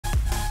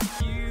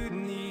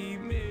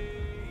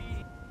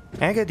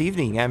And good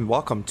evening, and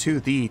welcome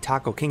to the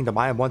Taco Kingdom.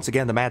 I am once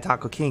again the Mad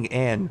Taco King,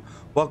 and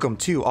welcome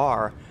to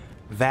our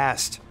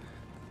vast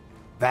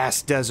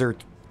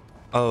desert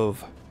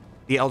of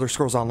the Elder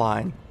Scrolls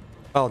Online.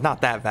 Well,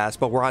 not that vast,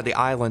 but we're on the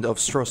island of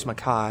Stros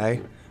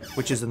Makai,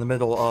 which is in the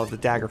middle of the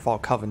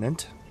Daggerfall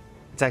Covenant.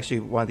 It's actually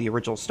one of the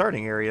original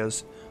starting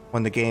areas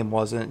when the game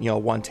wasn't,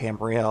 one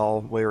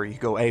Tamriel, where you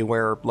go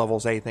anywhere,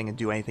 levels anything, and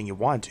do anything you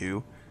want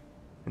to,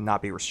 and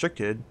not be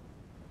restricted.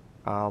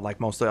 Like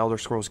most of the Elder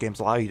Scrolls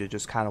games allow you to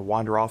just kind of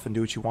wander off and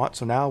do what you want.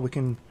 So now we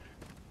can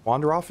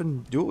wander off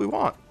and do what we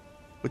want,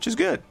 which is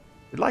good.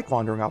 We like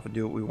wandering off and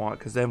do what we want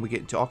because then we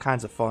get into all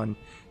kinds of fun,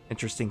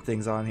 interesting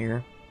things on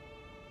here.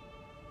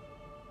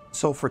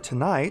 So for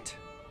tonight,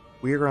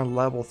 we are going to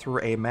level through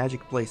a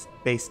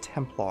Magicka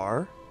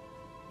Templar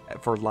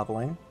for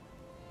leveling.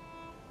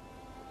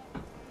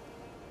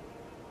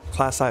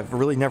 Class I've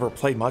really never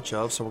played much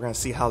of, so we're going to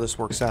see how this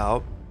works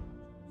out.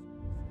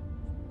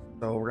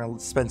 So we're going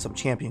to spend some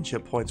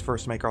championship points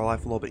first to make our life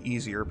a little bit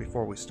easier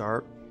before we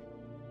start.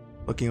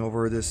 Looking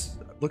over this,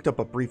 looked up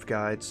a brief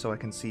guide so I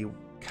can see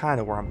kind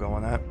of where I'm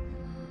going at.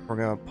 We're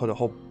going to put a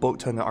whole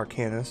boat ton of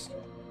Arcanist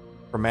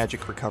for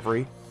magic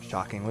recovery,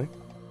 shockingly.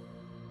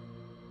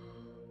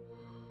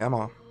 Come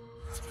on.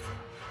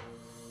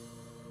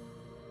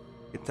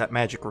 Get that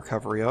magic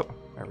recovery up.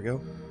 There we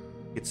go.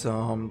 Get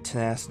some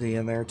tenacity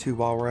in there too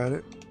while we're at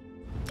it.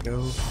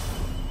 Go.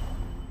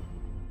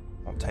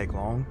 Won't take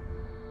long.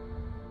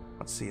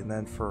 Let's see, and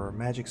then for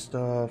magic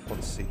stuff,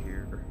 let's see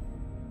here.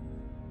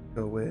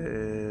 Go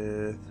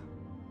with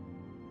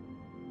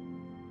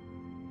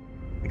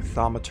like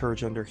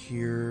Thaumaturge under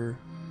here.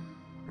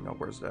 No,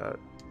 where's that?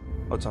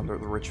 Oh, it's under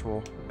the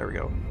ritual. There we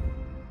go.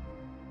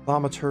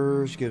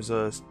 Thaumaturge gives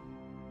us.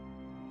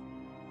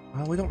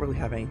 Well, we don't really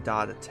have any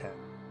dot attack.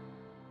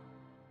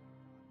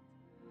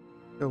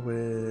 Go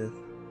with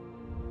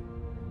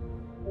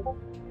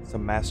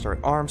some Master at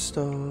Arms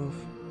stuff.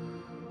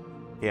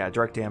 Yeah,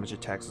 direct damage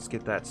attacks. Let's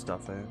get that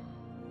stuff in.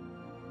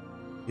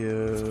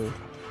 Give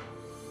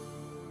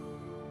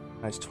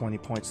nice 20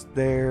 points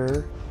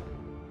there.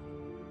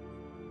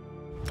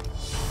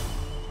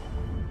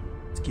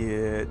 Let's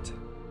get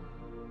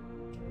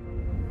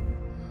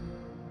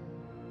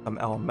some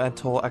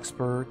elemental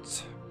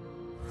experts.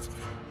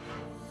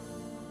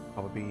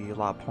 Probably be a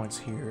lot of points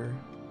here.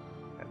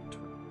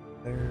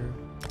 There.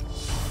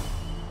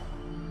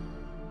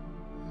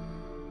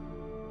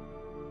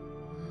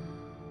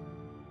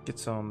 Get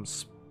some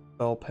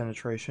spell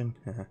penetration.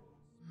 And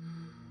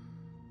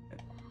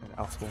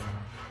alpha.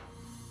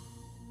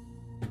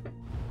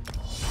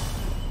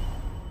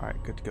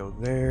 Alright, good to go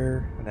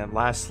there. And then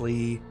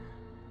lastly,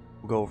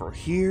 we'll go over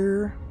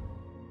here.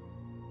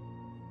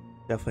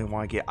 Definitely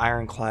want to get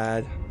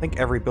Ironclad. I think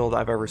every build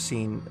I've ever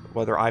seen,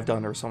 whether I've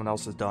done or someone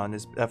else has done,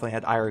 has definitely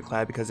had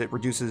Ironclad because it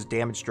reduces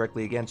damage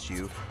directly against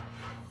you.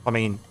 I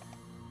mean,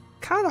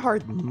 kind of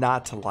hard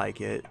not to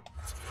like it.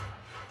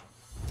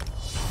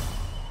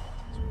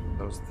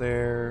 Those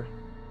there.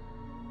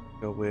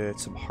 Go with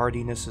some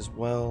hardiness as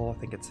well. I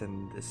think it's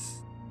in this.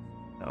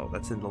 No,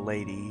 that's in the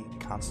Lady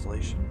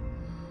Constellation.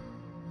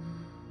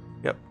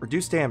 Yep,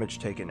 reduce damage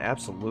taken.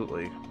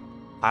 Absolutely.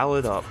 Pile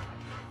it up.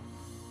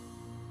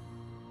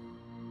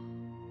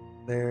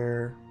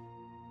 There.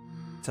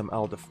 Some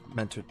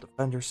Elemental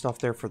Defender stuff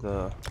there for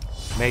the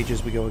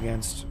mages we go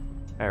against.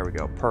 There we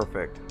go.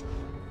 Perfect.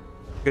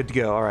 Good to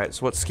go. Alright,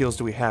 so what skills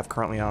do we have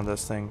currently on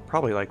this thing?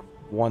 Probably like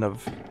one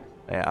of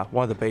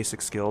the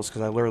basic skills,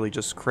 because I literally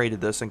just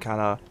created this and kind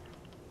of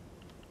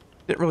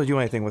didn't really do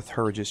anything with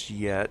her just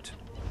yet.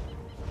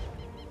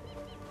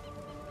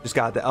 Just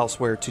got the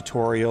Elsewhere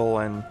tutorial,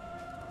 and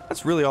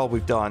that's really all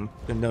we've done.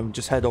 And then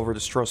just head over to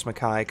Stros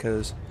Makai,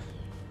 because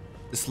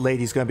this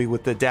lady's going to be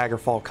with the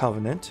Daggerfall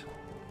Covenant,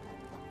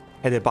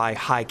 headed by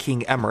High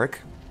King Emmerich.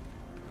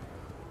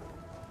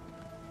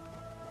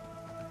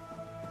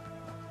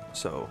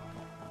 So,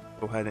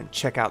 go ahead and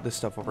check out this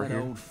stuff over here.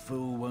 That old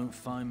fool won't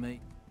find me.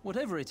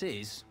 Whatever it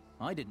is,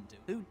 I didn't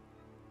do.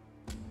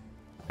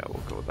 Yeah,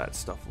 we'll go with that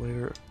stuff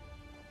later.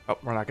 Oh,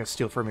 we're not going to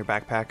steal from your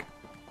backpack.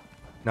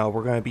 No,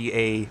 we're going to be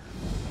a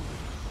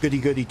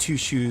goody-goody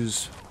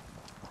two-shoes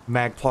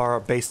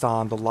Magplar based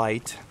on the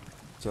light.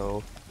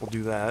 So, we'll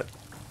do that.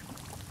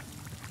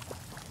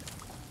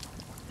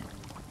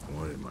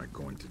 What am I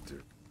going to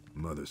do?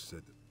 Mother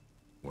said,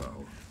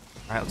 well...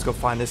 Alright, let's go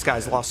find this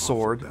guy's lost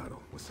sword.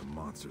 Battle with some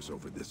monsters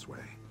over this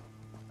way.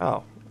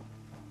 Oh.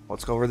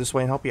 Let's go over this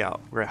way and help you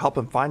out. We're going to help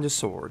him find his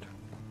sword.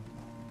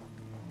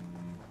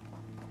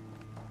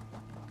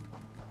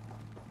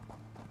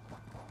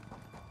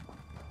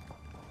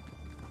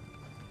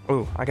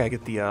 Oh, I gotta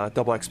get the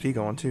double XP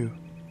going too.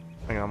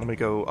 Hang on, let me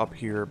go up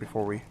here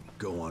before we...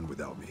 Go on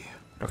without me.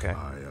 Okay.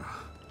 I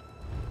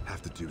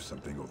have to do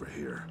something over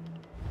here.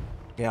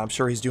 Yeah, I'm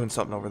sure he's doing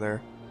something over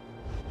there.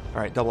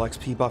 Alright, double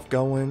XP buff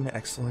going.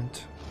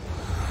 Excellent.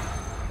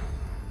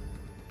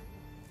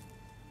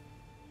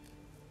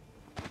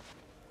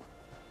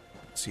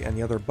 See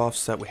any other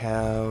buffs that we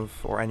have,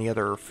 or any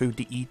other food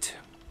to eat.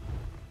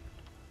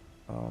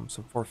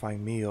 Some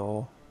fortifying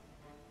meal.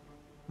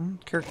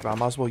 Character, I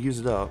might as well use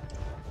it up.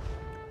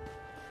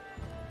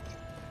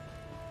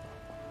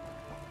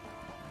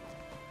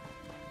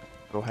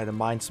 Go ahead and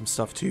mine some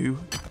stuff too.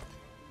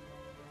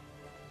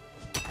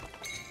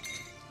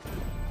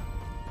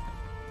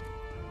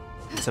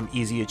 Some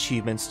easy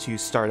achievements to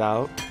start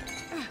out.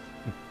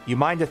 You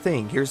mined a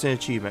thing, here's an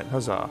achievement.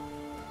 Huzzah.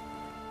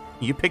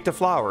 You picked a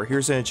flower,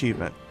 here's an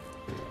achievement.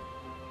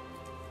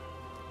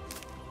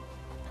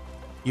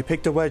 You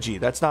picked a wedgie,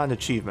 that's not an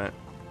achievement.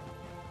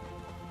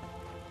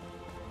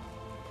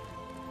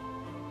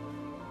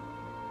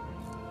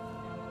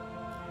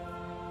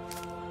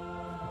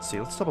 Let's see,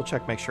 let's double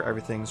check, make sure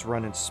everything's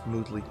running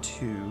smoothly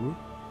too.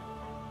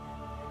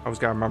 I always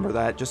gotta remember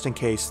that, just in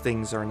case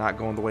things are not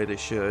going the way they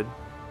should.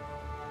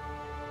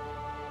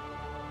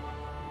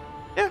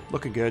 Yeah,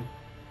 looking good.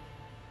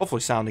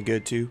 Hopefully sounding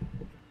good too.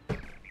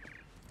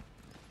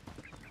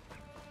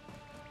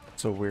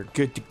 So we're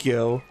good to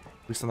go.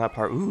 At least on that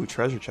part. Ooh,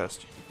 treasure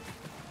chest.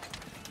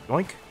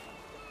 Yoink.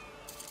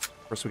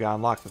 First we gotta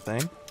unlock the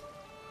thing.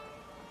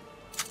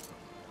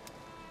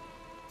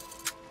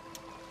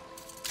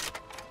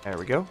 There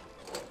we go.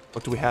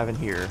 What do we have in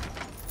here?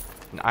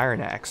 An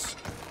iron axe.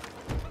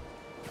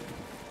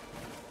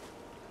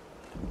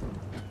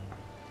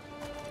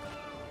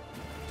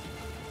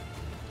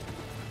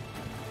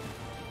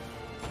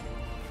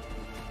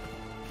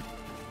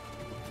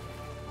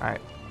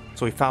 Alright,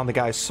 so we found the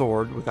guy's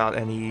sword without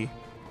any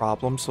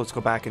problems, so let's go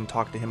back and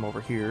talk to him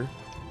over here.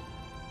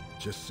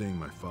 Just seeing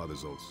my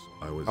father's old...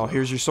 Oh,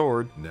 here's your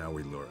sword. Now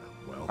we lure...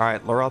 Well...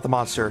 Alright, lure out the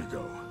monster. Here we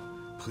go.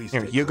 Please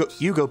Here,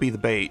 you go be the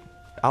bait.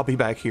 I'll be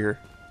back here.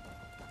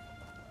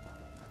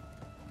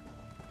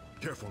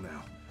 Careful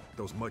now.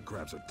 Those mud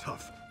crabs are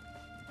tough.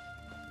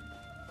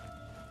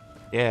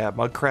 Yeah,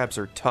 mud crabs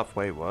are tough.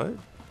 Wait, what?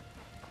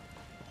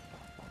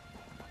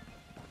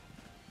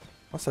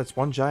 Unless that's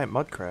one giant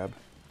mud crab.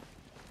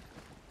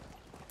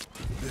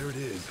 There it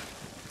is.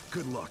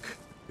 Good luck.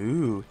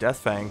 Ooh, Death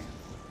Fang.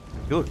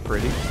 You look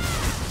pretty.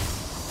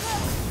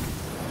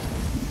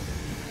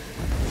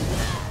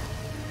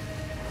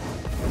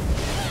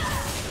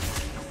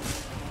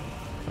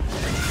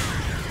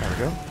 There we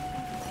go.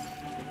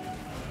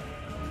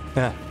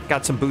 Yeah,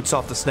 got some boots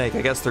off the snake.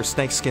 I guess they're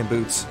snake skin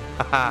boots.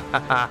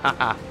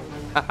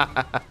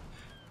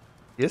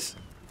 Yes?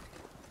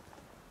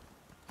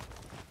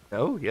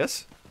 No?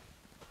 Yes?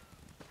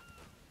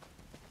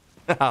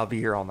 I'll be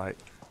here all night.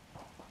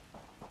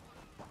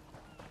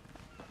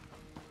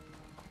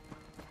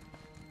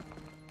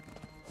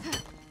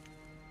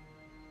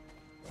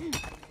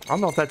 I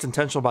don't know if that's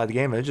intentional by the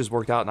game, it just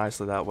worked out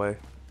nicely that way.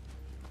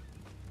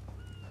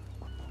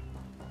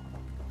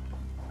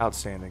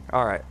 Outstanding.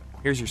 Alright,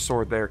 here's your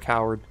sword there,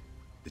 coward.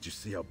 Did you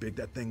see how big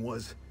that thing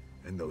was?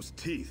 And those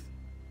teeth.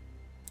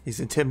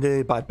 He's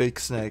intimidated by big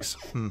snakes.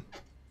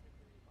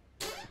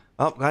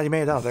 Oh, glad you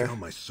made it out there. I found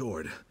my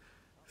sword.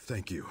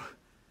 Thank you.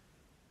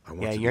 I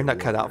want Yeah, to you're go not to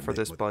cut war out and for make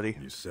this, what- buddy.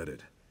 You said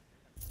it.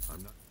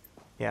 I'm not...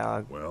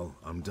 Yeah, Well,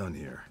 I'm done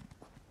here.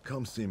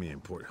 Come see me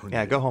in Port Hunyadi.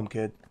 yeah, go home,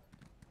 kid.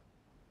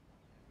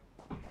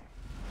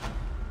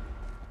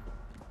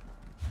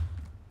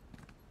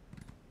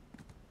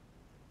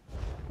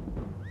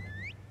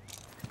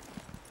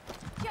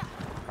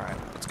 Alright,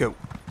 let's go.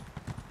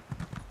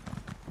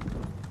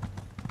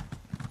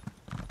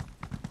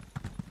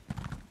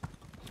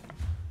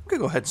 I'm gonna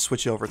go ahead and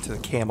switch over to the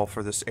camel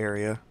for this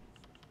area.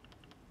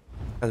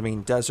 I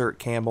mean, desert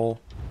camel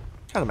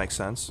kind of makes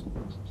sense.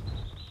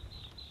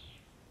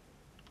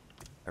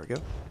 There we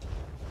go.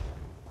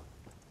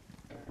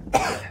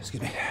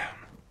 Excuse me.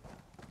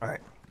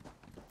 Alright.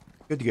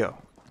 Good to go.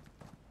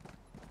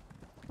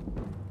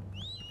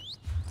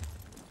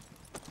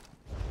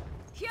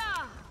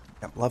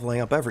 Yep, leveling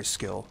up every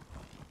skill.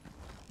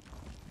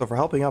 So for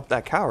helping up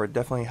that coward,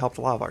 definitely helped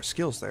a lot of our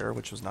skills there,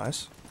 which was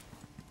nice.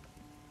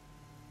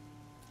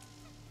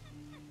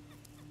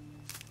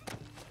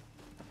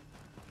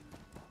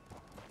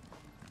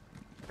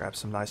 Grab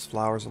some nice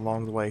flowers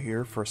along the way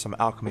here for some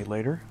alchemy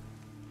later.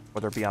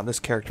 Whether it be on this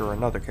character or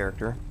another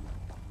character.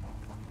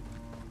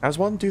 As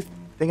one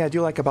thing I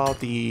do like about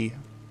the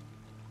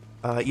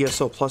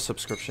ESO Plus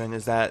subscription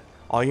is that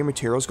all your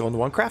materials go into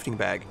one crafting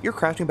bag. Your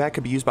crafting bag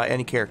can be used by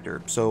any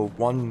character, so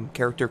one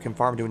character can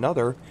farm to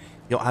another.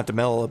 You don't have to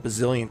mail a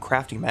bazillion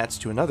crafting mats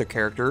to another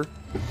character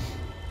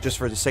just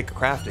for the sake of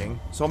crafting.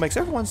 So it makes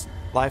everyone's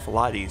life a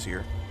lot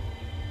easier.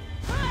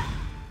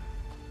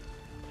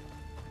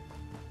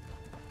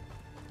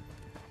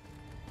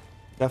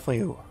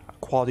 Definitely a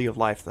quality of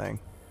life thing.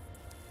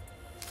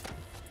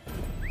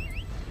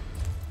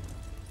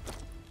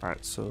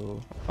 Alright,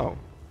 so... Oh.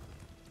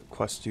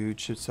 Quest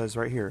dude, it says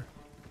right here.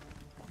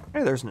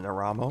 Hey, there's an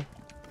Aramo.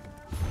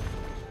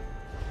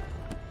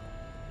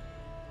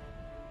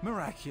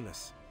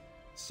 Miraculous.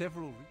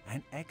 Several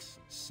and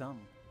excellent. Some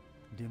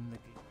dim the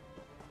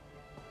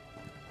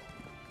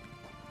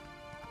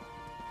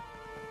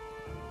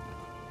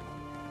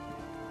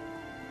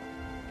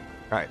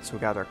Alright, so we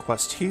got our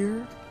quest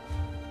here.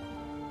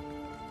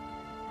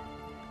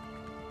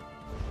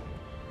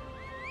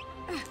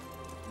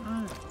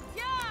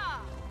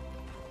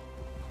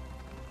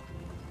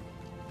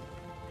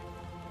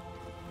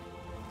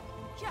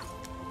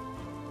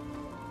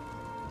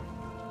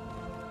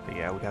 But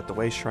yeah, we got the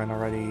Waste Shrine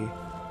already.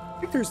 I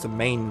think there's the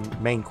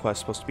main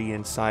quest supposed to be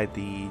inside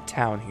the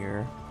town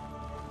here.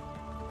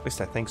 At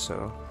least I think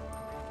so.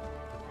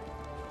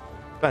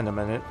 Spend a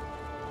minute.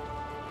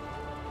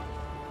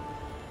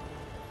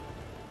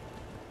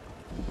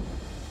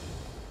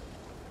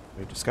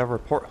 We discover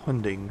Port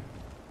Hunding.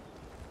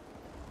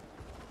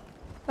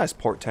 Nice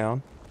port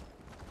town.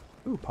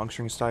 Ooh,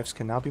 puncturing staffs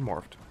can now be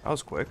morphed. That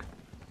was quick.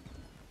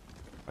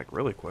 Like,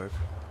 really quick.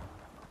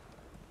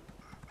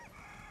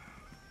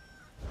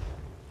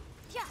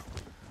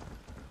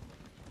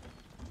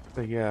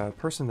 But yeah, the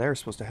person there is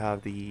supposed to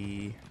have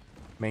the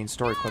main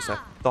story quest, I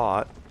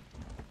thought.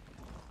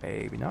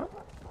 Maybe not.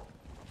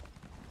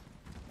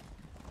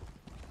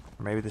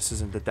 Or maybe this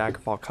isn't the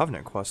Daggerfall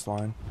Covenant quest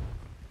line.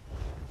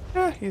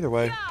 Either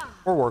way,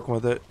 we're working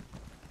with it.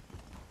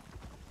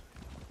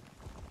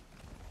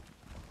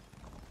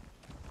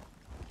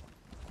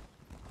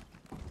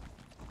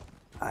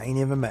 I ain't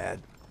even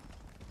mad.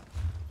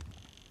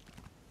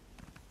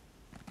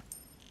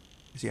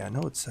 'Cause yeah, I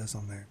know it says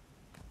on there.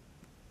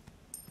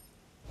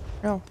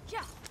 No.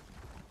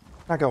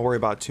 Not gonna worry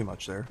about it too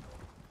much there.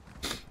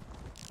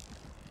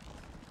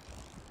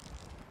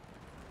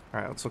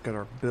 Alright, let's look at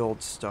our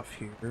build stuff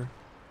here.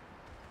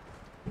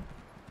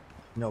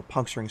 No,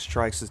 puncturing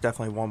strikes is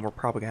definitely one we're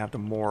probably gonna have to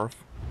morph.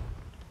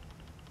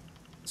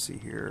 Let's see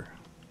here.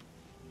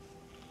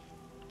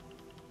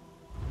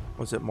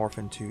 What's it morph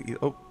into?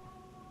 Oh,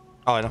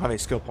 I don't have any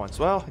skill points.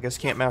 Well, I guess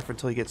you can't morph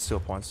until you get skill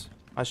points.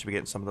 I should be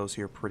getting some of those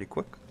here pretty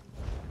quick.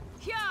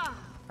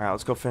 Alright,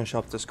 let's go finish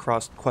up this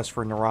quest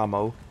for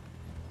Naramo.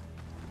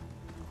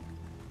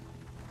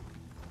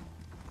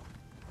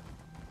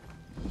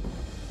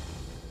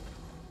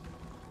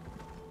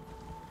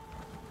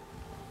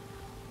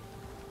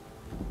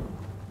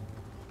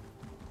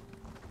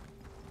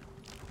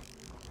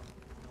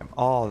 And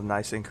all the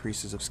nice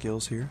increases of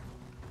skills here.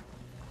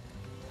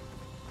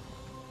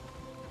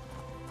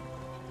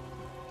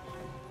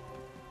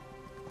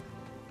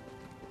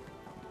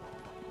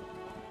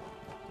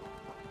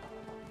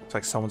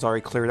 Looks like someone's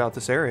already cleared out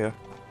this area.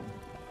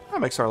 That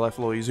makes our life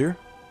a little easier.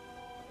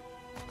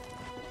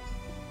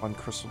 One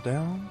crystal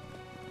down.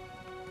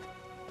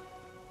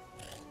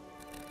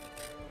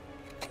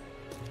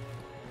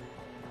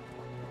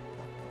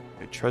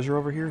 Okay, treasure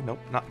over here? Nope,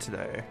 not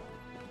today.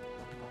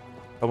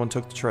 Someone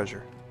took the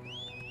treasure.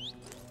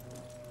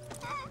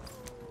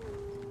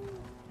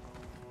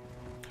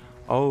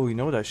 Oh, you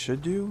know what I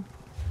should do?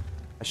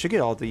 I should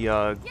get all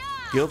the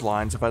guild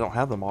lines if I don't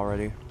have them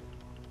already.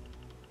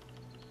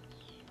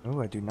 Oh,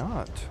 I do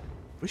not.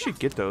 We should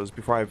get those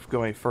before I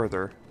go any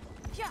further.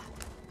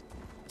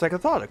 It's like a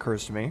thought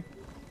occurs to me.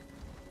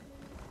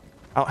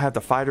 I don't have the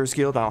Fighters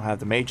Guild. I don't have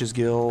the Mages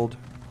Guild.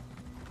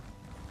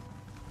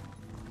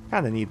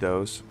 Kinda need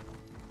those.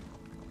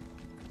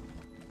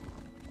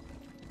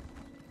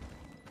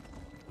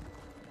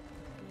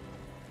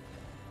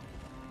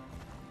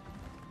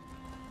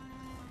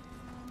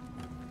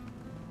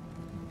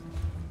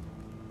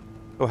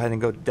 Go ahead and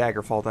go to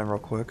Daggerfall then real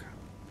quick.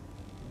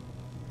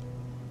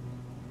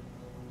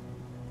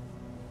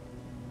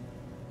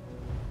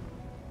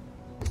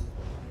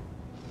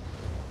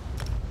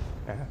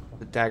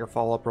 The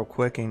Daggerfall up real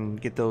quick and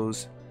get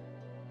those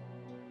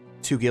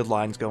 2 guild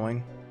lines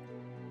going.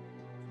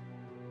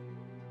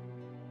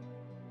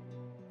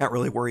 Not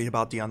really worried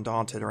about the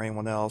Undaunted or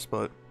anyone else,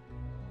 but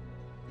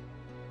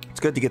it's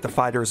good to get the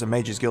Fighters and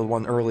Mages Guild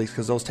one early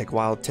because those take a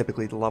while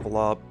typically to level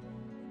up.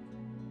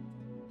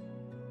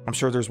 I'm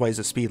sure there's ways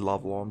to speed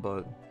level them,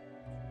 but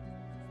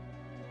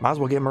might as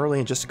well get them early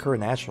and just occur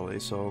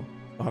naturally, so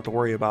don't have to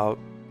worry about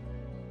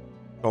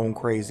going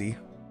crazy.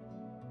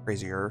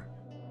 Crazier.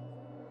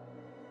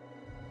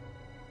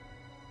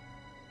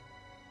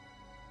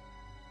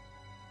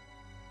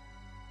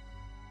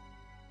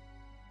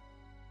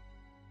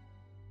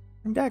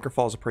 And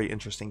Daggerfall's a pretty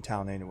interesting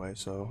town anyway,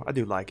 so I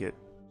do like it.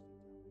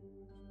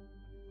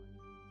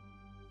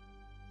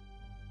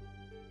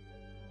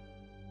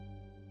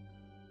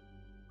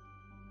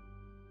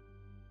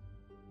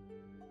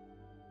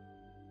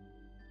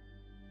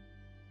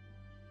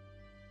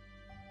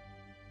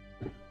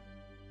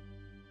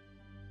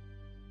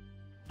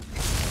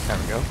 There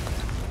we go.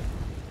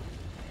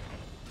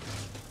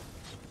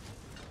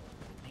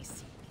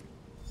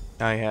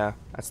 Oh yeah,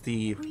 that's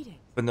the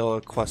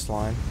vanilla quest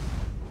line.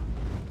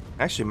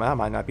 Actually, that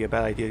might not be a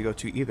bad idea to go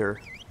to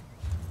either.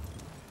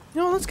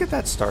 You know, let's get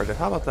that started.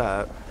 How about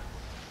that?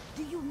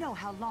 Do you know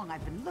how long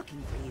I've been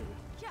looking for you?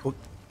 Oh,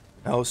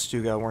 no,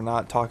 Stuga, we're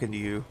not talking to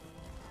you.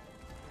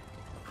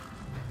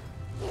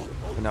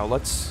 But no,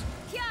 let's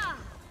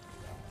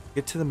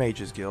get to the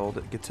Mages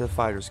Guild, get to the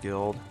Fighters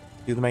Guild,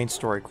 do the main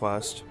story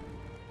quest.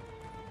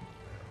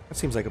 That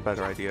seems like a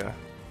better idea.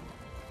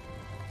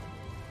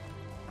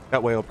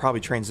 That way it'll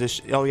probably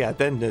transition. Oh yeah,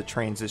 then the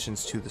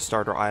transitions to the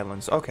starter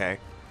islands. Okay.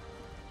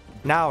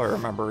 Now I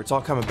remember. It's all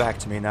coming back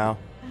to me now.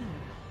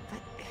 But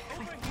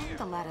if I found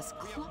the lattice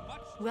club...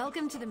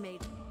 Welcome to the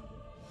maid.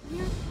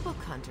 We're book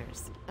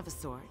hunters of a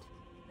sort.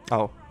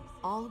 Oh.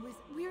 Always,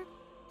 we're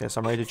Yes,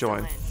 I'm ready to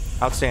join.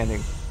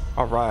 Outstanding.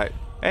 All right.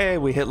 Hey,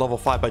 we hit level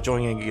 5 by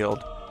joining a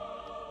guild.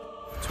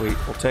 Sweet,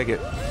 we'll take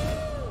it.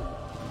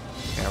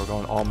 And we're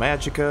going all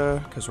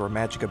Magicka because we're a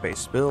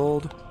Magicka-based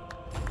build.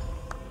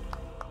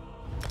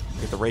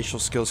 Get the racial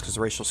skills because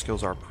the racial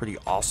skills are pretty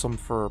awesome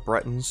for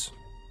Bretons.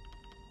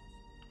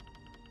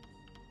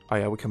 Oh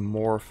yeah, we can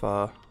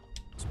morph.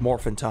 It's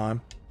morphin'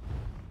 time.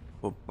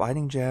 Well,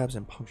 biting jabs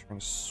and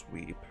puncturing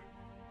sweep.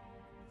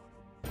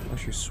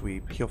 Puncture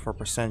sweep. Heal for a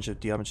percentage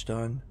of damage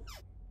done.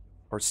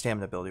 Or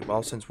stamina ability.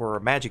 Well, since we're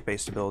a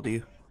magic-based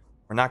ability,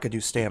 we're not going to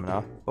do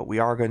stamina, but we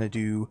are going to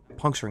do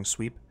puncturing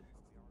sweep.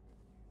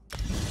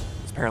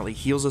 This apparently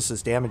heals us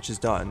as damage is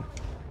done.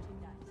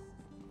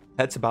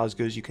 That's about as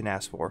good as you can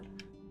ask for.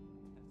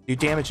 Do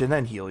damage and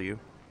then heal you.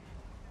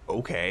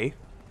 Okay.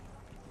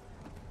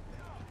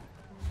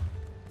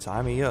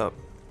 Sign me up.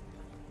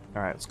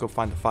 Alright, let's go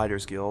find the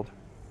Fighters Guild.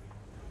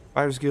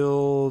 Fighters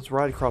Guild's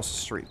right across the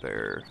street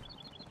there.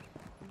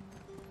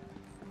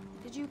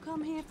 Did you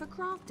come here for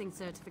crafting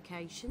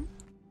certification?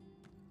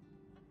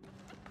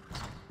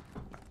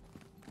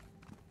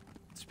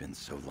 It's been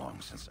so long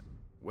since.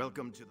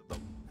 Welcome to the.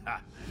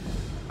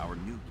 Our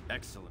new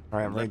excellent.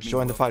 Alright, I'm ready to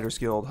join the Fighters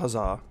Guild.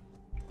 Huzzah.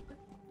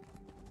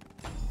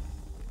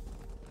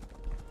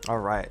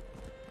 Alright.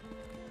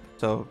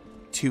 So,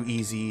 2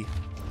 easy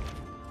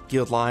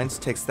guild lines.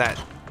 Takes that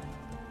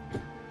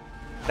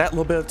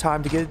little bit of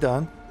time to get it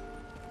done.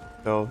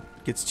 So,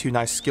 gets 2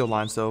 nice skill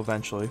lines though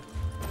eventually.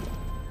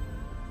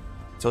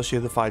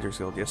 Associated with the Fighters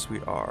Guild. Yes, we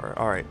are.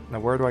 Alright,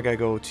 now where do I gotta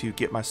go to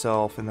get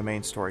myself in the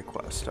main story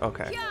quest?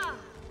 Okay.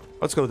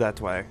 Let's go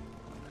that way.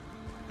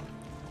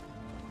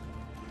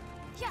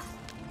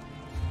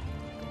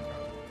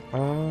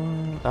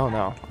 Oh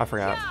no, I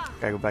forgot.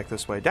 Gotta go back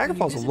this way.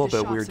 Daggerfall's a little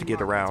bit weird to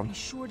get around. Be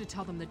sure to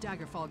tell them the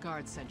Daggerfall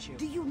guard sent you.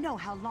 Do you know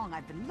how long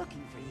I've been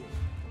looking for you?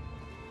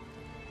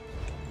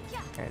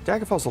 Okay,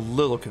 Daggerfall's a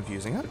little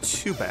confusing. Not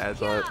too bad,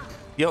 but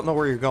if you don't know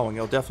where you're going,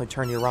 it'll definitely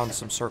turn you around in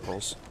some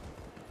circles.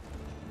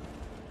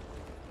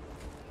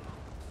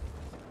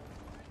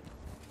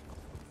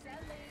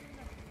 Selling,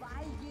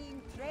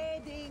 buying,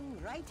 trading,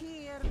 right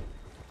here.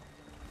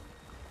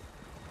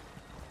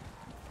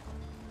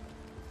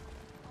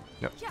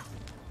 Yep.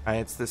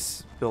 Alright, it's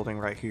this building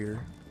right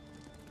here.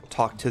 We'll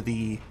talk to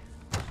the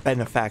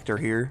benefactor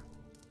here,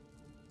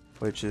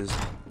 which is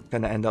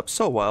gonna end up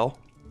so well.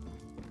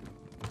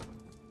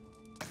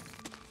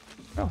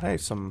 Oh, hey,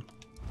 some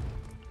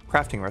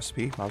crafting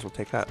recipe. Might as well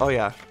take that. Oh,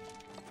 yeah.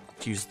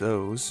 Let's use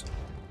those.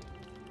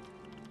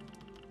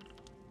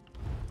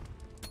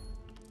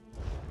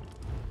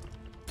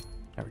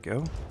 There we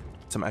go.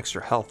 Some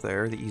extra health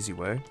there, the easy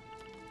way.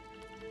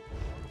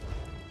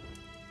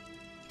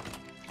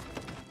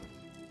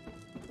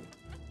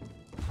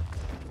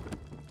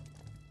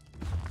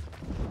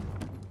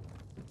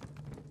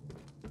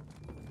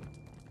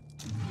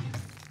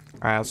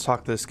 Alright, let's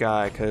talk to this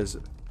guy, because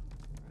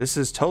this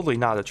is totally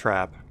not a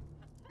trap.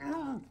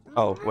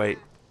 Oh, wait.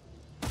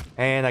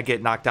 And I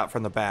get knocked out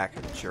from the back,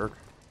 jerk.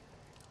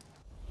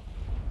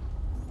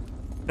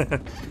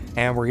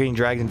 And we're getting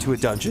dragged into a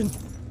dungeon.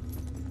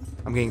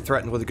 I'm getting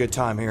threatened with a good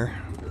time here.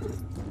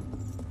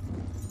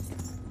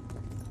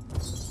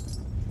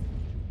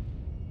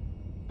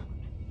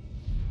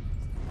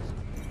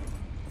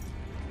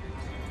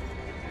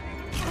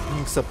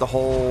 Except the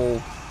whole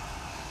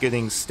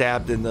getting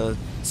stabbed in the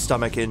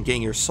stomach and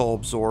getting your soul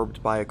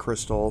absorbed by a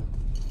crystal.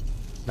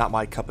 Not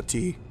my cup of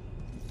tea.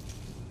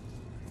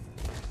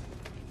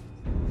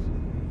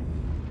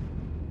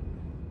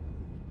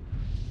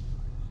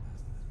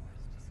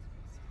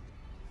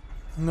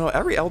 No,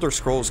 every Elder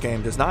Scrolls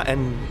game does not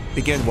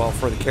begin well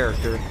for the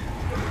character.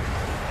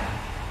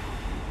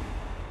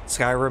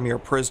 Skyrim, you're a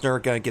prisoner,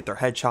 gonna get their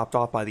head chopped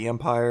off by the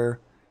Empire.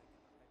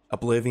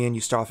 Oblivion, you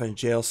start off in a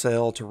jail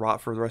cell to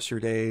rot for the rest of your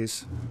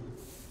days.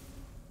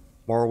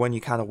 Morrowind, you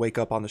kind of wake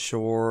up on the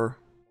shore.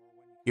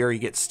 Here, you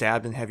get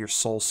stabbed and have your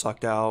soul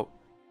sucked out.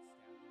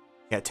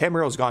 Yeah,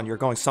 Tamriel's gone. You're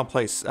going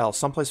someplace else,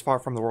 someplace far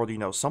from the world you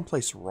know,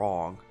 someplace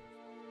wrong.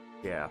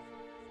 Yeah.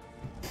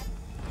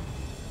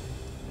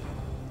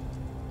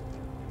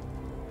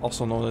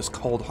 Also known as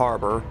Cold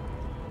Harbor,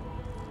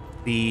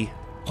 the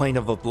plane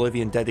of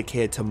Oblivion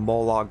dedicated to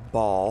Molag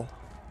Bal.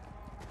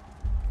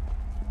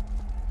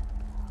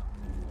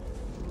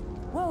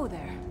 Whoa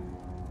there.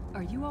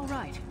 Are you all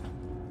right?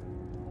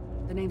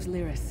 The name's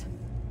Lyris.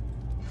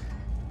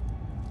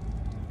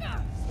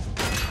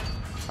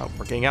 Oh,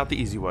 we're getting out the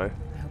easy way.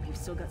 I hope you've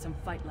still got some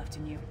fight left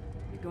in you.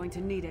 You're going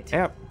to need it.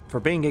 Yep, for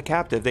being a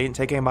captive, they didn't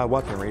take any of my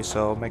weaponry,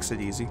 so it makes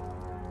it easy.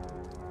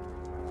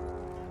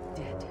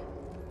 Dead.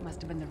 Must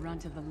have been the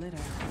runt of the litter.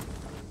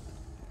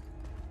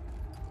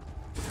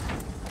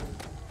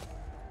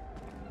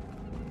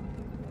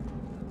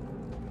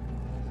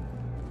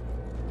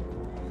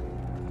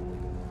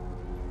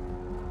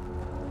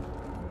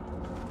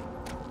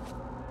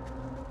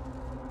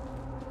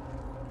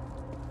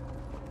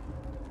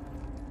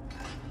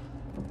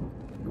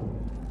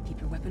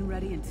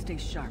 Ready and stay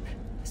sharp.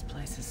 This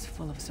place is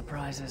full of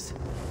surprises.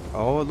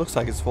 Oh, it looks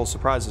like it's full of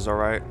surprises,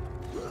 alright.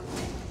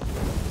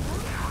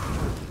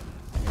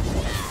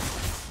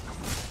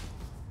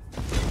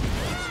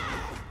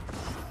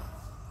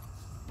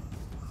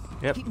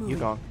 Yep, Keep you moving.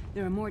 gone.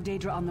 There are more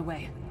Daedra on the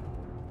way.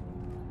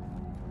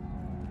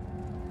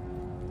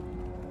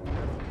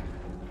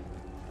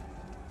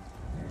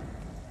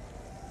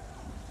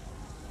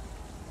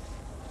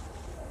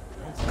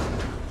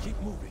 Keep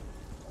moving.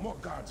 More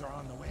guards are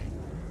on the way.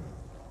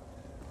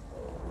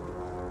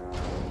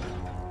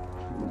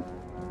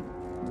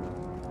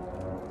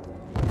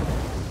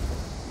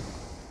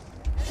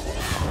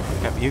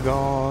 Yep, you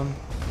gone.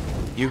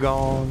 You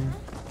gone.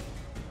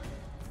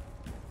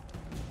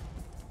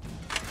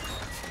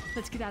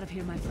 Let's get out of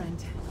here, my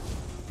friend.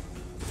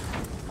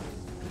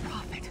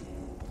 Prophet.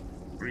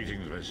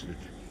 Greetings, resident.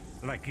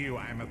 Like you,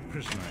 I am a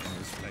prisoner in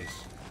this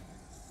place.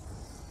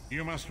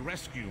 You must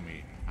rescue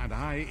me, and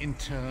I, in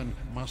turn,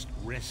 must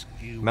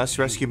rescue Must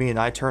you. rescue me, and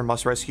I turn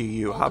must rescue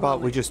you. How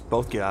about we just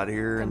both get out of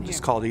here and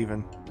just call it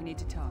even? We need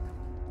to talk.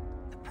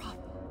 The Prophet.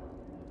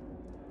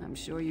 I'm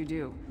sure you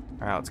do.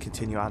 All right, let's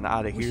continue on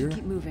out of We here. should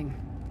keep moving.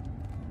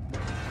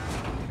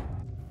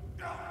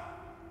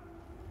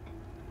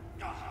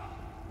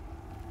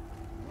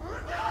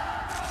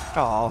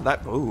 Oh,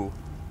 that. Ooh.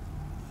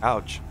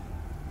 Ouch.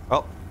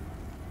 Well,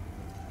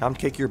 time to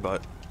kick your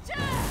butt.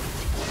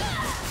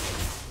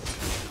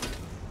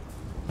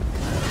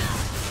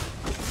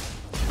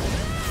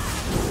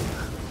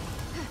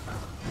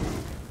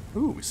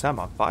 Ooh, we set him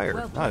on fire.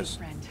 Well played, Nice.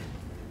 friend.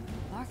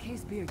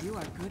 Larkay's beard, you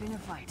are good in a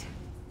fight.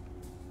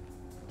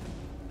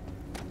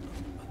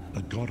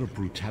 The god of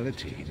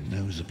brutality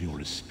knows of your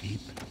escape.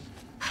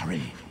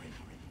 Hurry!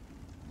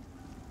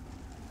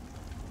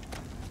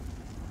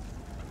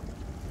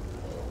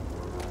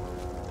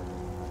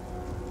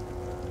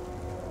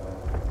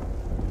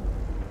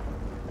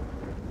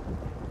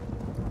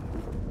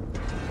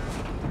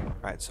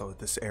 Alright, so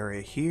this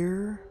area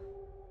here.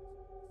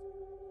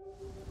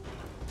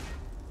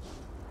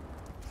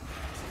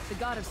 The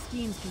god of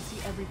schemes can see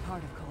every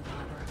part of Cold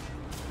Harbor.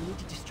 We need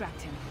to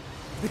distract him.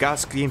 The god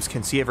schemes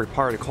can see every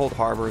part of Cold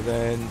Harbor,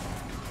 then you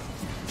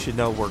should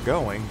know we're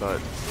going,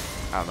 but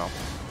I don't know.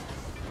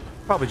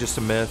 Probably just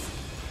a myth.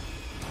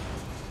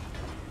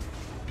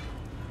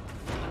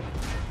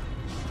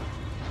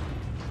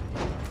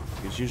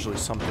 There's usually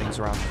some things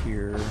around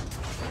here.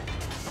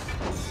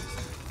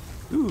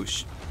 Ooh,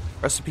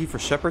 recipe for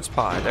shepherd's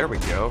pie. There we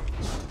go.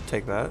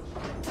 Take that.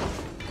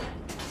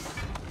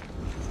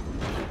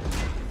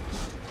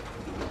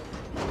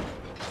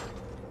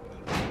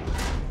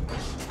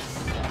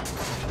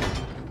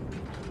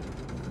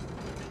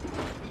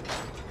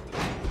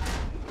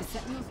 The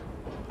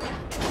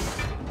Sentinels.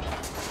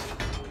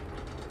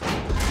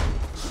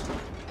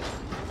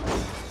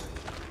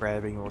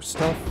 Grabbing more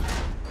stuff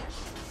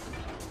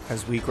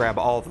as we grab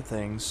all the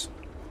things.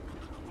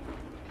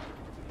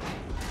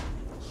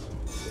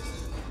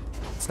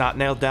 It's not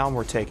nailed down,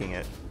 we're taking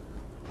it.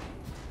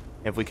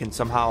 If we can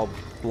somehow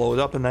blow it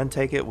up and then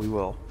take it, we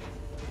will.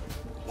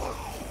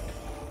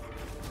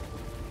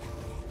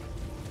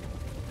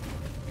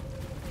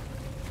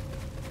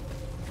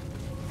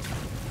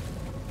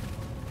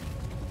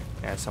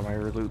 Yeah, somebody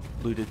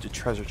looted the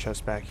treasure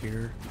chest back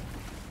here.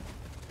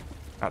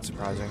 Not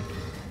surprising.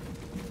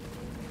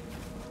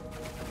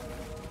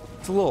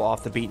 It's a little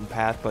off the beaten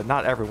path, but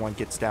not everyone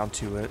gets down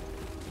to it.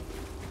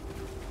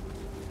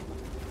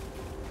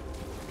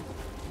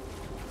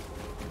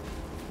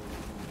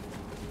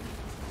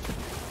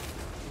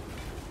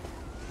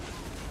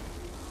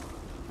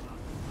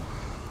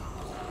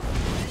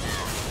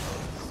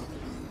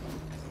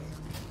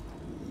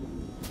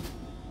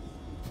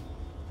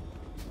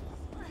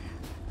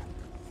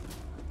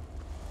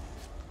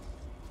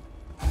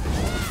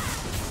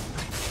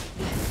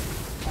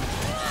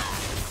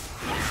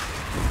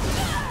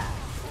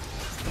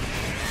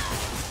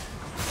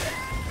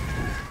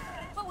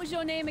 What was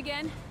your name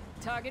again?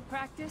 Target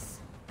practice?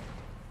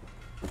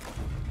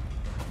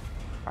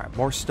 Alright,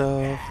 more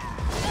stuff.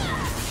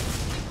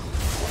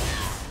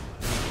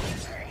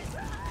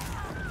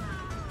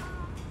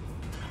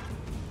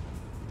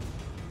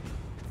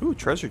 Ooh,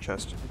 treasure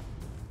chest.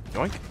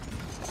 Yoink.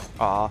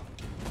 Aw.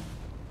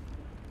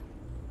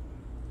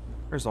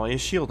 There's only a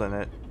shield in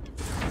it.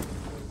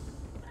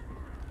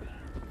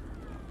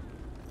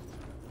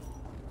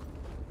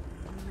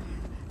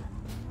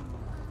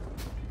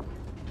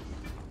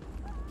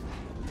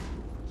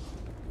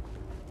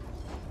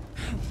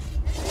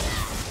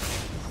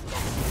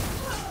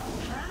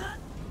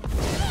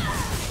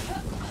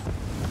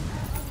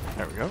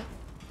 There we go.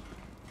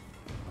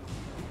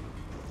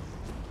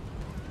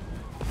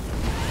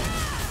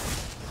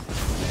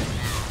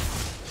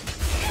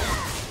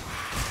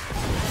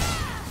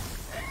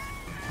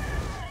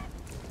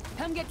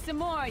 Come get some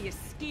more, you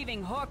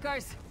skeeving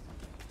hawkers.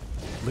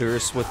 Lure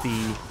us with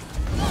the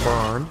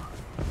burn.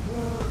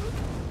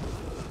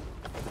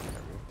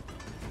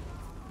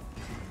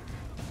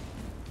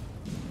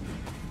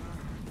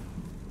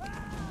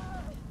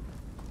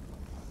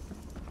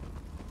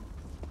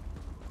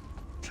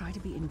 Try to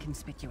be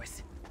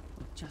inconspicuous.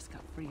 We just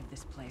got free of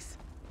this place.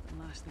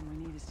 The last thing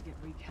we need is to get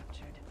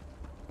recaptured.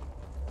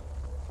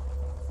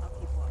 I'll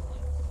keep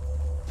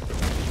watch.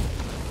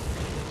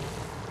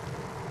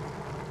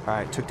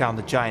 Alright, took down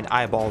the giant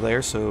eyeball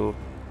there, so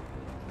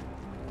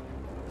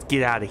let's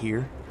get out of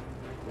here.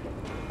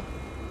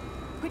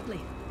 Quickly,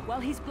 while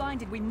he's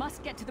blinded, we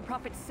must get to the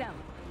Prophet's cell.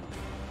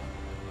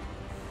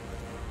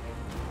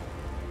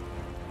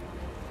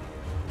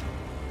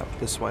 Up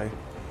this way.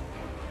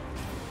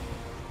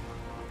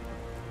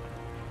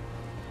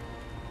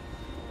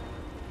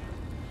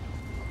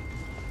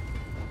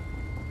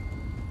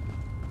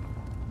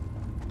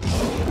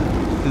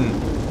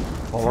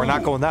 Well, we're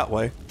not going that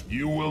way.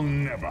 You will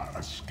never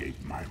escape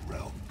my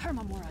realm.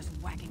 Hermamora's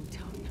wagging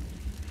tongue.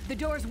 The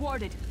door's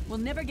warded. We'll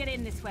never get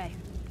in this way.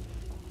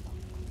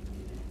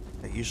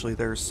 Usually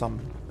there's some...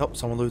 Oh,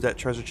 someone looted that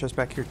treasure chest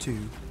back here too.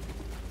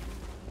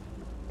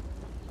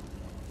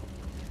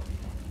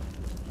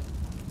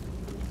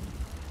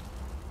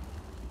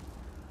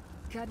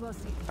 Cadwell,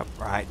 see.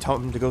 Alright, tell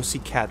him to go see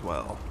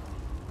Cadwell.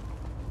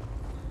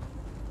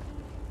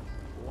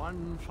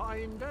 One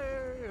fine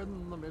day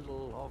in the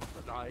middle of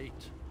the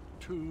night,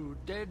 two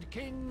dead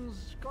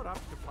kings got up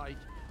to fight.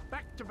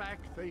 Back to back,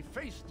 they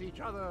faced each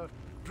other,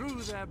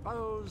 drew their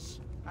bows,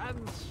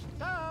 and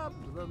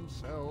stabbed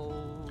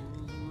themselves.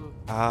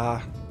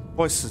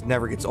 Voices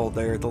never gets old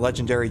there. The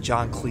legendary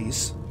John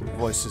Cleese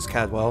voices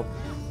Cadwell.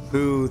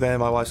 Who then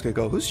my wife's gonna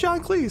go, who's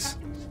John Cleese?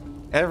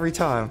 Every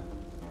time.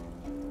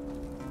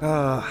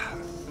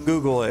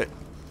 Google it,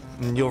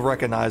 and you'll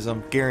recognize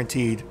him,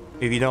 guaranteed.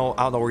 If you don't,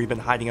 I don't know where you've been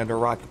hiding under a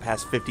rock the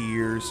past 50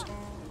 years.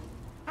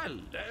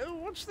 Hello,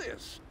 what's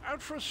this?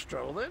 Out for a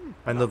stroll then?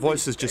 And the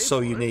voice is just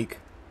so unique.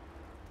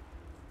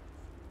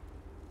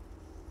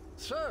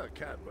 Sir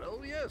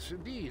Cadwell, yes,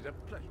 indeed, a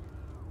pleasure.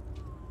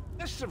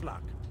 Best of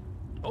luck.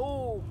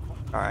 Oh,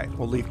 alright,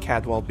 we'll leave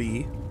Cadwell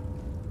be.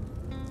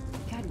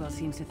 Cadwell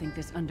seems to think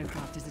this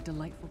Undercroft is a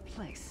delightful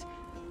place.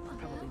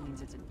 Probably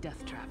means it's a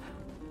death trap.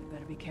 You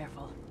better be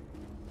careful.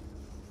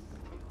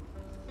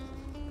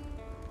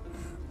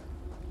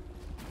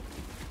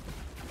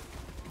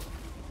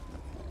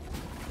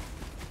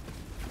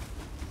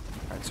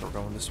 Alright, so we're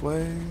going this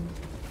way.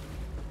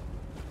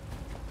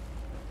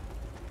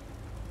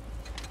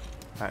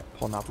 Alright,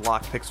 pulling out the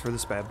lockpicks for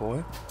this bad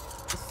boy.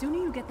 The sooner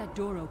you get that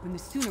door open, the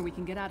sooner we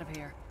can get out of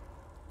here.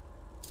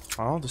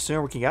 Well, the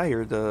sooner we can get out of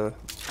here, the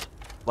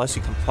less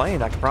you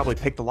complain. I could probably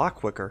pick the lock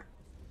quicker.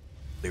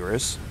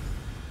 Lyris,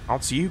 I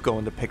don't see you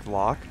going to pick the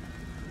lock.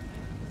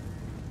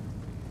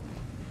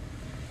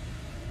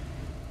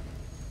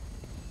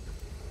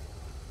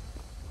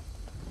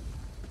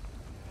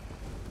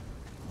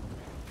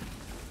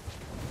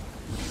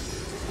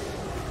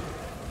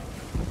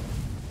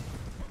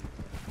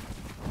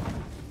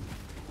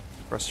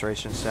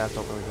 Frustration staff,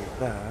 don't really need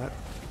that.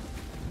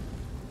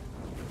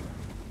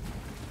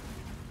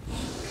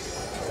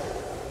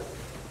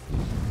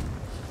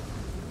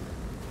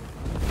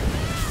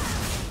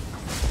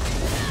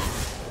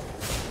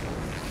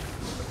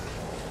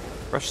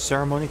 Rush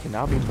ceremony can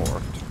now be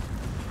morphed.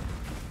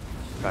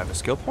 Do I have a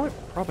skill point?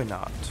 Probably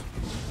not.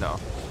 No.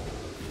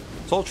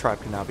 Soul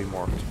Tribe can now be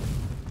morphed.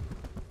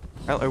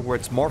 Where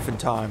it's morphin'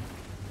 time.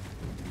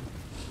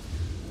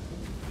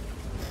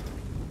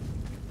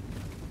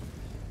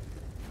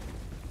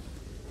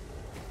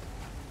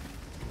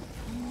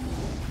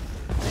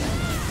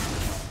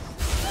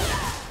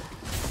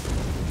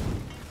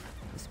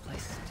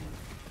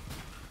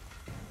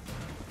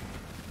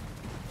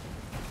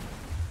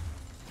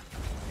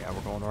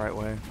 The right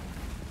way.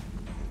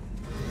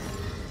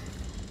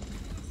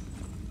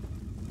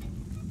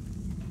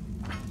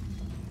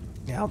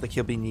 Yeah, I don't think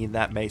he'll be needing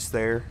that mace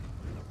there.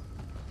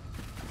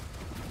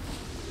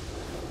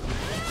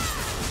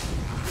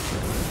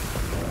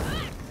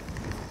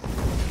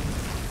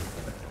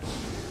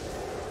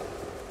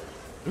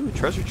 Ooh,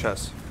 treasure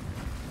chest.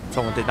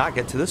 Someone did not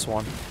get to this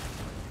one.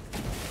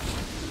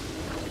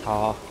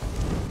 Aw.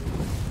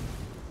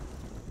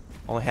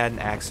 Only had an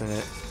axe in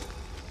it.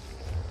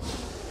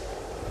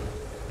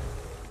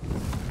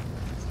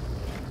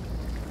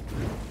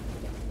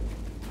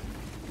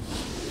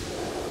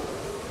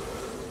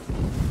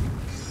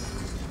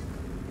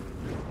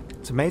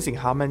 It's amazing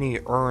how many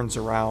urns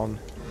around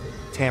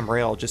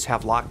Tamriel just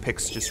have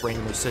lockpicks just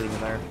randomly sitting in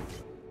there.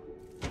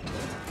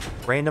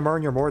 Random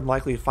urn, you're more than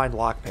likely to find a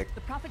lockpick.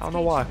 I don't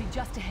know why. Be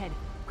just ahead.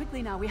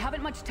 Quickly now, we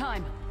haven't much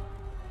time.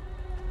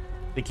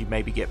 I think you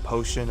maybe get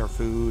potion or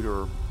food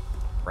or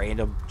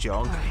random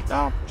junk. Right.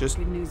 No, just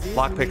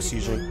lockpicks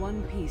usually. In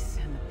one piece,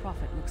 and the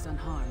Prophet looks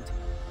unharmed.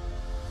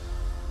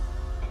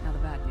 Now the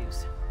bad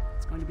news.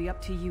 It's going to be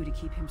up to you to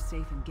keep him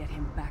safe and get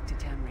him back to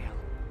Tamriel.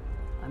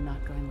 I'm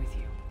not going with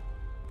you.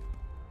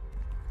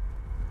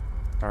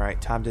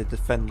 Alright, time to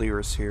defend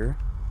Lyris here.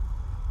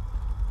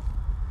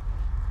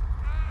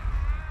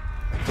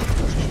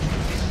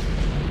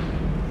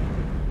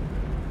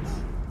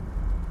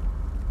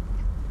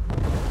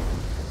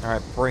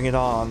 Alright, bring it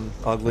on,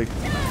 ugly.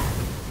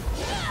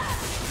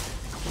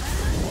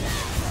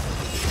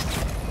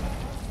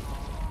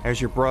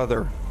 There's your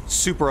brother.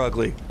 Super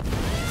ugly.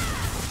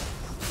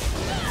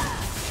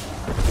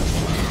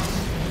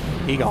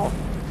 He gone.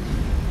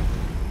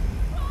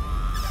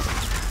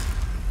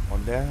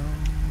 One down.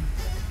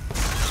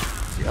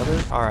 The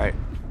other? Alright.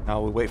 Now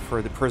we wait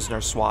for the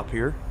prisoner swap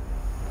here.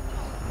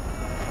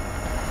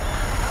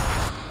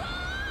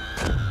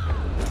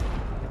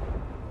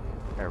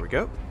 There we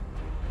go.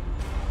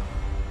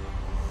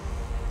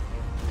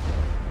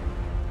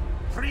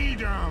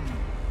 Freedom!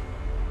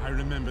 I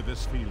remember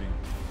this feeling.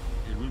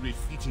 It will be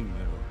fleeting,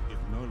 though, if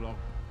no longer.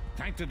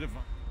 Thank the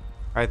divine.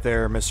 Right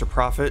there, Mr.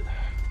 Prophet,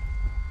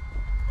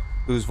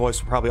 whose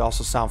voice will probably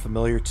also sound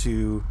familiar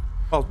to,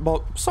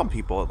 well, some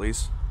people at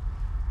least.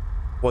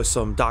 Voice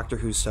some Doctor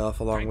Who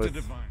stuff along with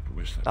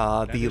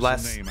the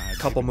last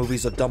couple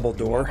movies of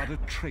Dumbledore. But a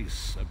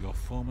trace of your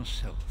former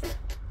self.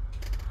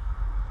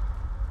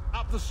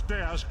 Up the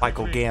stairs,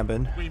 Michael quickly.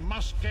 Gambon. We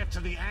must get to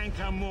the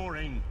anchor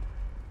mooring.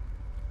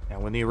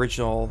 And when the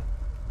original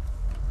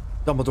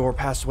Dumbledore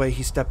passed away,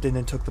 he stepped in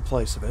and took the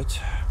place of it.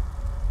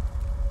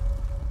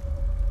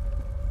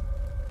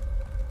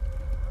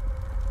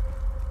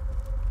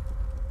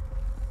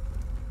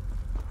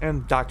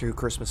 And Doctor Who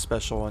Christmas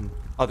Special and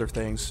other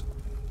things.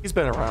 He's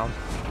been around.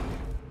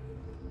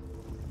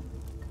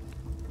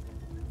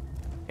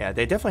 Yeah,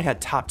 they definitely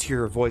had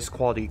top-tier voice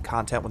quality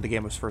content when the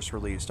game was first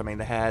released. I mean,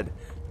 they had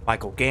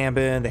Michael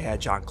Gambon, they had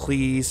John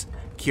Cleese,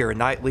 Keira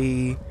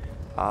Knightley,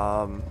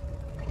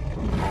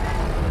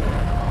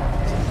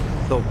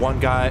 the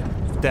one guy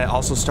that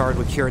also starred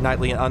with Keira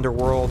Knightley in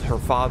Underworld, her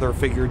father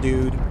figure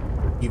dude.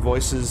 He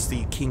voices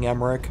the King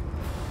Emmerich.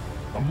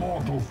 The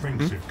mortal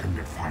thinks it can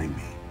defy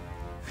me.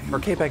 Or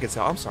Kate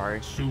Beckinsale, I'm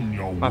sorry. Soon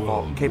your My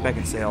fault. world Kate will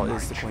be Beckinsale in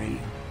is the my queen.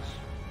 chains.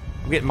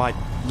 I'm getting my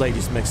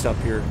ladies mixed up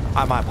here.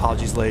 My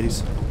apologies,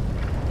 ladies.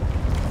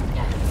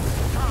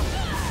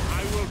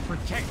 I will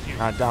protect you.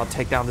 Alright, now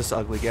take down this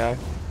ugly guy.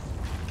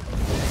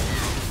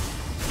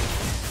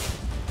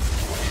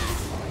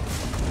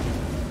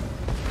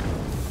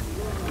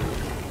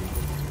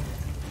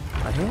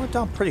 He went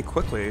down pretty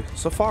quickly.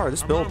 So far,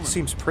 this build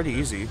seems pretty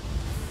easy. As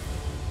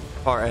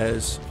far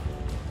as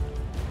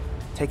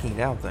taking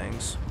down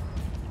things.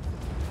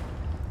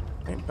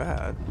 Ain't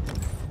bad.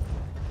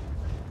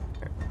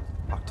 Here,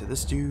 talk to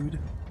this dude.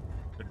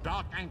 The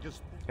dark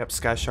anchors. Yep,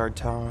 Sky Shard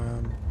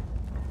time.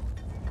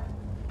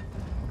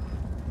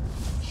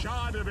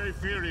 Shard of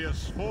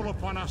Aetherius, fall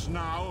upon us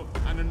now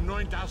and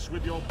anoint us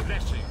with your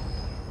blessing.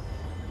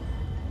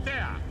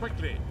 There,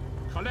 quickly,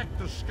 collect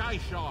the Sky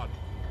Shard.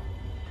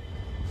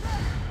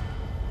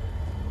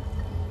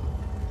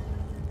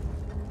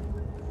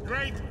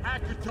 Great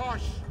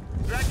Akatosh,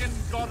 dragon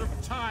god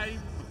of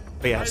time.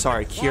 But yeah,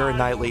 sorry, Keira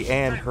Knightley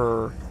and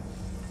her...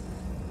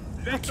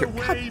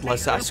 God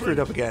bless, I screwed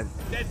up again.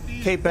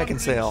 Kate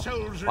Beckinsale.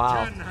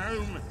 Wow.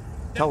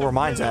 Tell where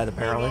mine's at,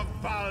 apparently.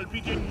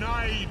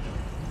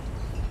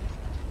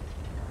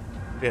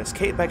 Yes,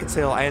 Kate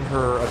Beckinsale and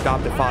her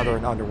adopted father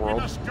in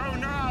Underworld.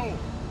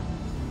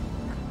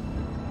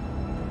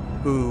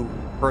 Who,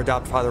 her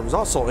adopted father was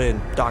also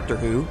in Doctor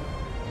Who.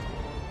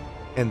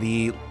 In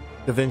the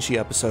Da Vinci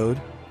episode.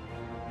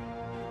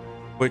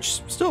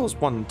 Which still is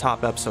one of the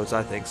top episodes,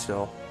 I think,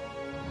 still.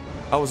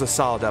 That was a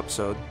solid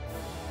episode.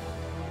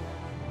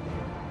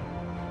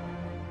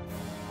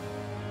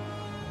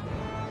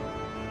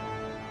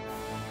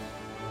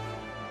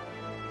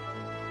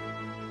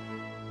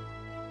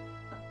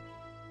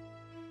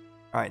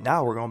 Alright,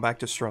 now we're going back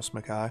to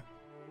Strauss-Mackay.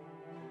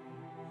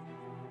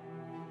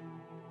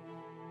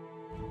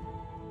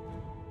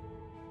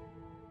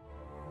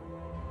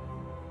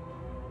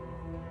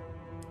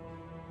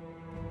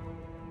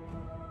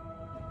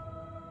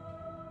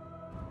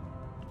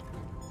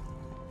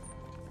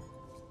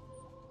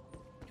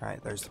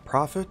 Alright, there's the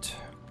Prophet.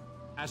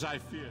 As I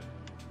fear,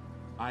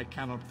 I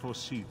cannot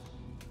foresee.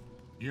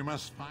 You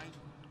must find.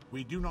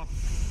 We do not.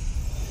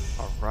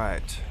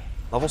 Alright,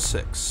 level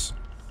 6.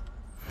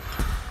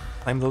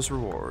 Claim those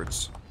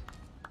rewards.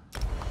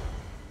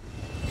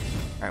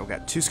 Alright, we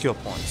got 2 skill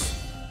points.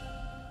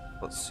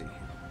 Let's see.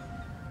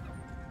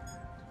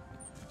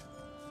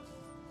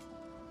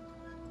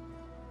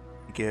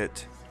 We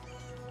get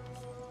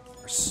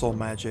our soul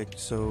magic,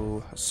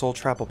 so a soul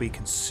trap will be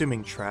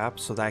consuming trap,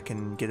 so that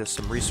can get us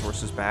some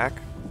resources back.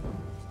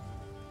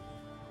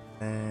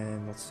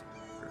 And let's see.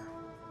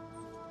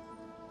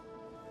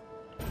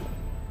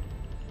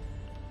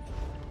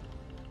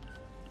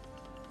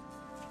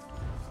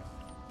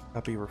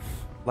 That'll be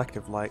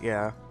reflective light,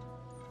 yeah.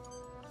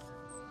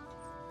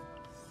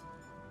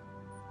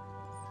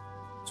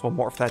 So we'll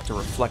morph that to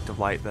reflective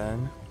light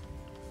then.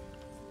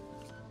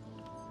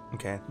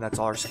 Okay, that's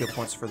all our skill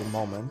points for the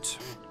moment.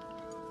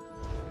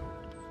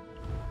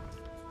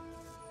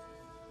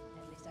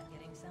 At least I'm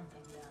getting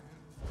something done.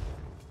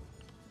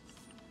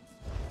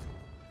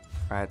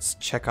 Alright, let's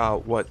check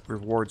out what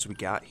rewards we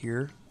got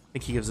here. I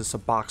think he gives us a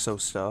box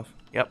of stuff.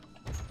 Yep.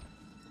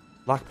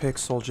 Lockpick,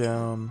 soul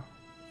gem.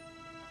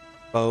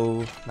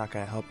 Bow, not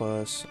gonna help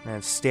us.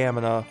 And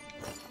stamina.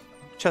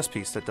 Chest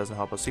piece, that doesn't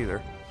help us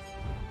either.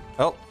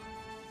 Oh.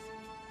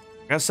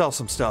 Gonna sell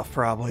some stuff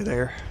probably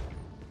there.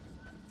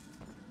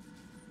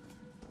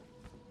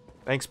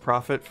 Thanks,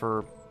 Prophet,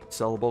 for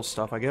sellable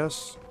stuff, I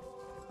guess.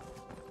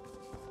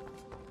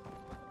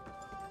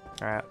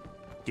 Alright.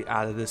 Get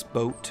out of this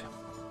boat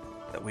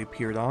that we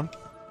appeared on.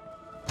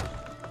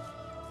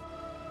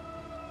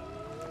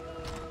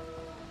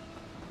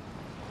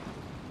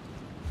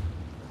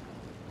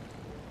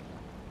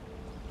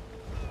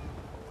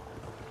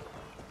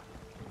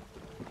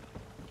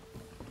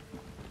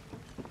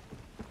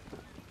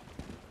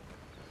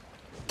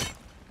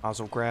 Might as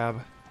well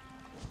grab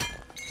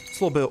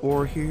just a little bit of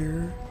ore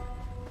here.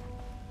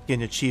 Get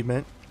an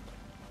achievement.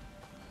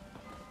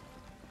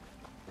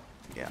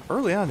 Yeah,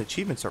 early on,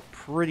 achievements are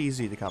pretty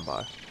easy to come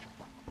by.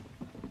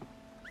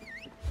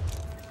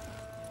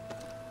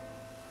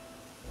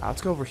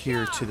 Let's go over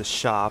here to the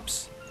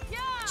shops.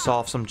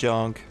 Solve some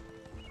junk.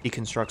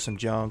 Deconstruct some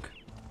junk.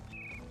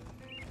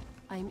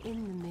 I'm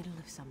in the middle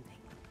of something.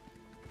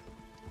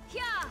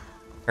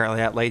 Apparently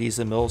that lady's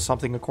in the middle of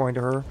something according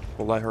to her.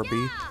 We'll let her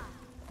be.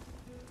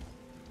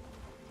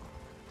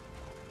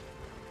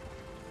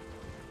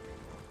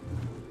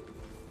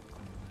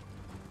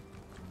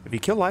 If you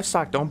kill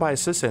livestock owned by a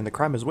citizen and the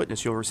crime is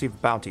witnessed, you'll receive a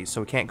bounty,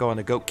 so we can't go on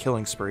a goat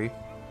killing spree.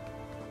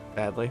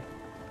 Badly.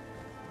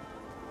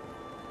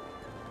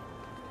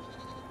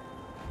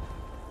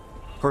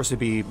 Of course, it'd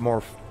be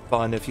more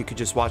fun if you could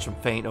just watch them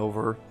faint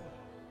over.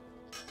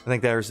 I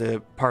think there's a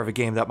part of a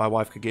game that my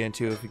wife could get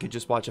into if you could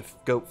just watch a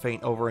goat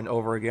faint over and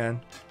over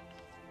again.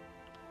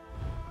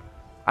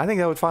 I think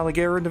that would finally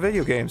get her into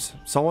video games.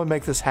 Someone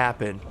make this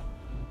happen.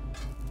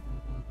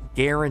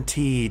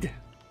 Guaranteed.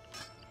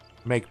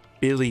 Make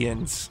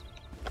billions.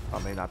 I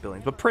mean, not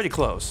billions, but pretty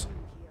close.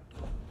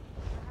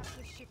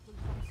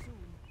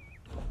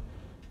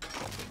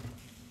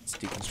 Let's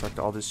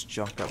deconstruct all this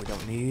junk that we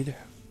don't need.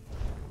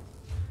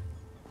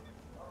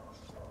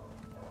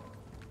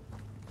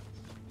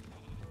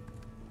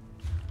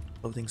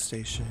 Loading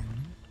station.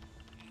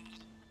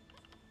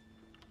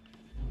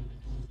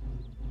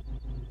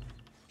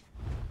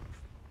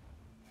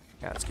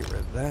 Yeah, let's get rid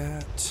of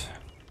that.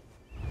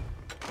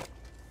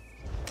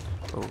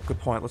 Oh, good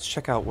point. Let's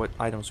check out what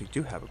items we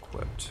do have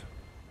equipped.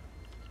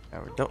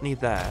 Now, we don't need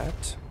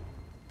that.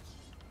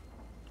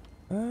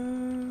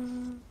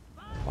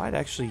 Might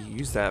actually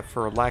use that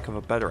for lack of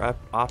a better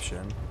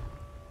option.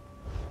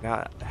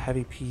 Got a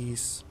heavy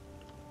piece.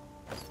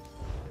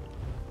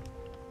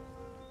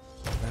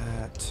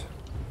 That.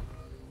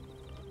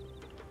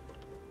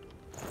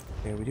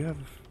 Okay, we do have...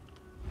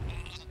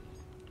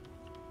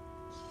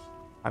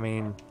 I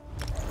mean,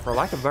 for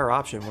lack of a better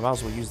option, we might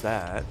as well use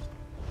that.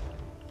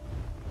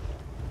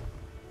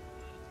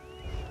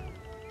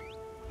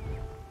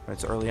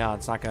 It's early on.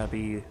 It's not going to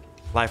be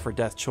life or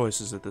death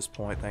choices at this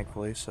point,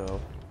 thankfully, so...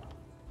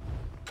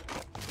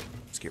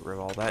 Let's get rid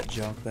of all that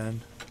junk,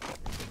 then.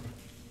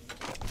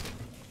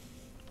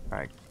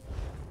 Alright.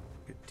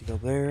 Good deal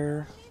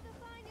there.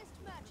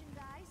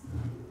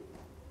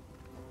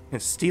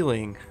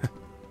 Stealing.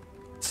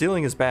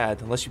 Stealing is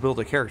bad, unless you build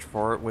a character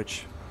for it,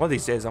 which... One of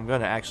these days, I'm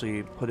going to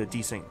actually put a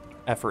decent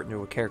effort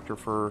into a character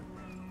for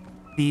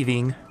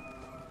thieving.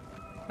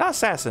 Not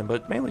assassin,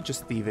 but mainly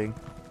just thieving.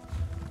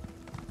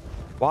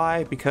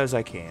 Why? Because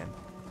I can.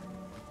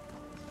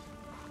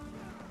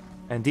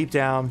 And deep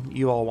down,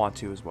 you all want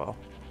to as well.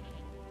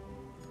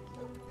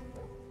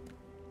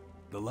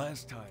 The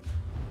last time.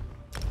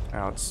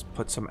 Now let's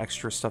put some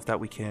extra stuff that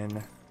we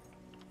can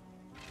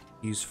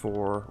use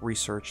for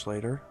research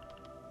later.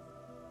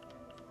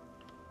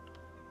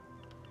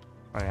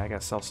 Oh yeah, I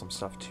gotta sell some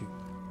stuff too.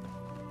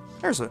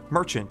 There's a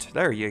merchant.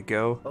 There you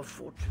go. A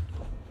fortune.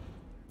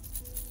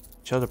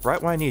 Showed up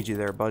right when I need you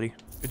there, buddy.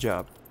 Good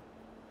job.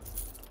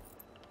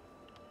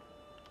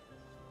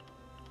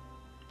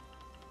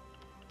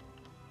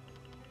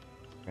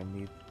 I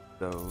need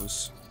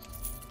those.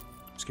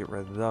 Let's get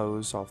rid of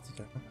those off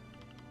the top.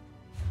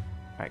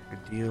 Alright,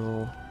 good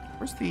deal.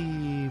 Where's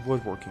the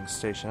woodworking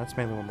station? That's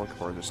mainly what I'm looking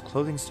for. There's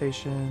clothing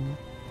station,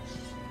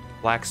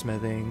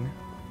 blacksmithing,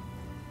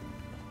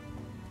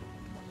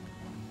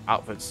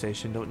 outfit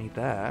station. Don't need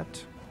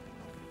that.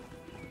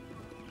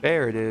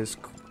 There it is.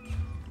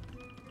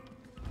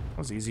 That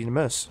was easy to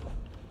miss.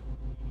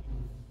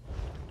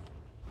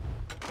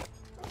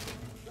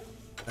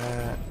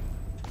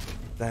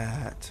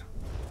 That.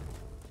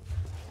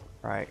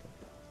 Right.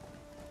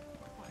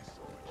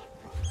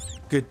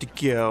 Good to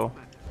go.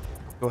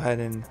 Go ahead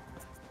and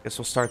guess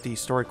we'll start the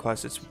story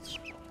quest. It's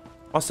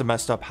must have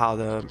messed up how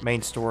the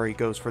main story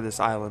goes for this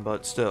island,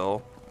 but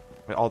still,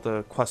 I mean, all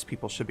the quest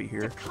people should be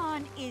here.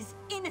 Khan is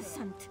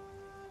innocent.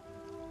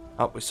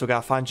 Oh, we still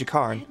gotta find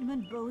Jakarn.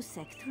 Edmund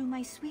Bosek threw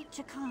my sweet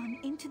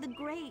Jakarn into the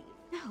grave.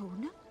 No.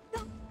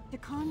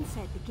 Jakarn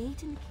said the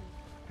gate and the key.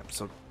 Yep,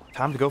 so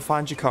time to go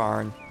find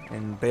Jakarn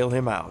and bail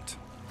him out.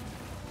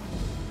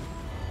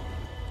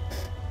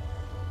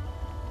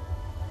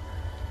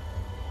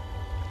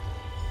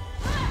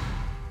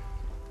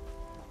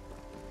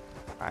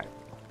 Alright.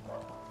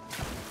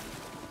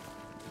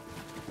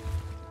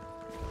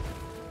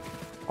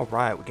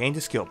 Alright, we gained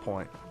a skill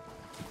point.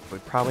 We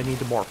probably need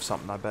to morph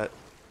something, I bet.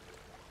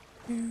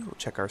 We'll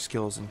check our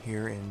skills in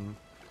here in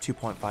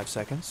 2.5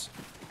 seconds.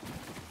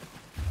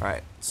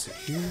 Alright, let's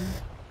see here.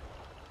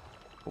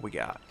 What we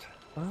got?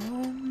 I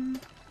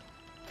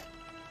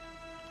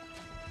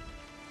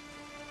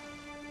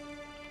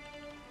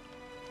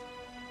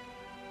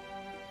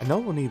know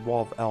we'll need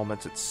Wall of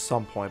Elements at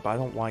some point, but I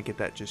don't want to get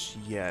that just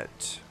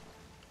yet.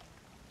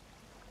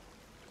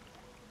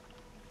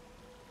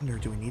 I wonder,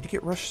 do we need to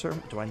get Rush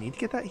Sermon? Do I need to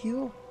get that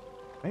heal?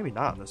 Maybe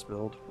not in this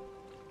build.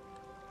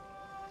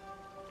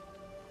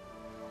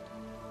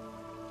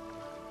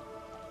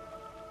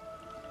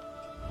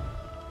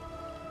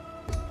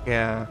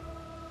 Yeah.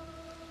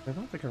 I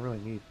don't think I really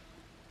need...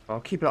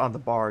 I'll keep it on the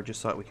bar just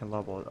so that we can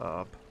level it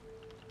up.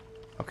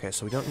 Okay,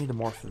 so we don't need to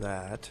morph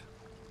that.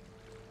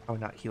 Oh,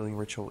 not healing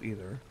ritual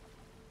either.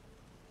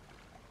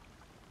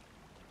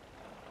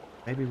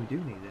 Maybe we do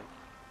need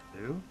it.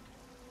 Do?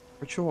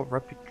 Ritual of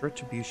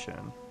retribution.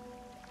 Where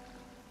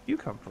you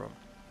come from?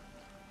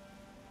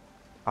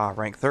 Ah,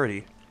 rank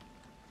 30.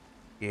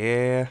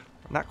 Yeah,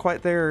 not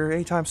quite there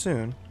anytime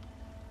soon.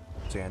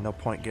 So yeah, no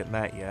point getting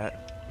that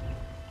yet.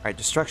 Alright,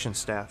 destruction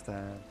staff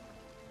then.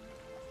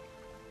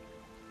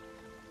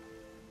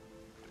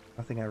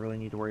 Nothing I really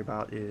need to worry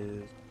about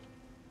is...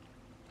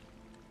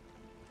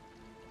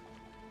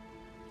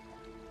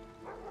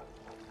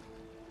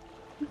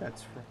 who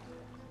that's from?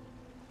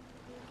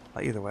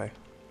 Either way.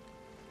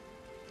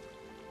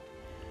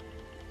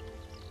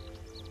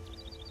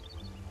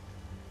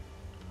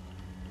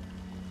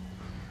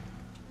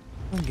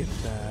 I'll get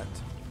that.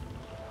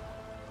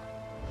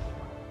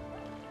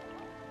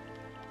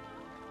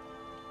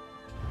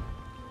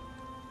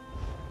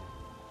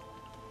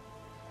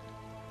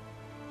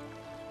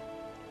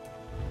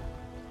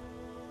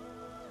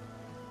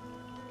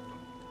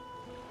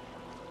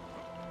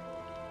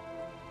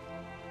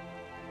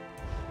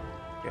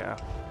 Yeah,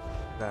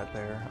 that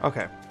there.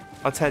 Okay,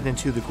 let's head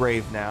into the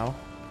grave now.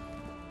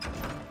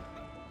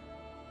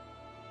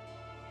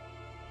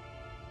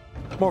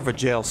 More of a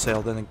jail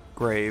cell than a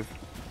grave.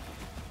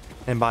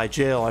 And by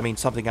jail, I mean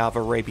something out of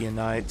Arabian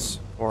Nights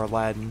or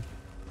Aladdin.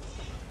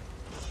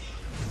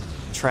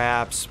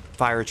 Traps,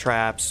 fire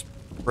traps,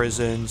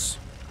 prisons.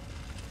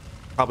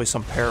 Probably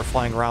some parrot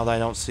flying around that I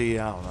don't see.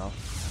 I don't know.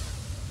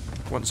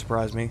 Wouldn't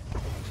surprise me.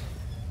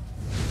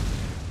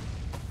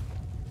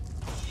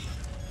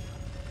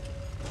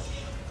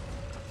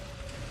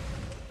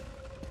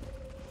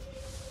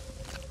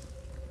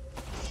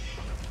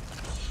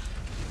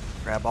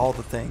 Grab all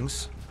the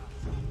things.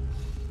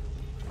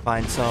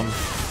 Find some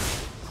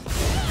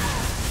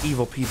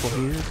evil people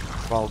here.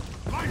 Well,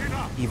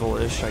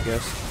 evil-ish, I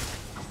guess.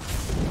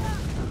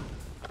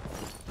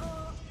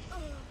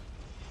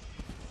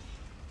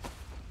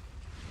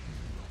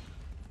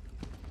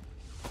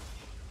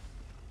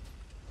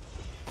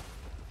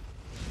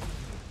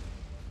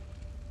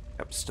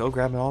 Yep, still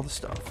grabbing all the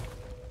stuff.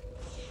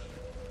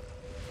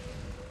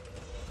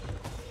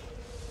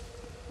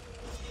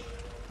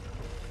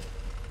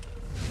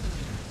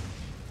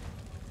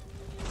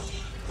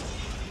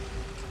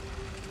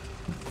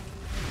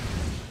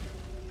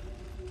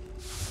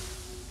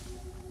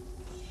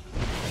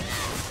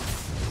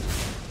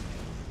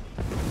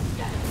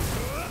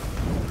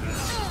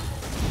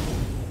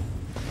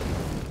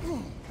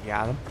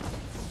 Got him.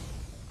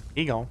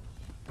 He gone.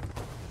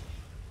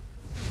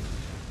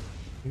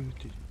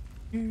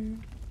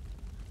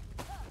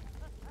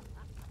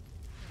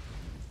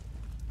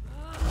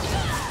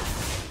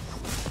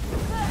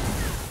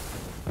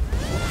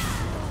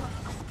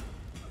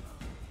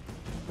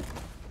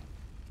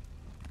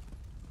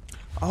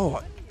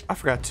 Oh, I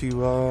forgot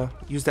to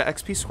use that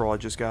XP scroll I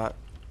just got.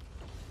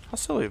 How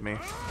silly of me.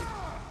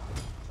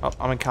 Oh,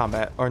 I'm in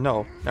combat. Or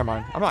no, never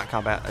mind. I'm not in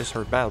combat. I just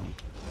heard battle.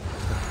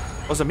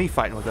 Wasn't me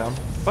fighting with them,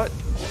 but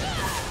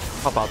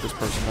how about this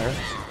person there?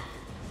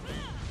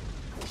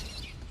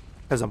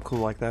 Because I'm cool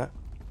like that.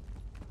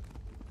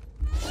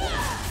 There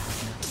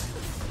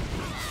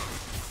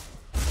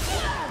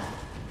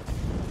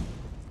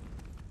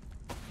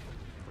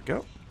we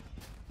go.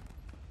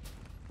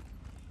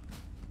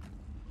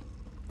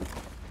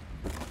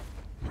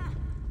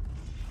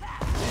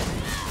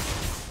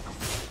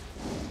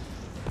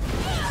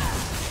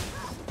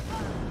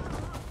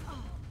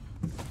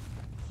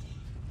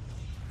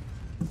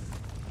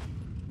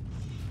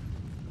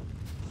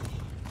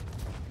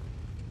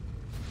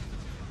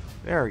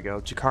 There we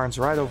go. Jakarn's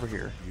right over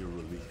here. Your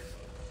relief.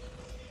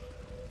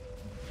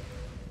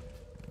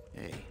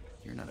 Hey,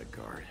 you're not a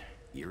guard.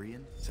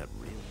 Irian? Is that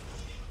real?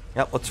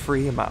 Yep, let's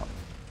free him out.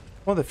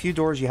 One of the few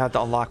doors you have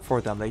to unlock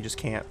for them. They just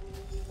can't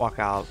walk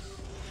out.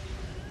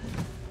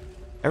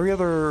 Every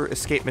other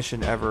escape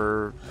mission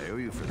ever, I owe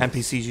you for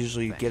NPCs this.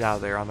 usually Thanks. get out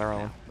of there on their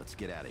own. Now, let's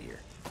get out of here.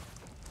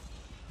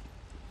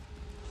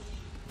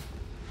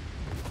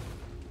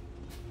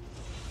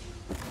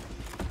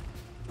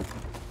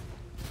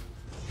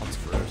 What's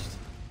first?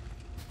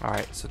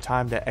 Alright, so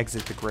time to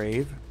exit the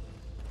grave.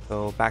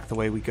 So back the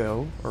way we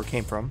go, or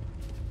came from.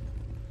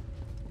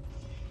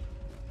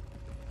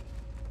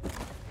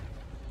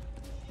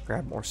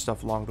 Grab more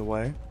stuff along the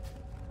way.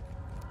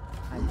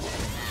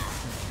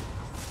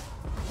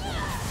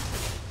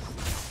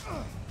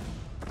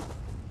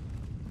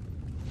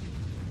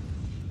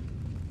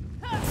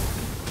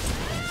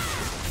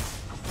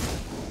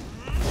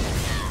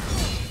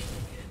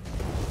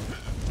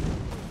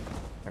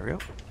 There we go.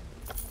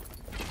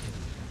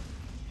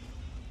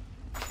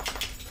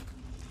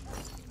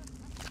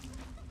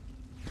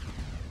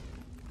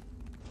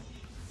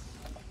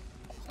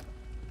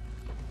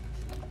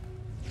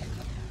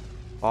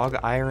 Fog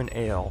Iron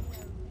Ale.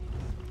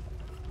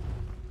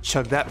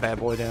 Chug that bad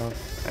boy down.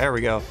 There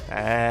we go.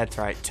 That's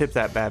right. Tip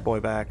that bad boy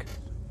back.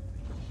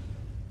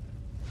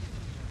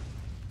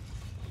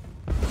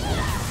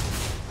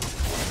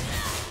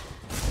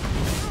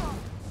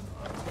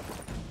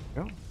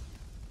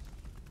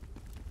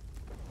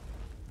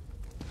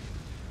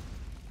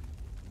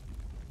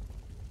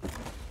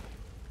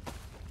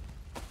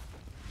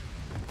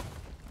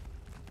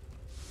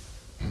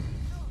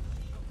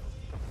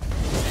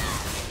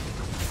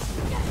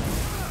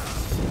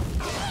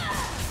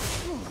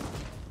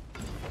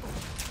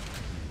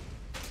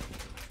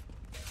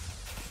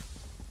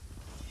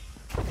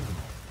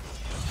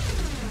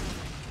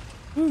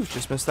 Ooh,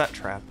 just missed that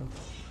trap.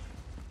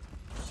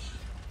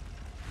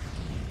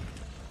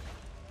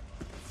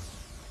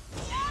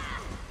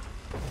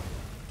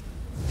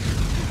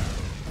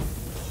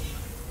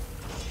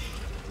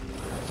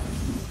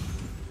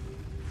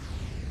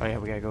 Oh yeah,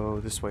 we gotta go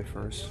this way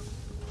first.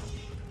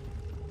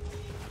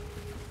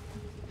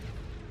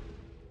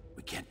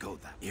 We can't go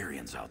that.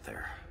 Arians out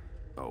there.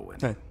 Oh,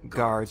 and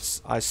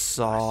guards. I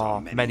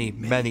saw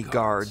many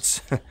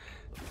guards.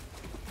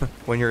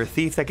 When you're a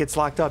thief that gets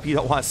locked up, you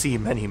don't want to see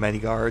many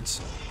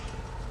guards.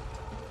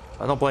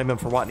 I don't blame him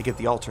for wanting to get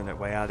the alternate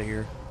way out of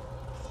here.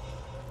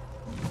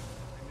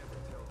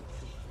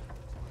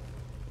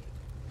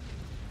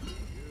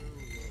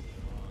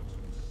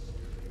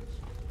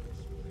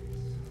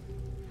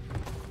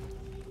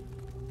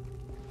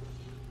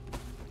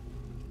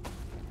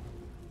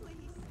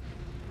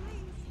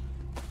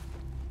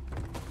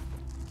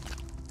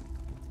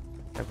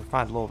 Yeah, we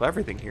find a little of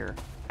everything here.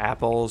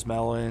 Apples,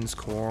 melons,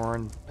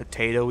 corn,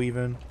 potato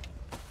even.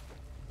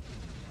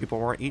 People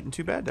weren't eating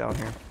too bad down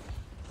here.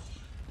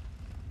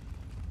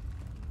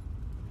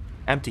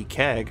 Empty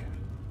keg.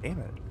 Damn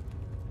it.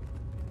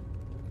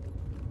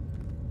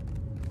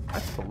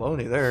 That's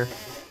baloney there.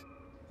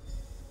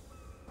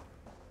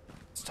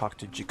 Let's talk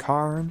to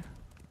Jakarn.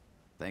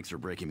 thanks for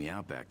breaking me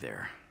out back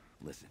there.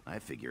 Listen, I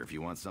figure if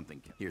you want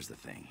something, here's the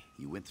thing.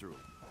 You went through.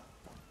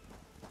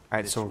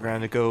 Alright, so we're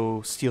gonna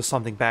go steal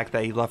something back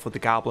that he left with the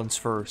goblins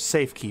for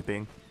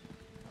safekeeping.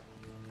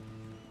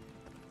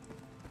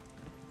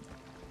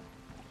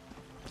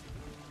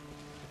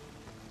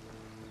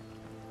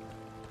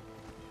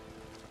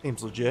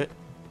 Seems legit.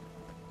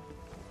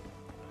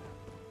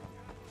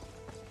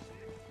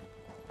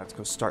 Let's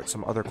go start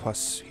some other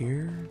quests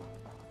here.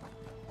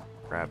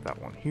 Grab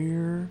that one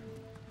here.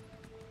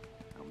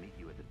 I'll meet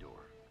you at the door.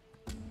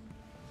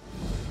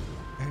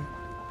 Okay.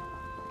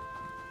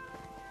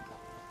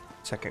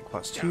 Second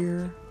quest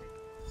here.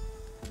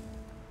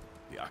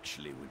 We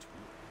actually went.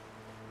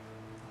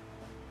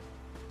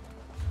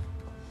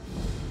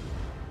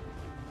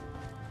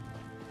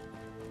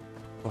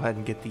 Go ahead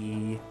and get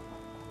the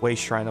way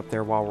shrine up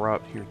there while we're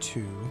up here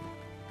too.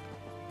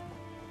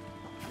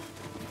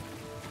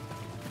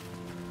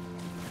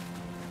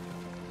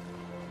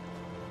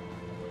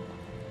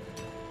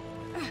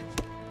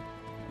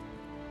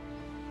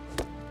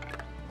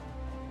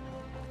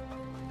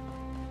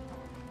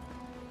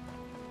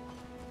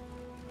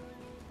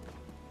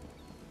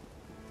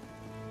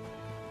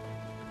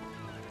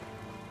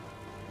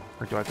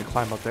 Or do I have to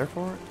climb up there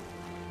for it?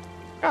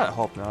 God, I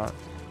hope not.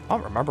 I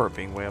don't remember it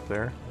being way up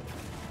there.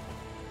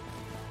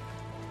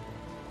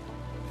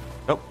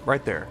 Nope,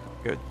 right there.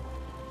 Good.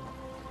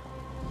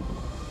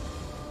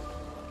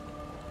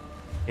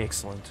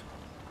 Excellent.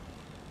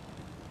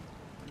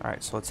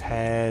 Alright, so let's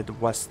head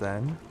west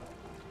then.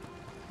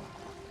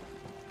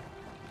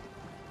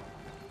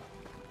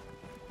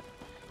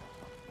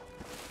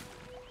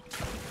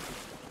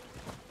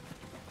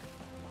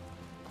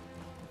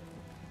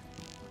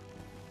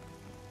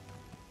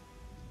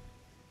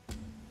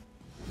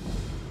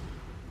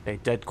 A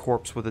dead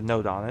corpse with a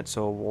note on it,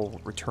 so we'll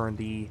return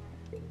the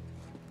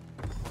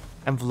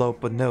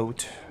envelope with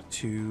note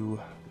to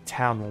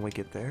town when we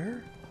get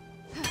there.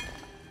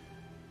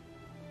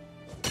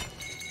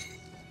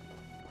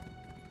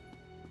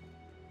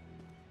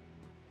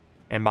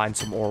 And mine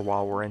some ore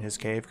while we're in his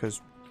cave,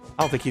 because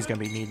I don't think he's going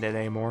to be needing it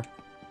anymore.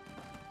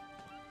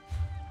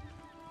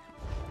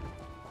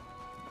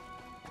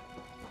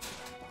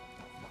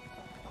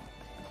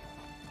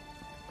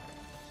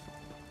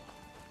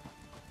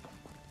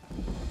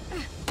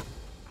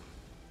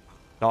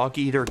 Dog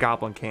Eater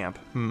Goblin Camp.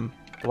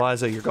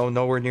 Eliza, you're going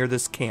nowhere near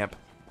this camp.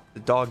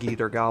 The Dog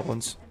Eater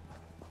Goblins.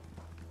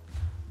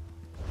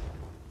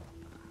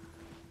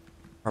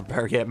 Or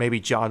better yet,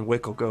 maybe John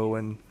Wick will go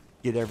and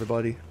get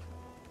everybody.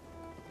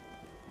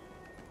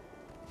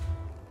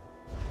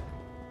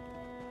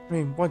 I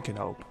mean, one can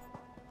hope.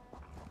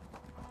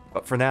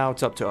 But for now,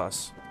 it's up to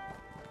us.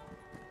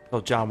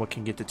 So John Wick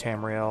can get to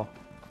Tamriel.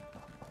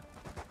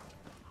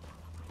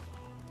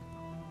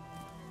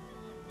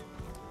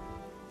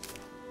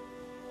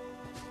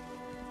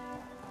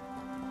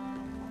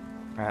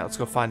 Alright, let's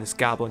go find this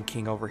Goblin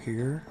King over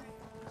here.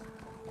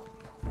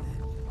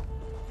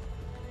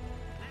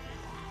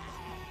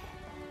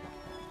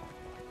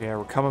 Yeah,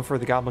 we're coming for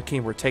the Goblin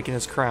King. We're taking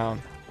his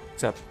crown.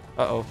 Except,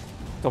 uh-oh.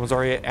 Someone's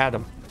already at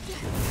him.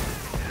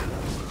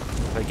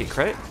 Did I get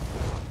credit?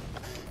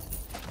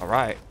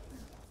 Alright.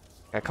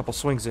 Got a couple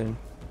swings in.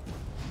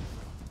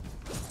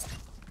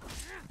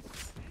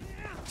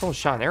 Someone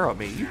shot an arrow at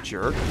me, you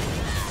jerk.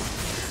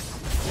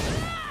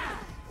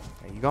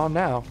 Yeah, you gone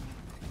now.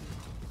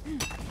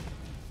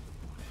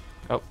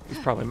 Oh, he's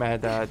probably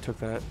mad that I took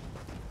that.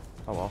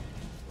 Oh well.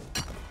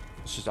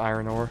 It's just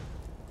iron ore.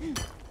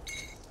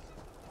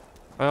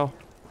 Well.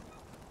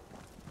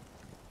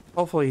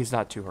 Hopefully he's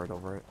not too hurt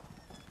over it.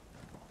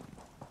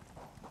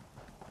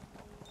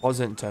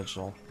 Wasn't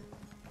intentional.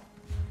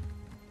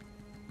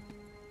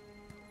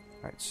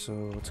 Alright, so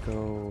let's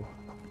go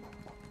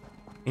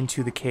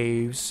into the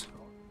caves.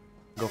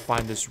 Go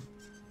find this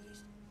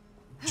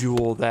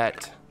jewel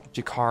that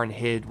Jakarn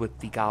hid with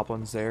the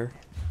goblins there.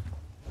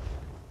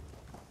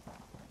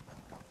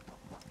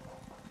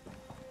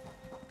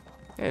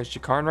 Yeah, it's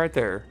Jakarn right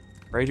there,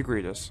 ready to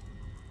greet us.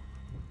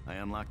 I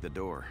unlocked the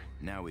door.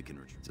 Now we can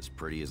retrieve. It's as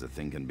pretty as a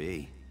thing can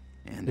be.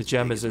 And The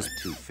gem is as my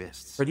 2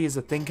 fists. pretty as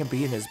a thing can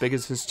be and as big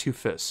as his 2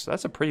 fists.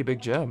 That's a pretty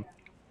big gem.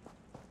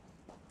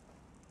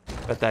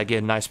 Bet that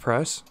get a nice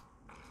price.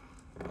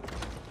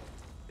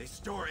 They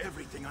store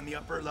everything on the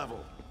upper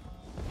level.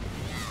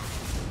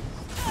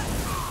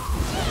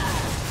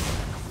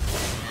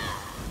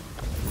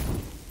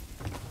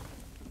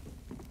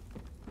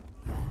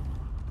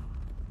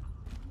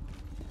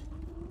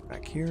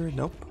 Back here,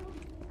 nope.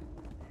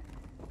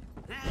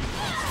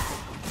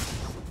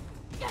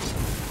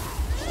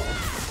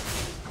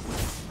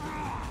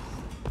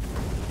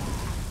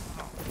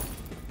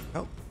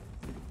 Nope.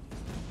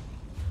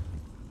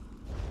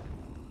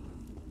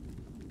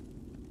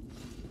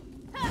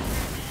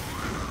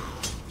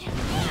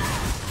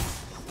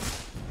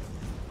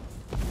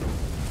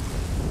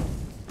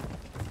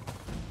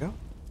 Go.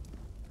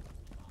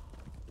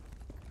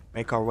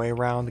 Make our way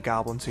around the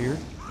goblins here.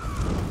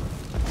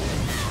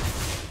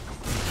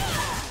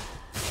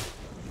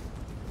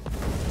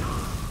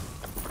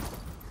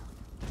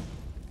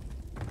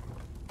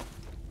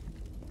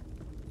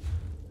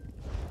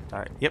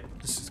 Alright, yep,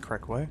 this is the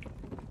correct way.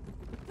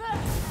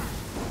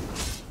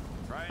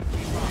 Try and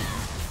keep up.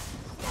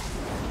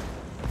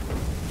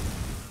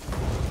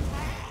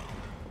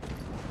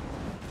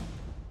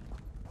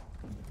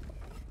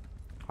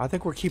 I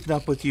think we're keeping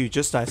up with you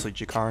just nicely,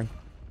 Jakarn.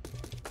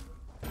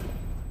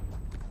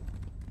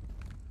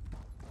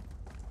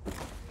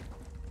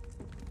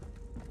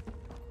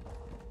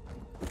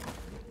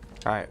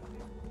 Alright,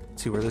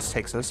 let's see where this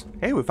takes us.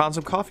 Hey, we found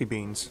some coffee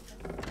beans.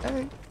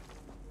 Hey.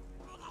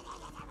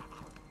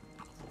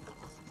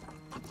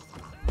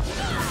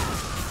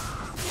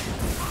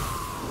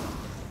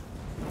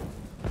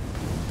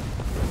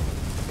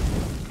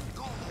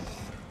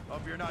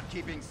 Hope you're not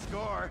keeping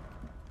score.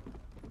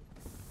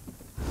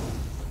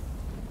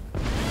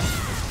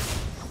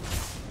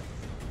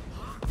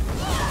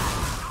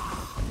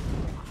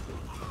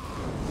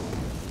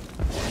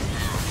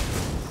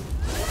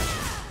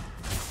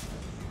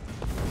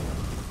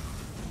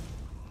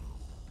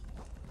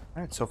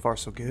 Alright, so far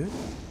so good.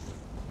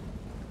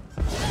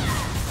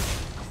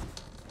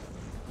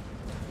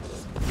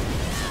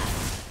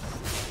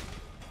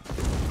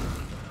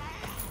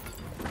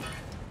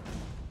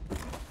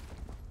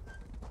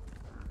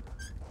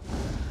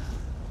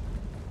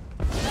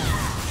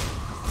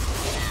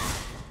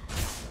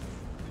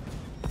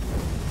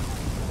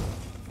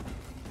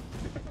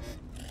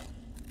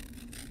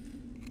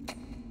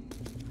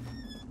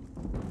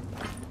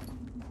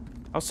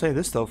 I'll say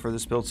this though, for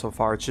this build so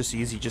far, it's just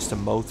easy just to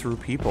mow through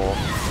people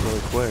really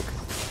quick.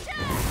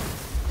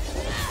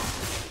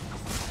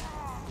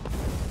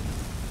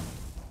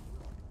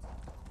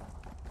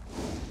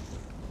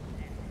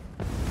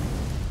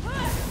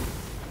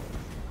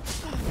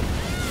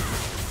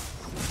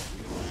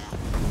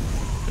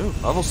 Ooh,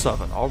 level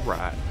 7,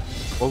 alright.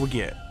 What we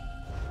get?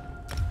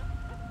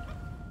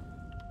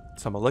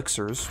 Some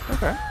elixirs.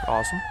 Okay,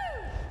 awesome.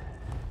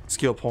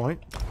 Skill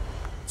point.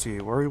 Let's see,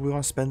 where do we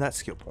want to spend that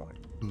skill point?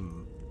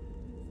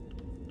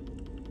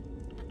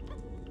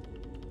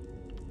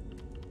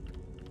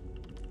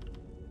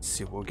 Let's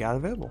see what we got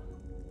available.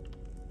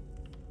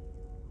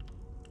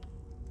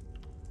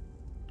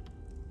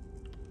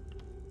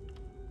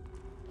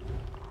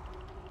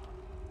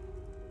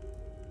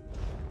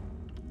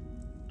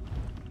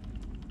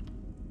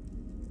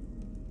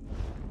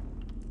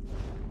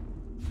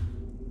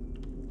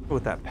 Go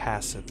with that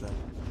passive then.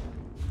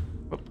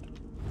 Whoop.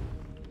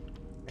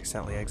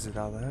 Accidentally exit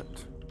out of that.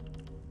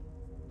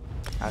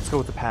 Let's go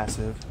with the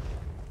passive.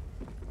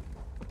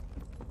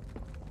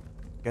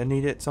 Gonna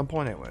need it at some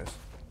point anyways.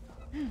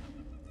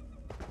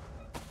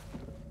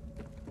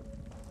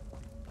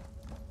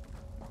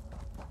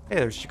 Hey,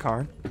 there's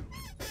Jakarn.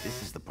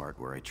 This is the part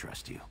where I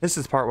trust you. This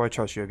is the part where I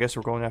trust you. I guess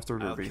we're going after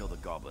I'll Ruby. kill the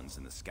goblins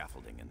in the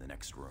scaffolding in the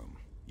next room.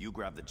 You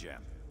grab the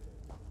gem.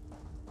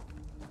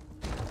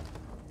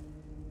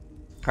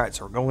 Alright,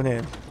 so we're going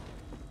in.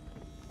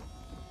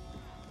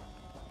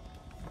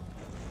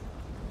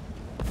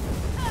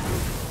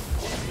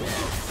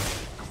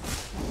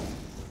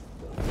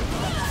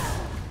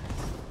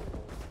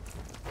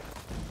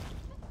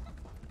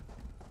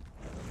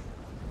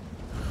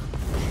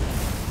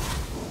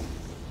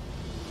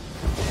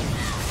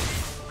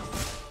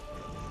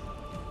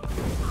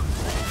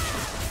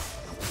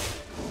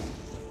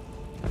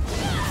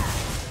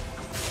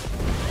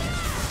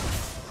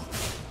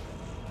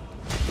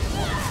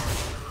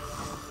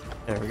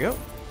 There we go.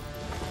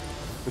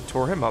 We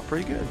tore him up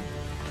pretty good.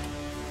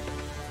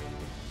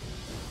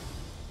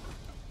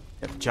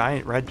 Yep,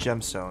 giant red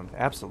gemstone.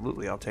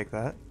 Absolutely, I'll take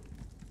that.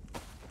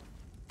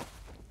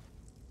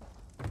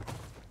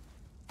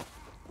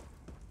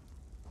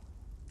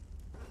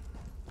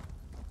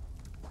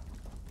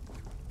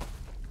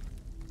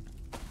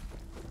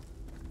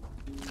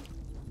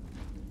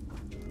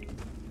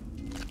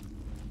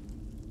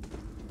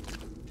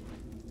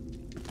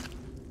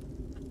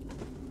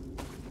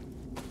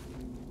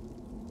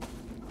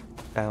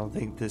 I don't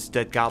think this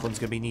dead goblin's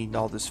gonna be needing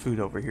all this food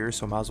over here,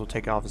 so I might as well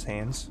take it off his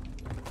hands.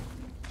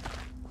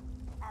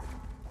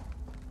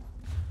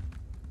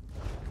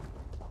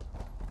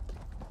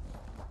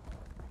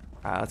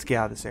 Alright, let's get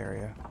out of this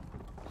area.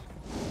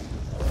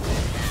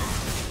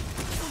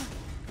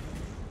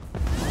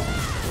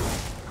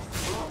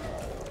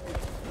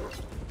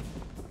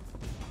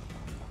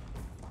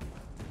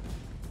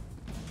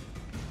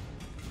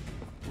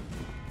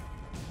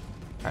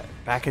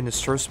 Alright, back into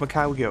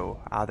Strosmakai we go,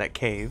 out of that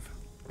cave.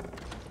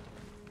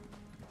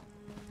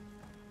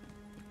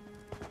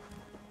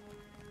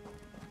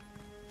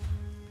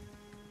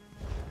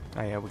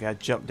 Oh yeah, we gotta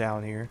jump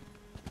down here.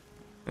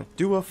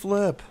 Do a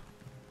flip!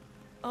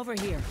 Over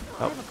here.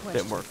 I Oh, have a question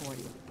didn't work. for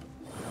you.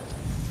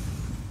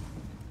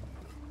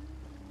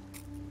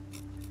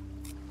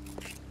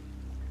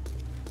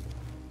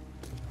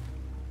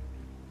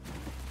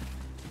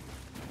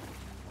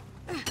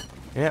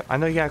 Yeah, I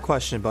know you got a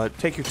question, but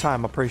take your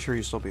time. I'm pretty sure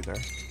you'll still be there.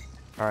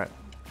 Alright.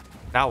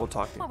 Now we'll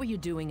talk to you. What were you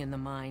doing in the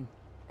mine?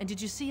 And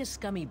did you see a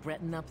scummy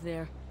Breton up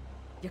there?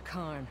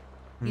 Yakarn.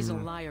 He's a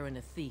liar and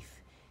a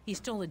thief. He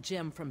stole a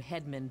gem from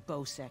Headman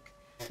Bosek.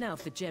 Now,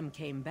 if the gem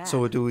came back...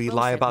 So do we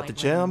lie Bosek about might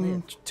the let him gem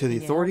live. to the Can you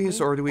help authorities,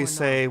 me or do we not?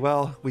 say,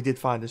 well, we did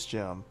find this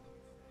gem?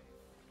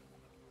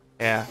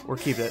 Yeah, we're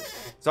keeping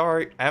it.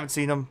 Sorry, I haven't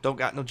seen him. Don't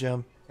got no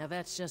gem. Now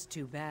that's just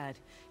too bad.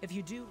 If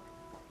you do...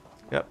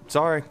 Yep,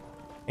 sorry.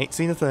 Ain't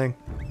seen a thing.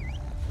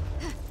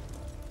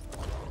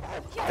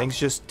 Things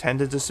just tend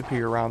to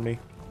disappear around me.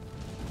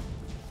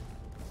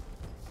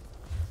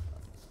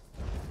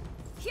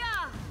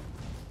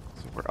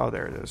 So oh,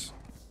 there it is.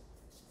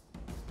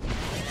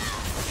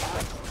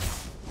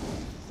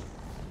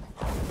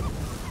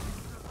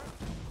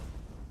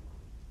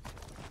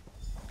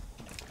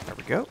 There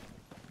we go.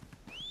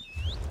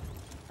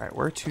 Alright,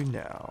 where to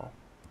now?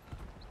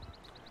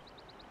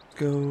 Let's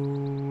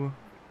go...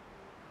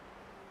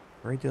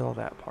 Already did all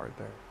that part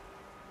there.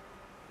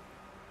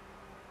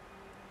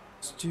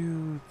 Let's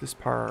do this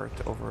part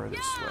over this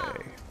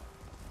way.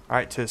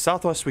 Alright, to the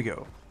southwest we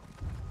go.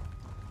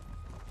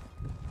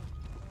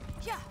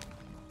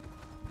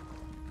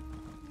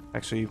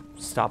 Actually,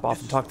 stop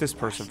off and talk to this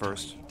person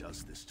first. He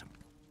does this to me.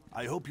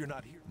 I hope you're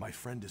not here. My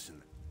friend is in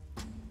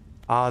the...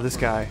 Ah, this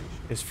guy.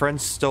 His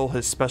friend stole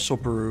his special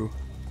brew.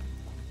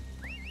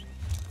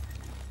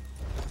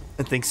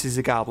 And thinks he's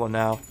a goblin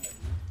now.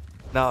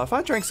 Now, if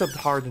I drank something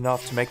hard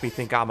enough to make me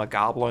think I'm a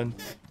goblin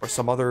or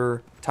some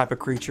other type of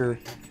creature,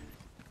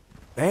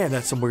 man,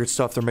 that's some weird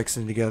stuff they're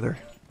mixing together.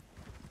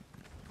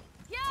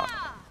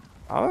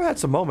 I've had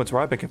some moments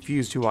where I've been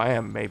confused who I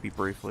am, maybe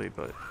briefly,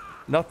 but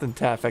nothing to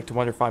that effect to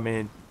wonder if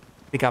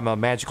think I'm a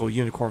magical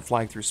unicorn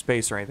flying through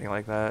space or anything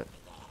like that.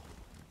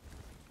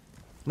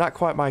 Not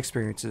quite my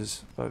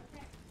experiences, but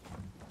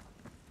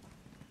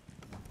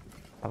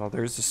I don't know,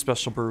 there's a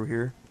special brew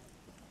here.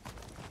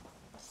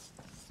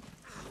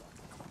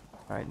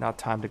 Alright, now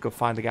time to go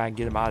find the guy and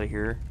get him out of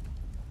here.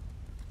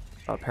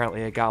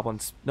 Apparently a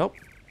goblin's... Nope.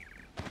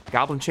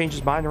 Goblin changed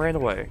his mind and ran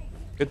away.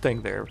 Good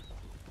thing there.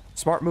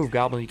 Smart move,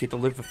 Goblin. You get to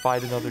live to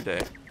fight another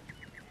day.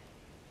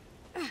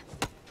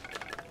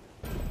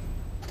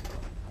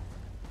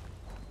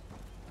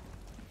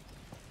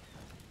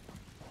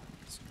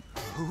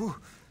 Ooh.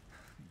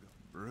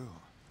 Brew.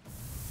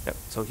 Yep,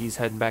 so he's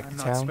heading back I'm to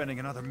not town. spending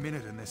another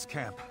minute in this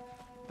camp.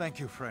 Thank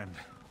you, friend.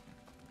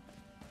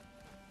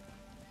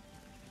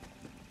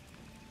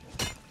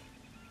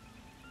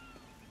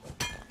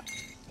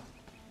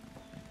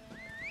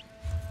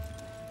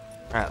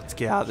 Alright, let's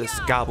get out of this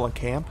goblin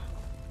camp.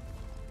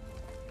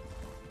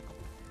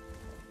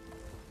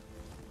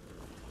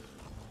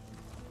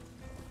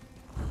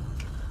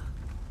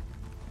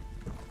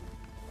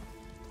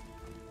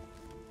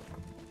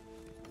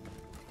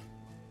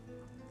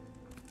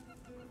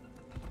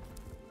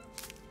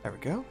 There we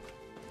go.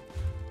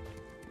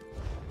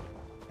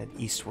 Head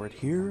eastward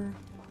here.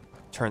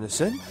 Turn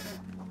this in.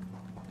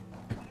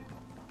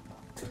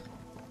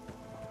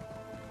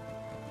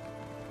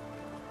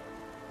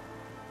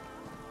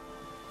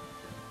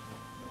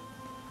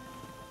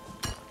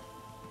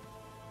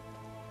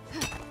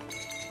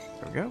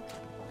 There we go.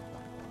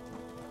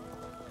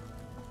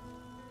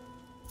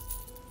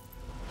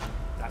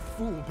 That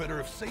fool better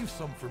have saved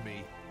some for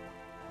me.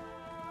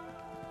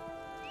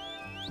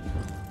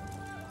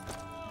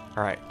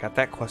 Alright, got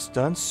that quest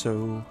done,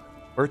 so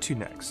where to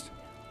next?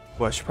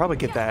 Well, I should probably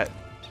get that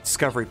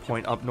discovery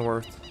point up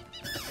north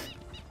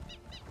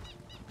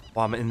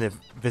while I'm in the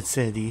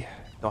vicinity.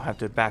 Don't have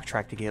to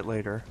backtrack to get it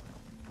later.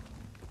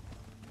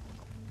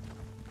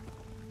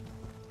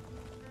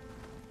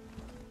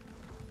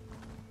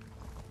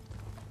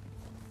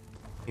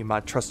 In my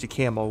trusty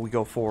camel, we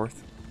go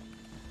forth.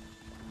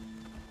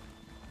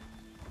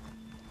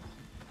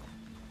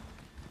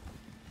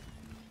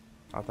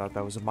 I thought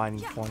that was a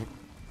mining point.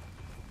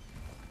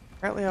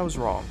 Apparently I was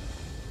wrong.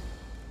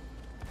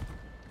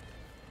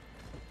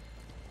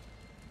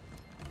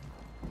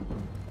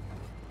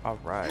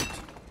 Alright.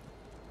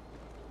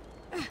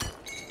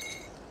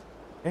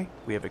 Okay,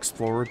 we have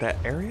explored that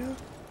area.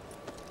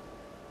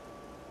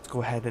 Let's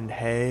go ahead and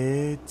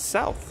head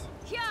south.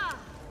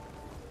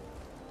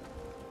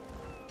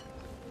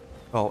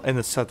 Oh, in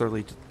the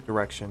southerly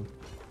direction.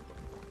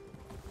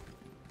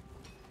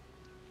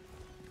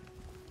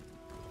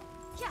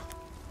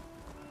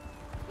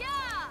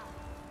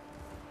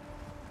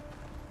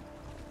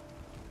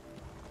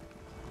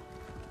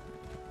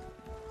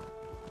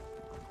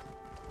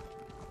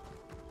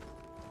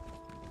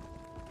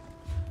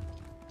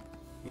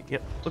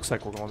 Yep, looks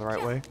like we're going the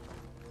right way.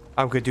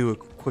 I'm gonna do a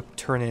quick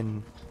turn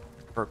in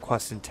for a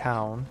quest in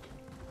town.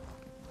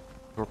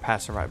 We're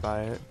passing right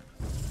by it.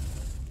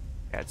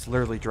 Yeah, it's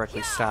literally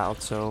directly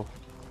south, so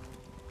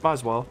might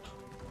as well.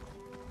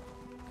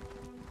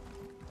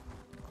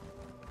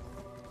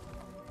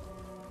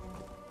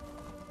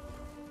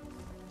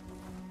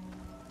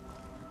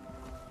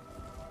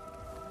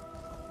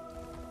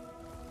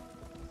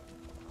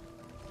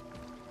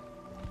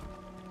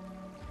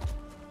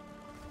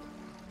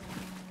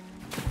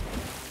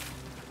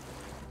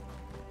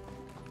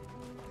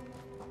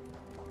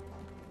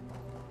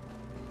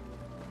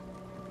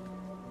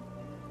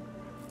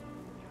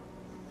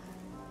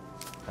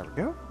 There we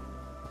go.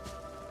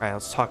 Alright,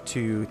 let's talk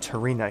to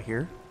Tarina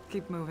here.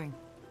 Keep moving.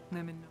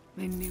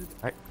 They knew.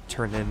 Alright,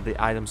 turn in the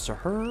items to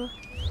her.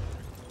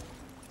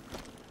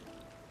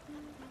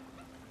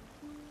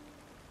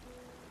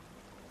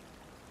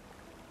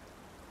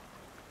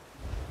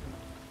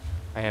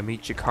 And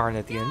meet Jakarn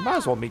at the end. Might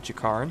as well meet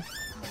Jakarn.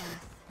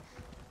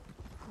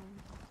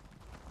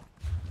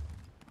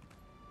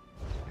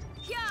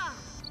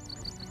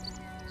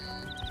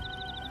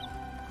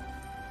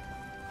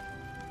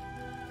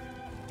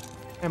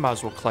 I might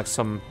as well collect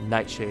some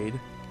nightshade.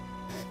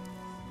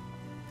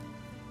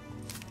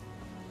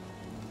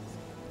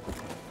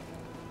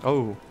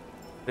 Oh,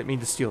 didn't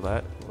mean to steal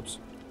that. Whoops.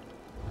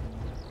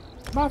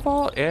 My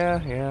fault.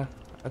 Yeah.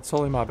 That's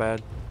totally my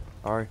bad.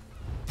 Sorry.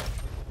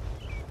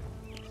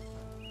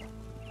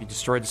 You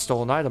destroyed the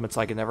stolen item. It's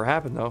like it never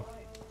happened, though.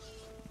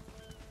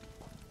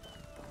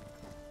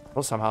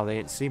 Well, somehow they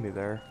didn't see me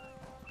there.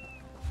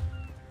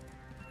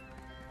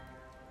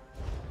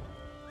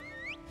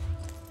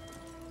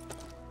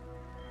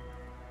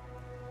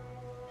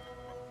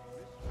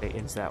 It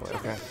ends that way,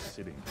 okay.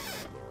 Sitting there,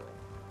 Laura.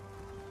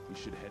 We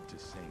should head to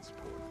Saintsport.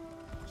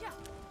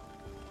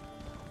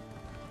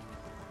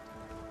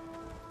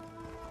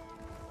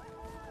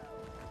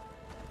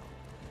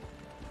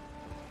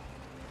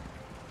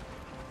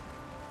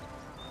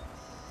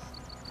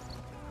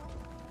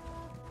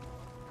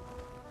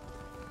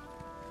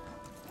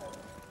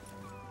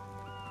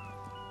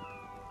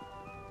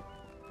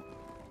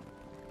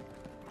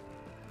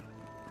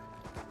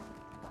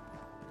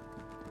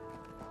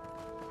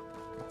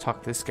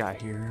 Talk to this guy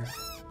here.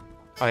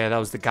 Oh yeah, that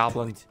was the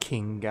Goblin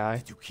King guy.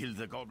 Did you kill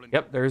the goblin?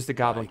 Yep, there's the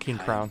Goblin King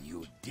crown.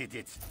 You did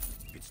it.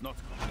 If it's not,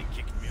 he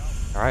kicked me out.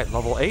 All right,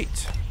 level 8.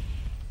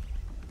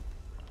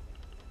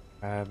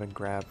 Grab and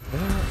grab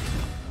that.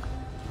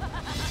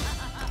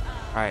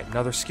 All right,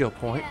 another skill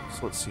point.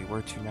 So let's see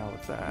where to now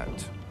with that.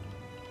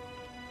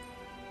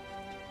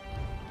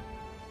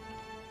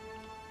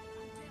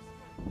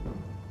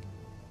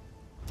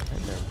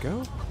 And there we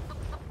go.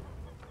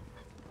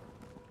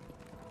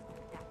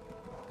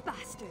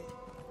 Bastard.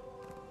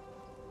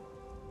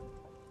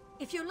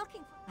 If you're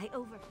looking for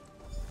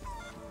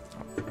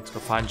Let's go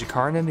find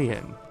Jakarn in the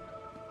inn.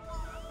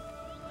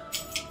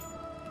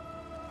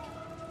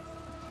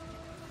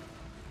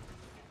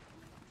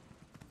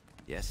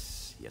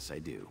 Yes, I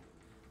do.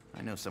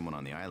 I know someone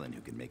on the island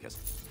who can make us.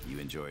 You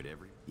enjoyed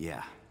every.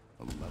 Yeah,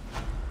 I love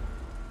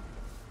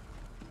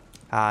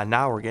it.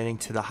 Now we're getting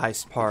to the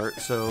heist part,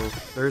 so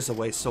there's a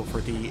way still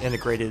for the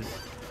integrated.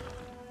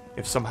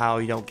 If somehow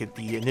you don't get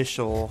the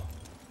initial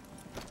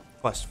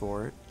quest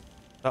for it,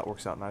 that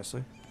works out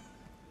nicely.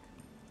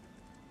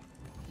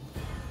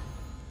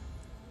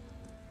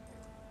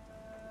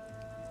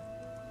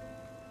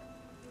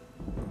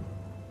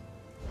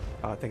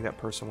 I think that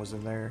person was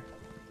in there.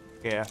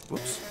 Yeah,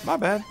 whoops, my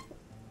bad.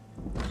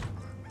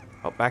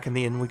 Oh, back in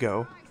the inn we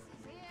go.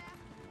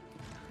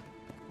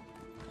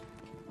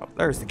 Oh,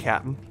 there's the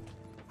captain.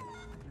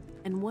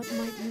 And what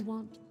might you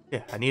want?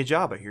 Yeah, I need a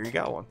job, but here you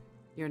got one.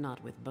 You're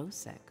not with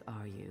Bosek,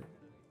 are you?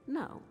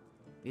 No,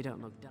 you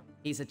don't look dumb.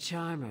 He's a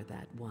charmer,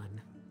 that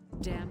one.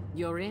 Damn,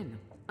 you're in.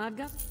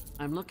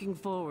 I'm looking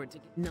forward to.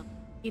 No,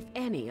 if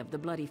any of the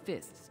Bloody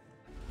Fists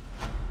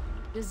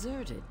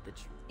deserted the.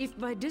 If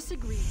by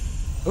disagree.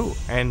 Ooh,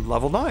 and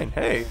level 9.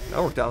 Hey,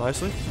 that worked out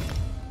nicely.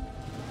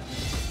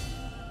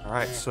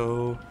 Alright,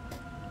 so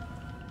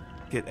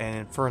get an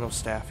Inferno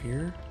Staff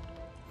here.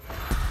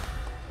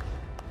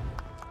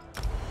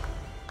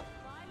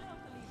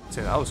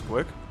 Say that was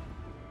quick.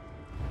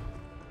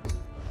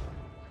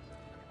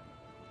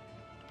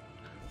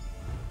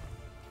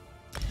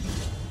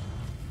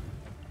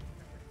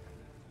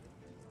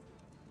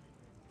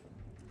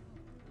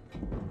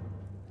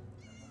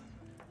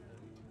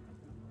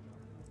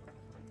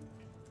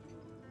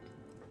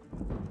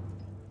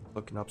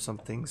 Looking up some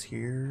things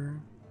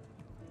here.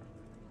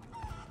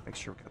 Make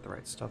sure we got the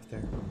right stuff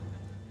there.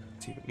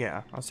 Let's see,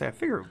 yeah, I'll say I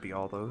figure it would be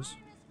all those.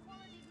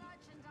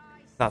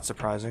 Not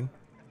surprising.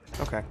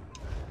 Okay.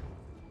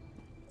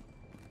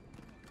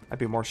 I'd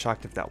be more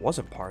shocked if that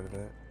wasn't part of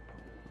it.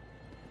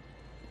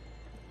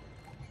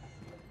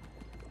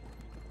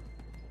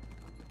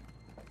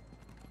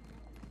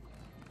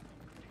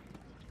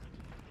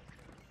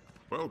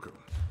 Welcome.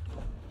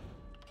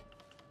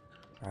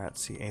 Alright,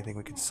 let's see. Anything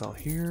we can sell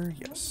here?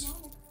 Yes.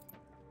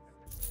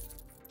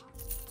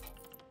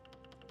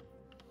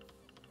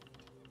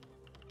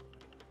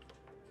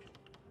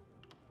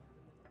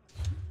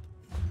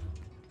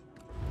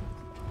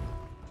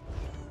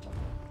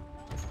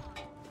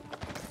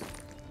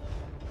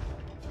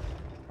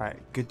 Alright,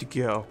 good to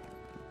go.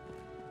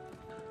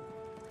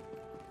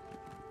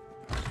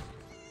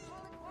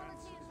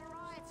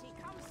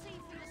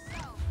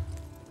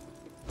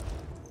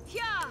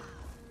 Yeah,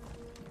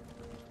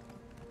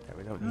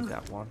 we don't need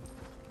that one.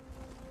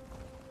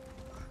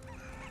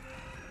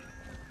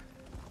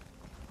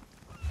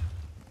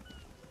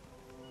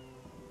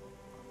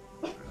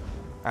 Alright,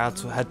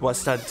 let's head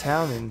west side of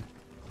town and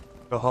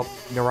go help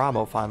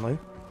Naramo finally.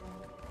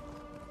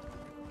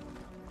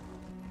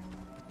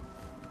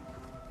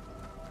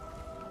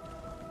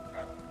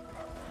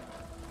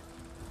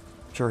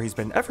 Sure, he's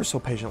been ever so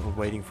patiently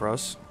waiting for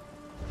us.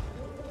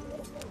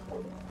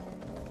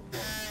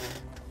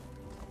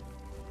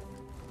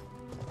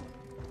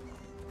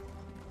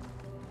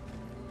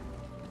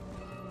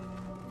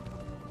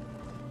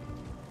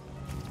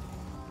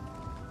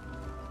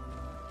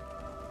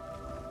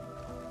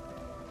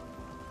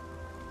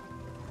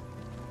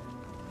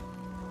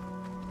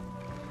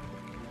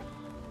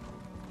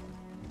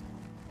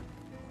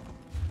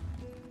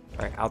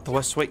 Alright, out the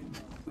west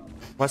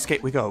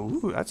gate we go.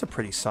 Ooh, that's a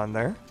pretty sun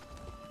there.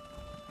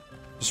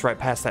 Just right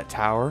past that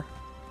tower.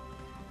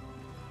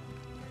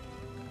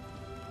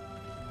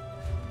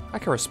 I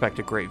can respect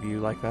a great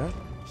view like that.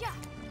 Yeah.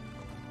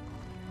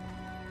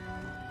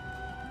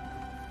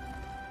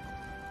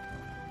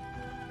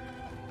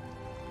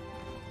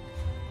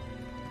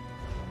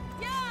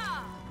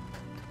 Yeah.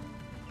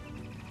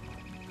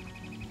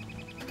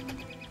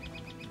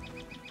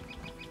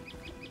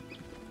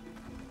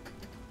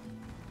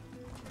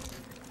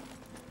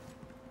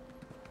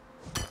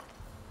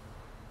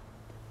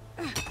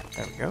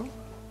 There we go.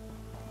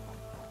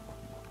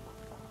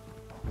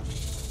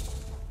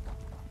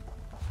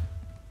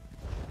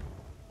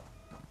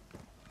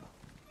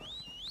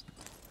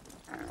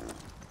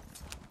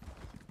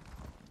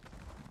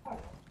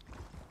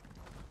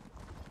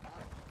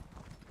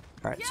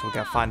 Alright, so we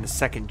gotta find the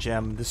second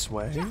gem this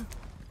way.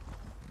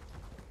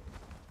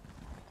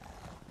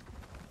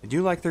 I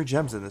do like their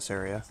gems in this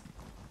area.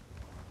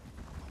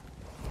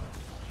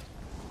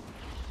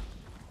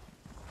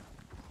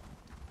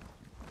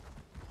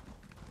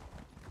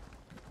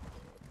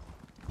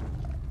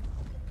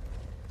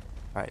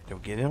 Alright, did we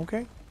get in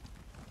okay?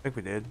 I think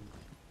we did.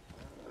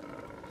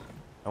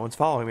 No one's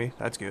following me.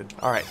 That's good.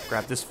 Alright,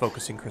 grab this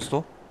focusing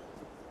crystal.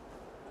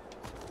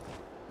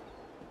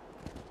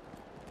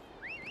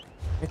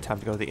 Okay, time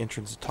to go to the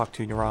entrance to talk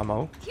to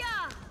Naramo.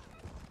 Yeah.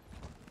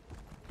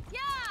 Yeah.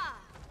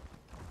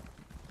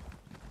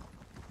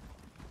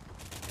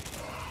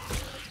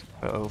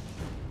 Uh-oh.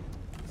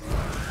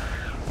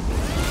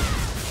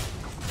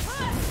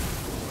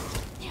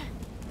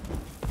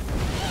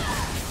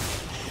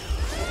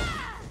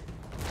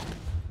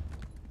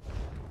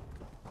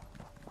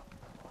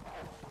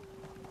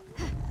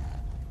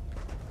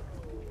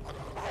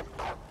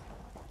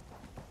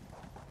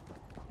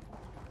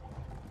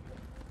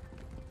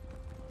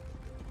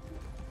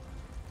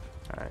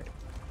 Alright,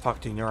 talk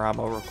to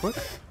Naramo real quick.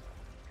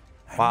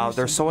 Wow,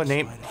 there's someone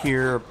named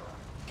here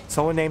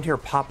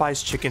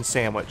Popeye's Chicken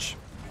Sandwich.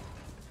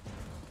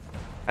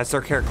 That's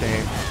their character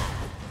name.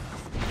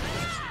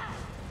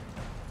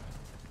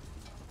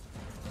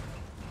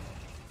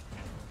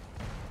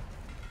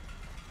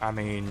 I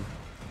mean,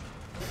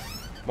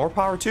 more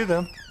power to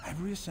them.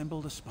 I've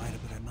reassembled a spider,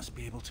 but I must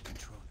be able to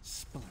control it.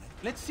 Split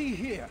it. Let's see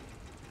here.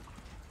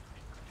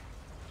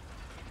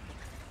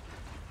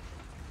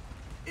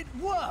 It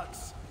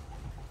works!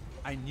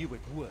 I knew it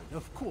would,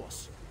 of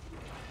course.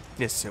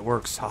 Yes, it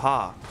works.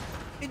 Haha.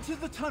 Into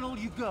the tunnel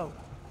you go.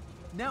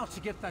 Now to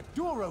get that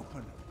door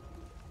open.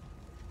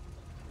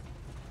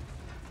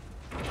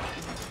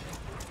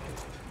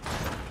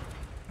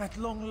 At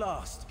long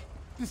last,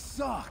 the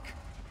Zark.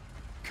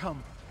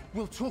 Come,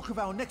 we'll talk of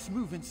our next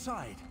move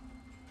inside.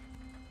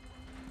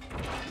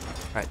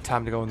 Alright,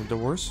 time to go in the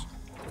doors.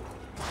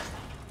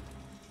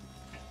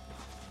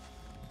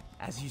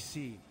 As you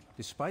see,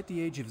 despite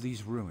the age of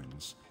these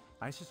ruins,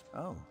 I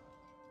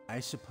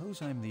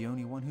suppose I'm the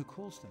only one who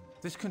calls them.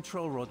 This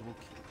control rod will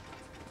keep...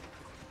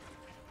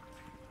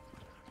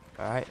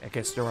 Alright, I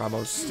guess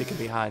Naramo's sticking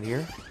behind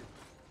here.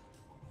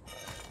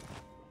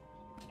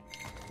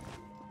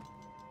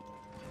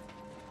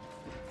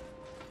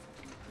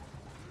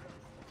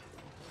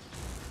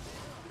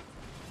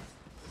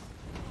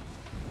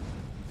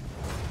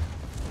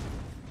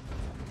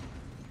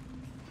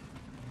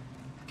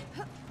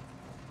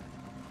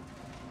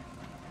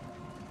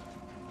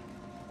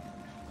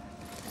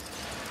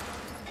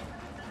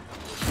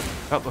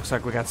 Oh, looks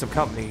like we got some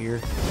company here.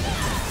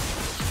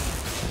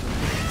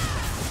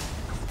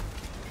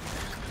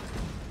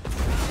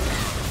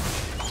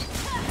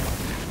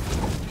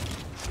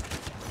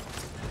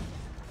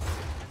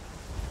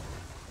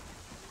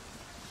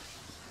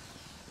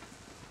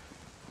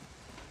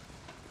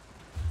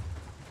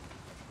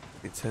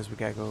 It says we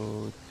gotta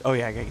go... Oh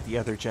yeah, I gotta get the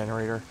other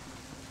generator.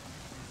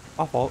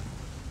 My fault.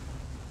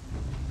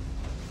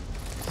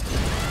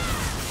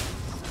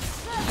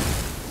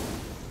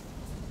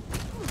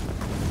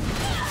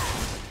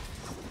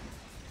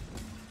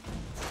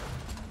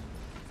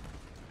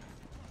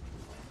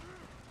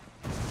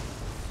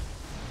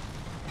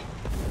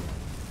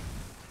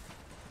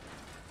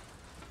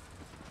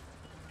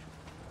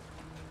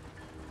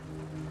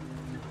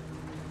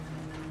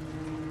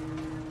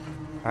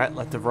 Alright,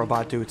 let the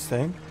robot do its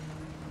thing.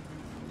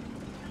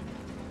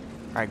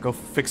 Alright, go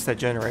fix that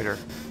generator.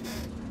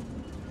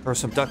 Throw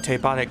some duct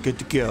tape on it, good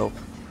to go.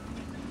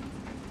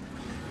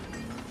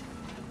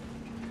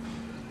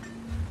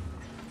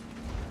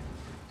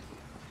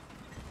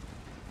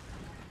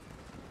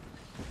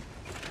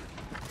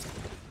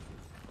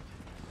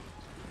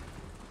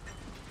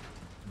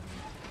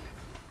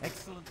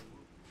 Excellent.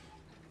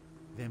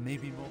 There may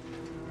be more.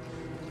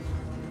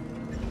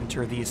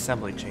 Enter the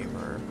assembly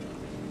chamber.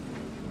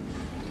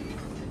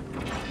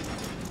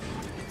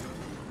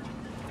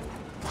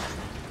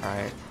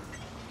 Alright.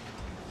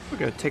 We're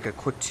gonna take a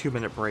quick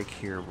 2-minute break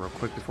here real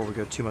quick before we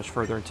go too much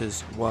further into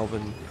this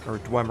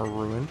Dwemer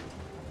ruin.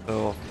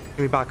 So give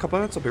me about a couple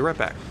minutes, I'll be right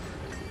back.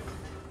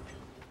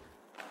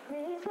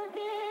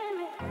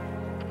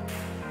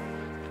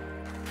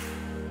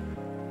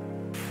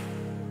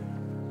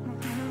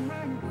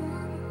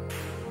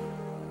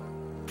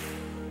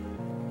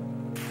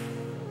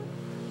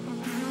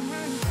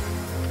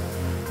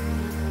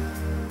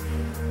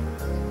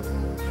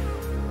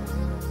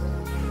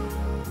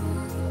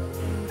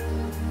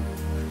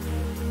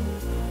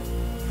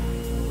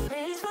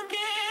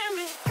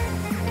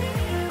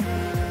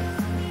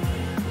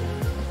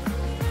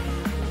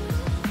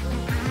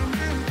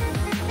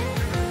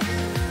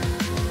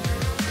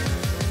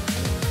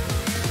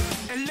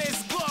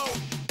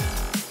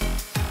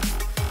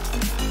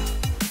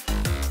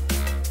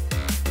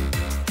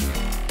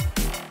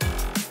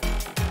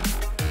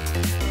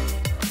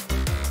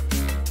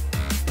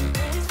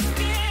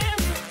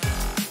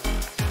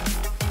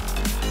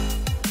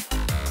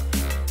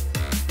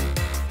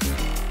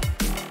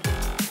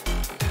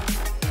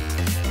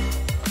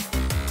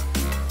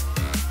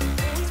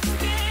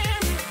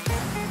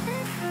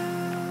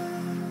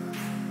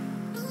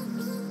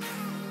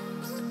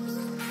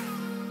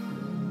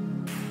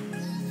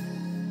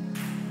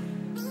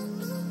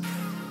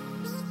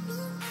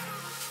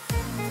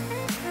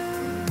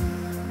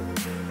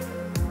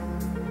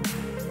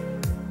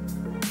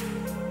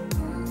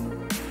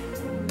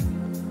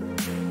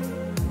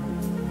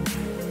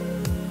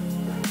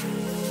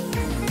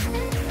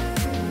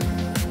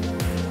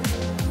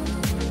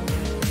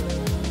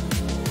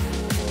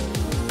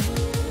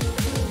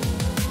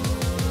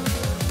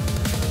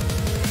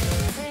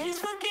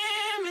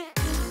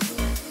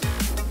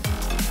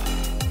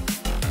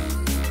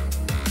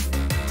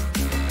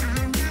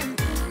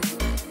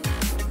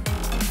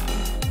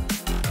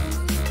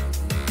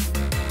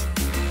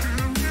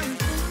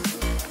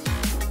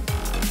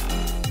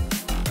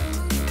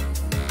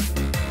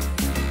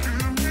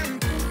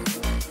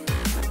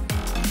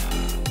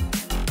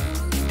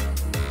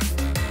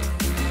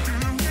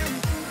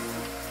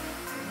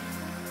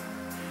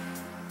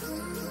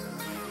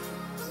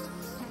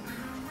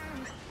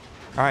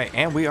 Alright,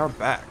 and we are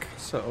back.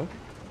 So,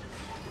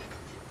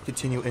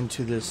 continue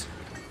into this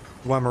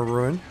Dwemer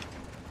ruin.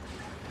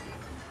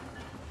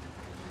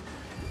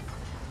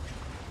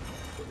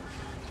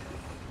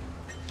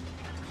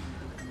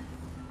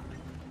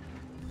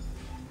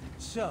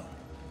 So,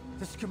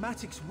 the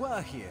schematics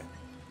were here.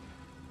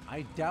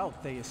 I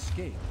doubt they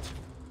escaped.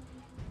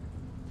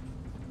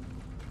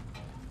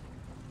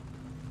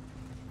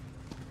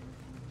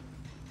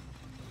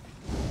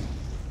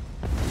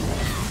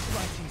 These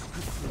writings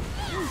could prove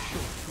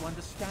crucial to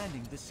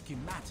understanding the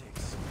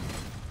schematics.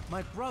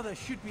 My brother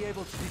should be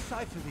able to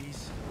decipher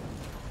these.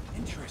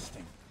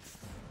 Interesting.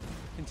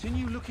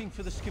 Continue looking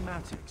for the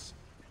schematics.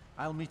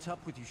 I'll meet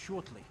up with you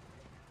shortly.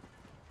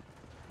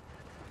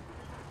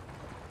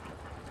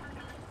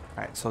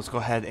 Alright, so let's go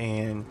ahead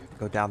and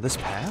go down this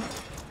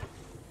path.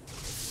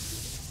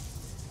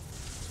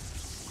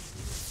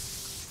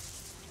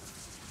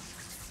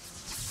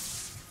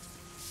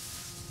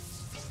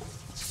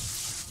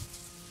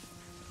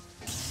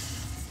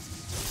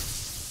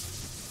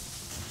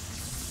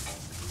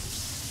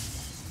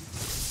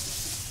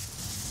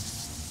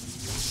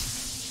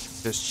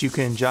 Just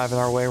juking and jiving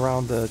our way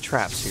around the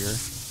traps here.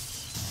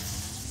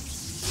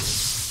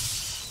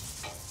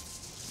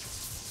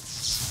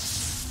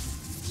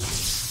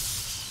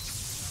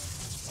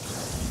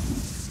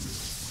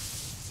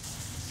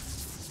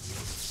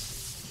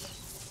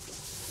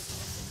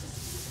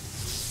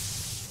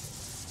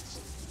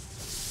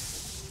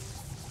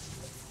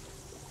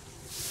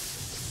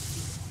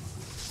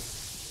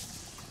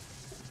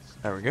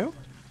 There we go.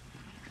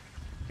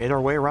 Made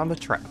our way around the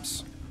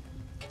traps.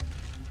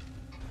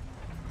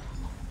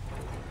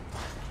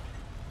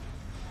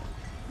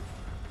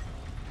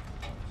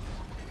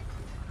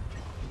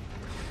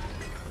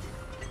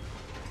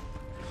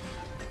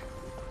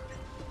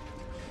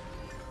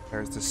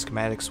 There's the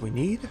schematics we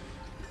need.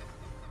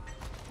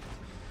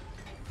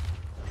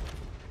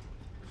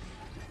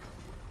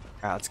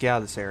 Alright, let's get out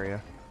of this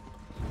area.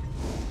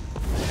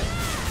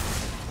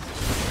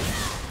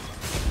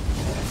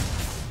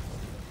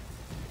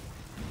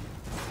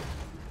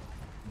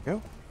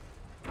 Go.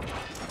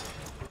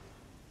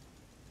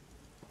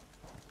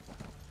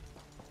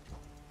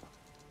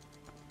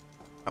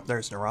 Oh,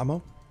 there's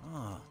Naramo.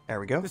 There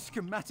we go. The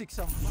schematics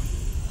are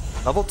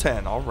Level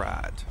 10,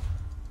 alright.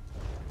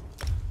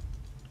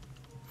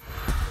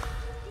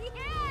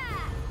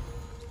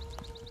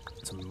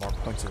 Some more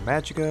points of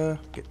Magicka.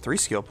 Get 3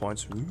 skill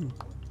points. Ooh.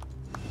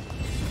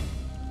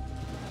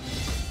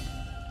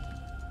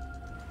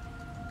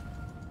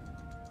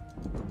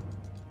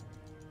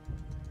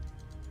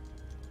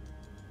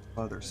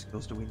 What other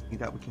skills do we need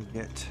that we can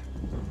get?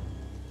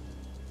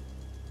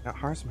 We got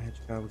Harness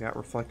Magicka, we got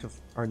Reflective,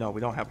 or no,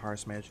 we don't have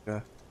Harness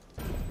Magicka.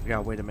 We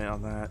gotta wait a minute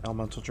on that.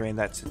 Elemental Drain,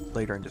 that's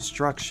later in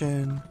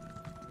Destruction.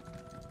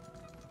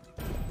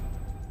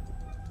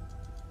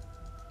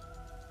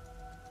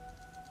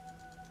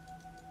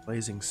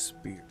 Blazing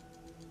Spear.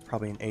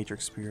 Probably an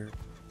Aedric Spear.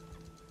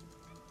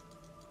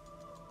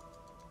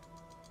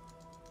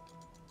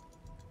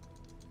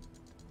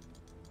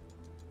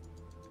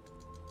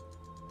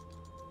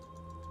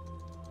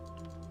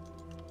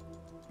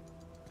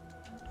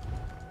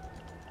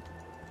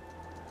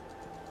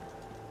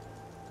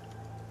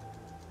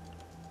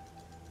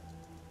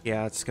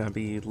 Yeah, it's gonna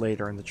be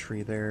later in the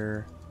tree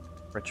there.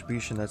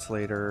 Retribution, that's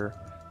later.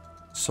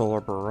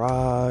 Solar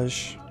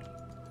Barrage.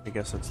 I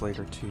guess that's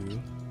later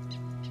too.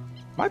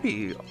 Might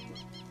be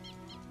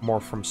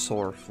more from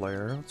Solar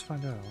Flare. Let's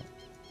find out.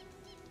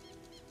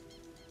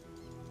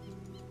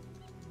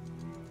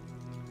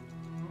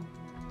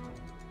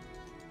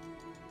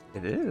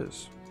 It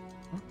is.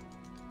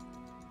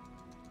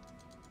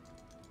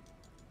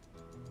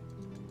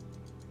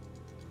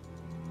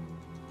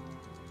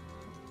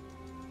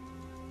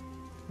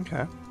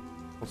 Okay.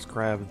 Let's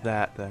grab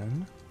that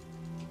then.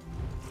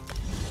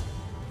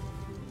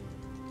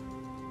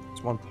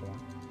 It's 1 point.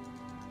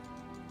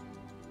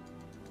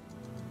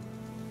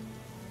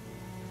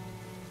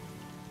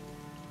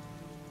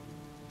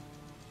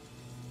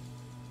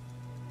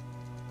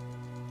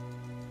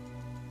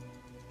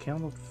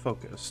 Candle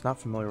Focus. Not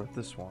familiar with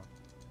this one.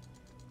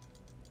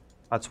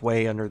 That's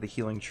way under the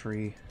healing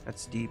tree.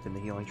 That's deep in the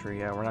healing tree.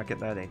 Yeah, we're not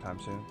getting that anytime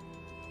soon.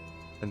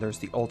 And there's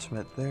the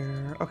ultimate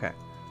there. Okay.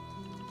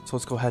 So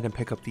let's go ahead and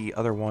pick up the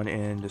other one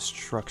in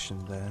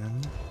Destruction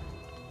then.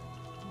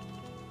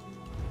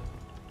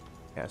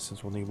 Yeah,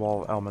 since we'll need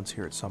Wall of Elements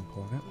here at some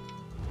point.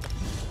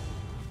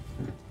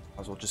 Might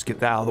as well just get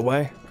that out of the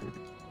way.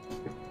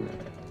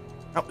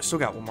 Oh, we still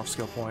got one more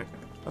skill point.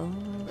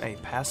 Any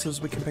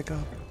passives we can pick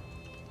up?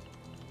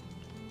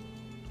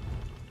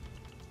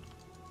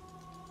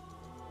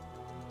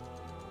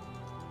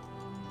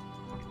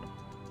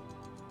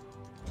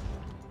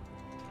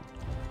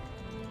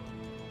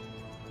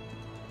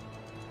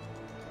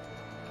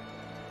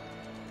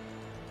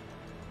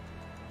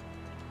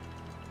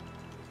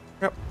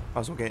 Yep, might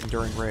as well get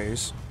Enduring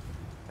Rays.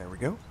 There we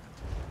go.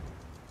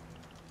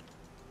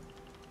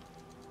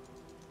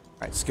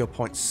 Alright, skill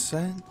point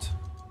sent.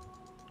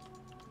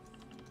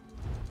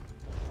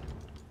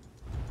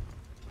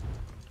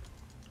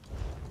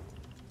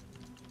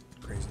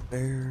 Crazy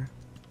there.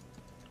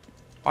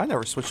 Oh, I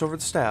never switched over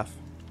the staff.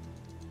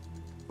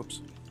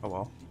 Whoops. Oh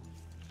well.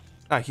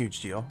 Not a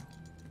huge deal.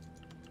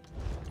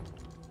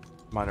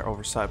 Minor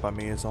oversight by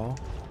me is all.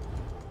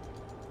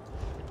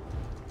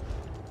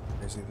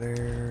 Is he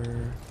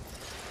there?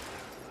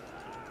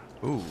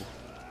 Ooh.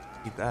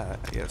 Need that,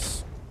 I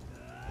guess.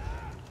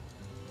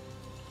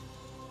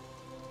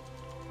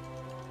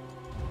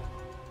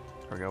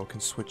 There we go. We can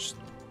switch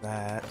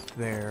that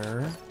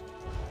there.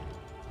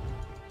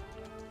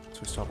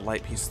 So we still have a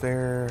light piece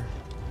there.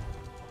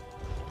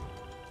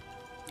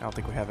 I don't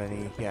think we have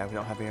any. Yeah, we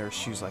don't have any other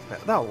shoes like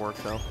that. That'll work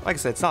though. Like I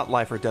said, it's not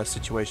life or death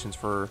situations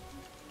for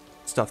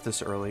stuff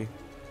this early.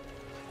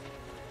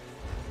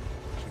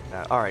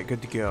 Alright,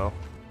 good to go.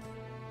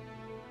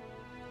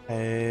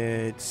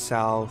 Head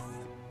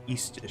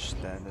southeast-ish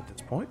then at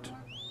this point.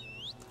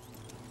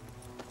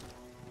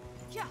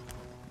 Yeah.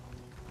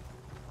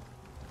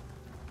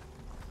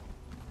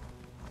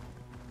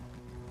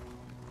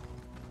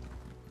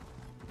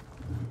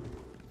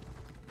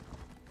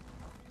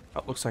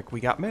 Oh, looks like we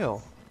got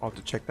mail. I'll have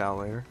to check that out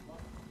later.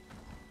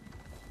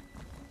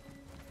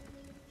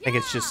 I think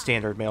it's just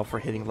standard mail for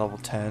hitting level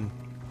 10.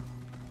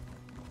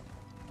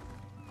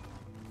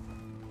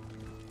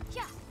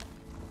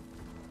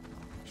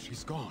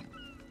 She's gone.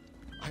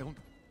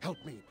 Help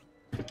me.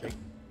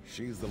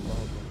 She's the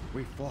love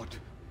we fought.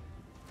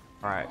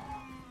 Alright.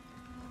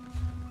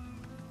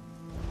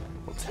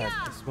 We'll head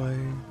this way.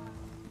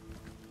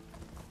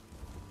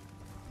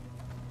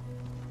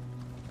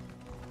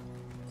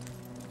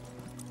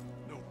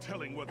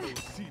 telling what those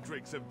sea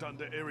drakes have done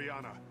to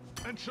Ariana.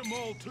 And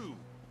Shamal, too.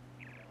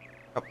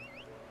 Oh.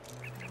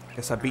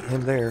 Guess I beat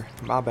him there.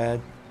 My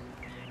bad.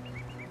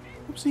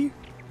 Oopsie.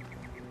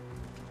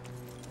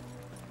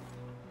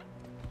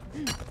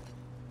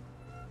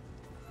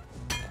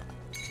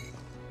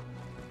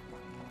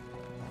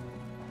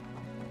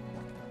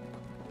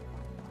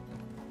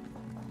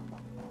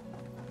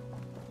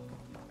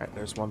 Alright,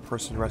 there's one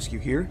person to rescue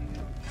here.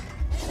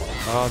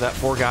 Oh, that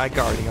poor guy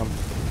guarding him.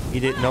 He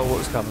didn't know what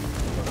was coming.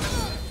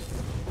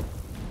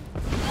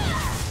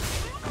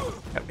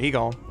 Yep, he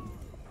gone.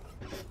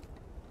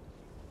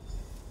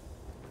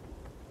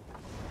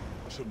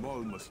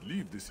 Shamal must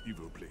leave this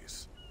evil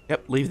place.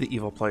 Yep, leave the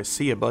evil place.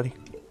 See ya, buddy.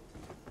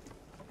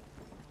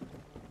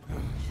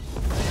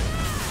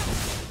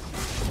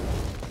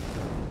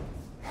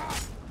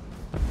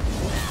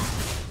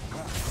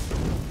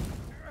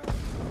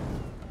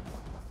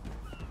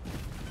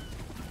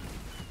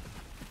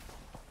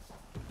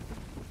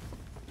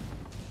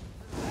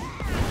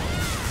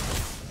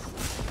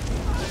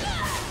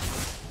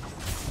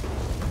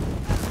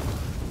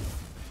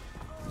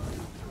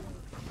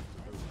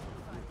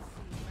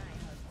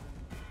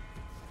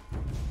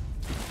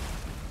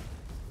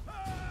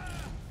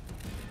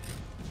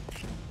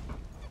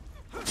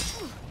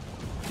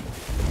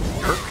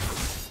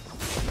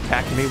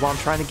 Attacking me while I'm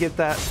trying to get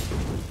that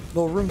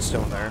little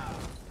runestone there.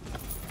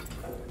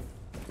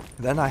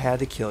 Then I had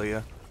to kill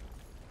you.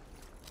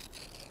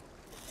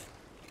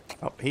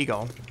 Oh, he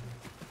gone.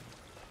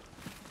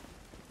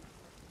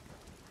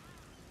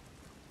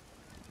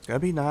 It's gonna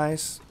be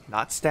nice.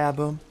 Not stab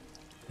him.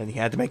 And he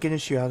had to make an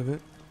issue out of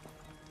it.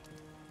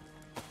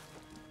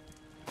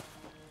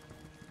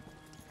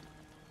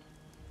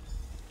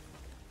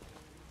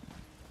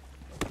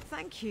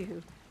 Thank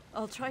you.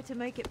 I'll try to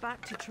make it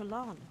back to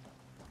Trelon.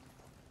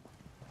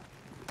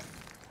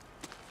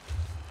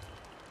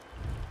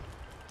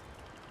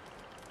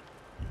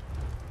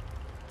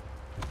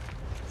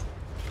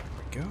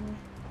 Go.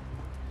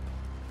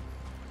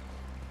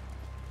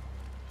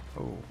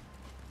 Oh.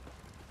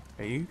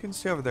 Hey, you can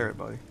stay over there,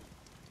 buddy.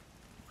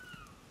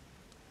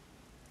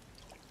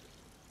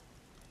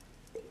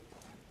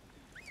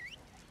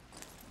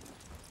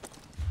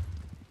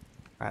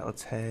 Alright,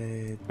 let's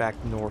head back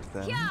north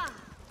then. Yeah.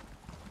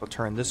 We'll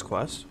turn this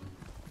quest.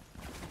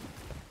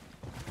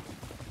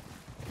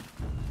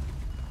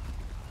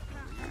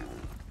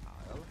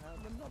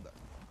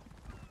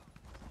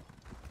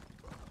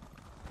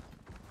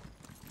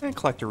 And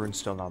collect a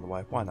runestone on the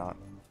way. Why not?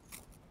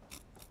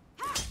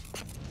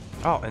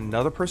 Oh,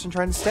 another person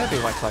trying to stab me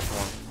while I collect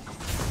one.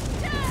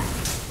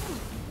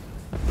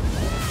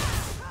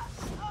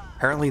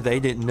 Apparently they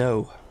didn't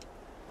know.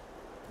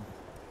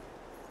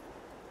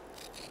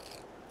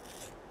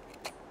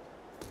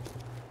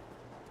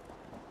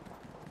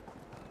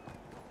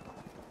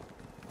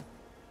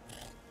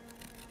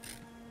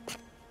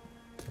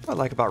 What I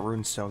like about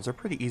runestones, they're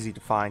pretty easy to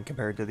find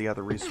compared to the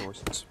other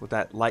resources with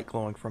that light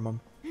glowing from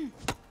them.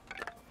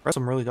 The rest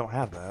of them really don't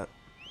have that.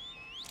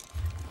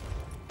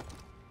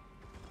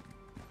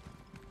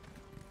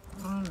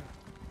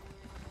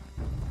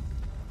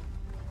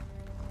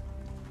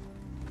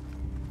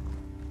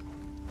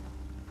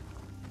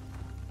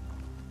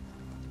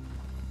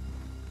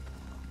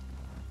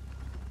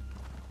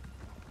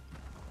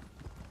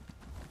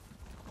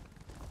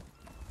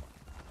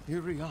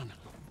 Ariana,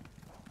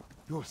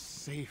 you're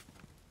safe.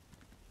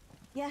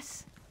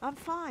 Yes, I'm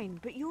fine,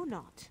 but you're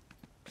not.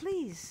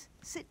 Please,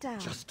 sit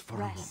down. Just for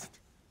rest. a moment.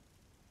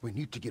 We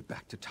need to get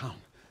back to town.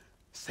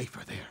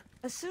 Safer there.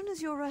 As soon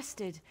as you're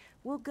rested,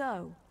 we'll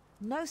go.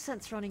 No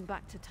sense running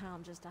back to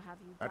town just to have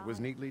you That die. was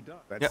neatly done.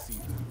 That's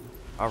Yep.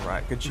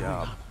 Alright, good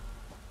job. Ariana,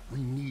 we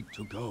need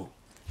to go.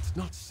 It's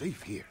not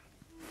safe here.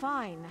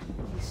 Fine,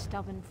 you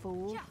stubborn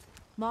fool.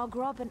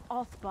 Margrob and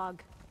Othbug,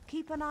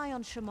 keep an eye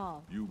on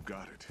Shamal. You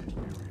got it,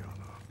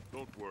 Ariana.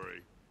 Don't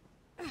worry.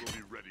 We'll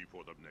be ready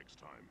for them next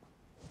time.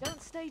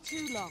 Don't stay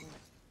too long.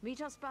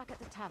 Meet us back at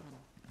the tavern.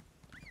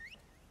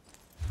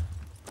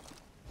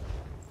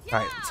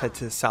 Alright, let's head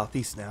to the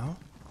southeast now.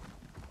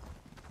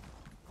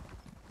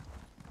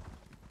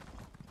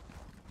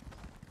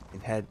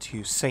 And head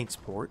to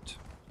Saintsport.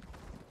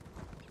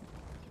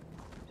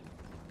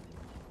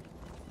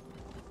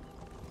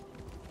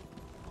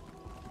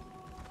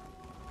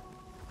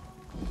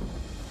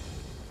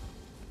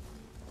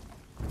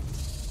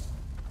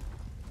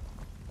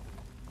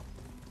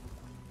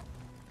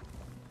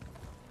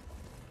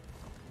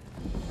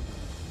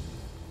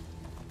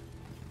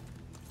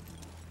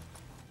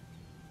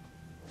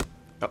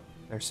 Oh,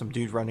 there's some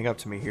dude running up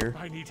to me here.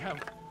 I need help.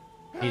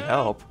 Need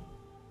help?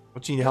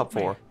 What you need help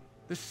for?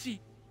 The sea.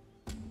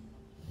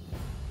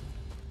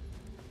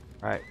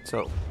 Alright,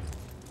 so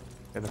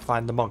gonna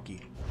find the monkey.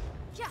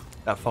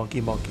 That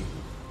funky monkey.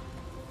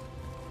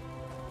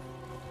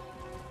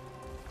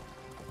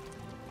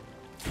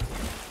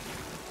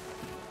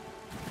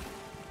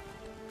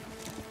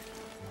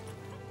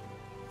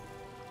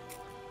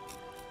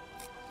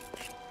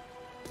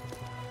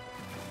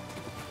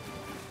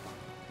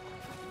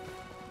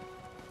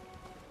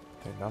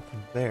 Okay,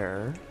 nothing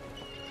there.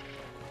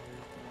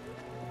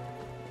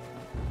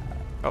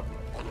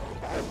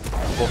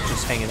 Wolf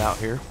just hanging out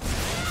here.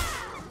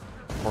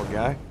 Poor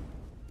guy.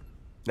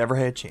 Never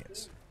had a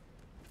chance.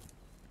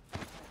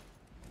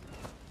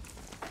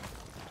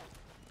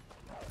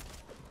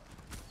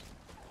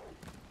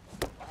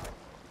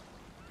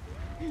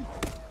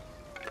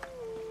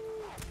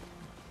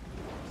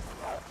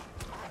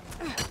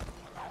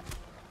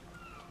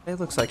 It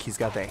looks like he's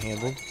got that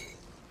handled.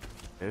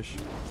 Ish.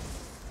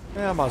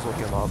 Yeah, I might as well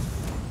heal him up.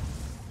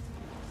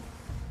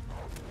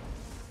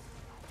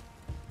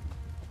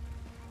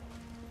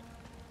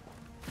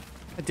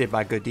 I did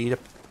my good deed to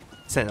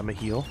send him a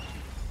heal.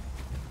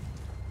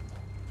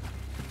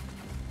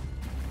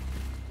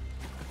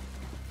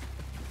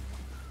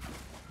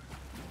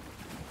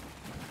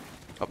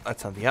 Oh,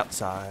 that's on the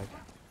outside.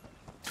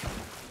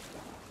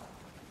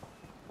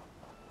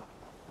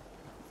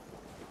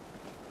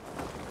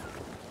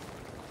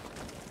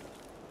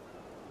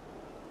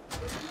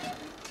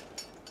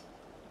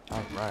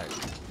 Alright.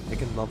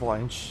 Taking level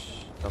iron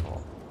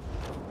shovel.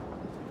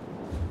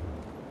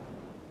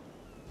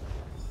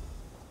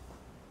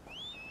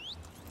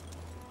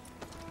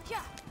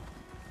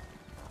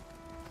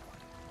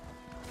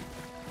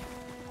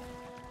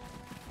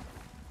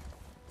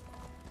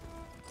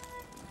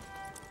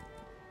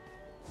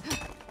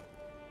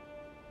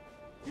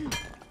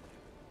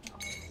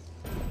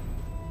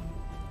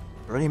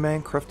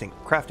 Journeyman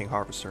crafting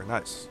harvester,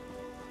 nice.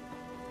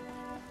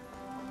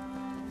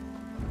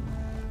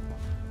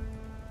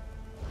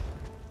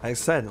 Like I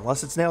said,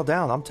 unless it's nailed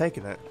down, I'm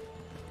taking it.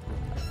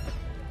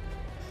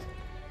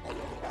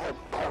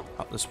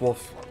 Oh, this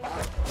wolf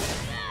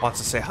wants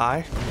to say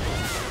hi.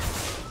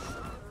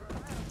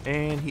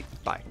 And he...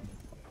 bye.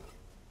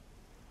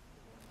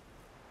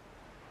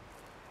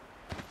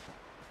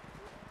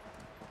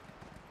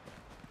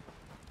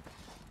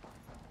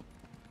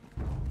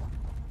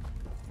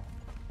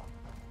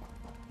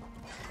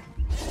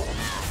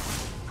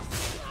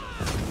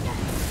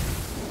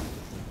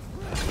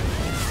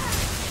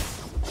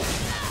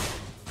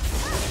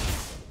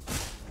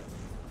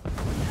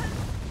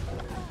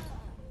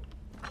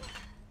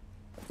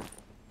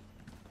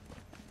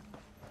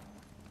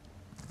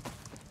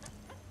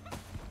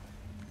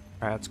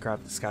 Alright, let's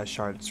grab this guy's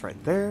shard that's right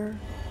there.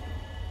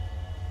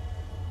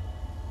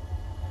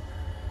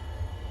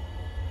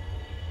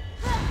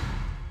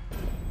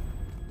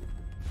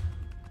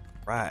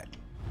 Right.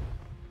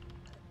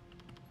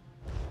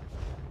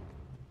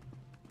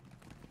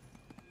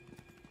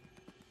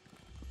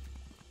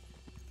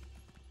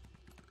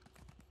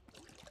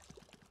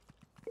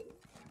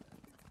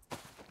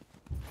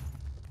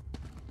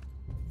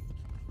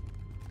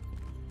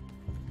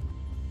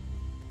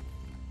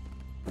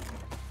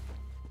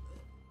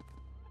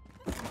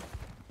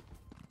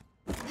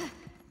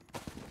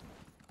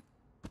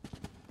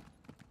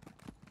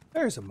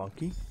 There's a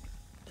monkey.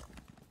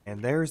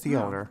 And there's the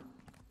owner.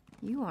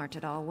 You aren't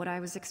at all what I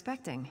was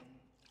expecting.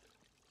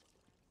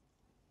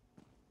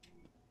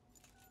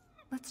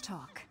 Let's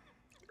talk.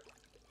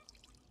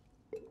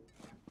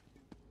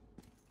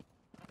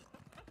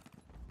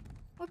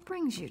 What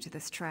brings you to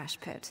this trash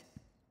pit?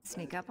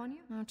 Sneak up on you?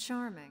 Oh,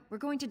 charming. We're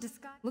going to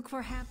disguise. Look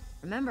for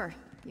Remember,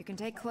 you can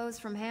take clothes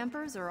from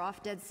hampers or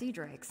off-dead sea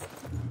drakes.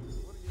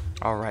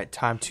 Alright,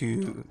 time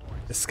to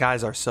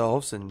disguise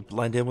ourselves and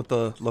blend in with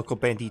the local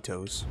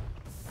banditos.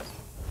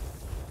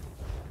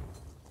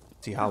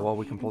 See how well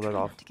we can pull that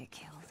off. To get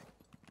killed.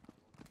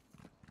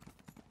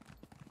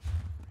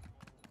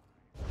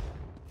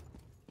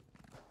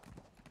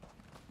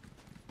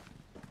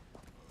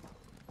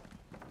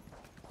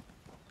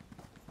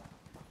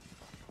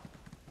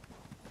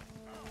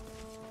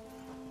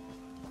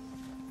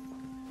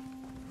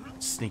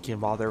 Sneak in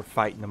while they're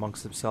fighting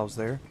amongst themselves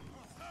there.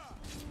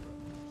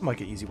 Might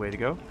be an easy way to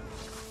go.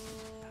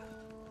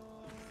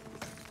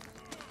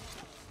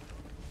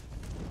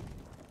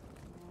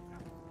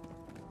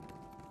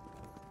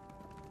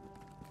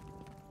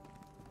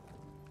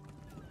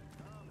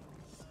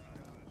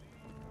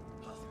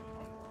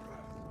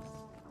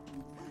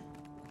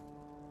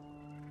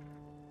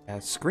 Yeah,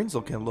 screen's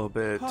looking a little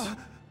bit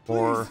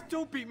more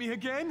don't beat me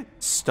again.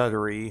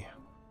 stuttery.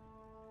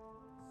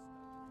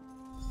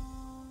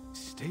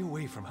 Stay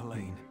away from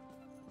Helene.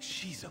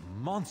 She's a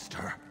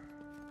monster.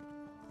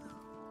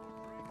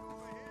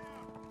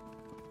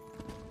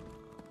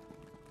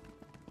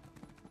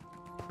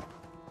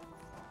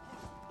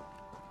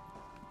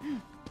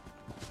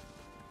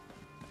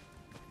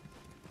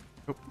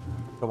 Oh,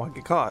 don't want to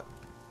get caught.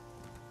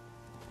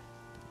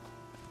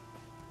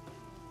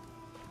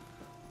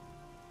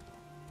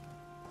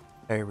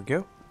 There we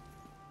go.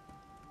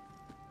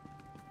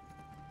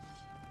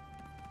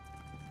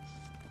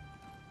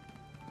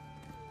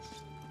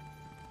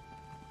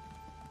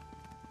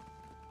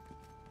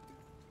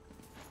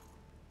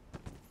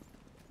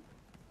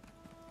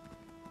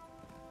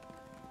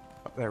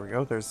 Oh, there we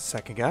go. There's the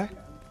second guy.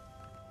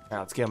 Now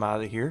let's get him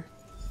out of here.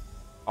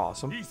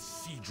 Awesome. These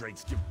sea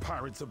drakes give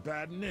pirates a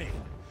bad name.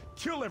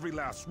 Kill every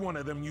last one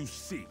of them you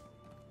see.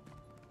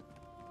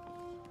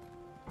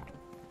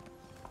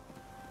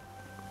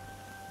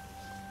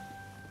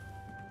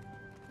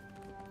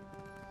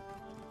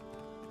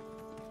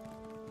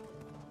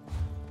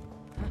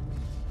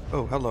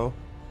 Oh, hello.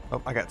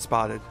 Oh, I got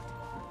spotted.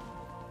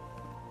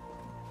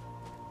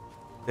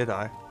 Did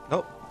I?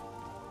 Nope.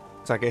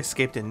 Looks like I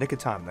escaped in nick of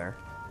time there.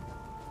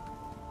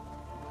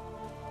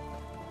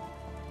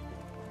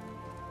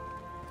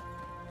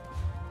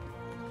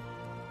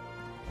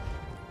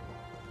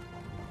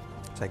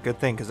 It's a good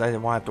thing because I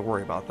didn't want to have to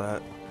worry about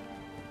that.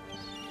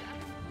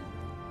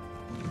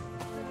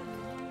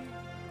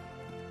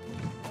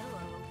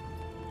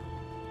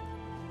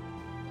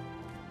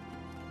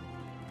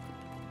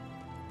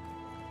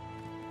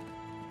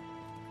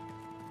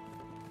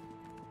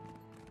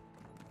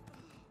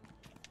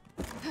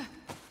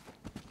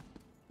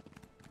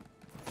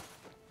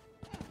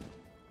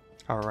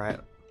 Alright.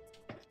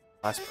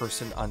 Last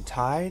person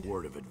untied.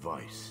 Word of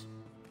advice.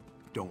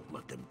 Don't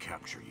let them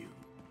capture you.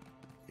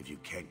 If you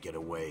can't get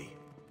away,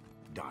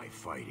 die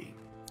fighting.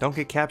 Don't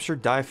get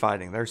captured, die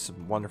fighting. There's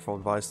some wonderful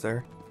advice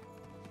there.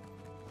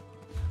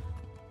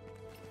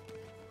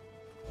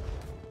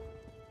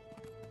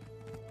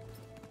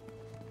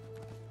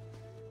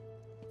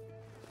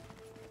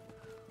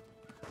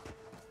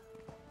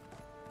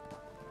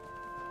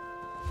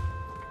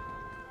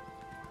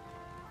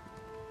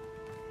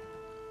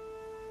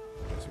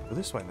 Go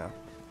this way now.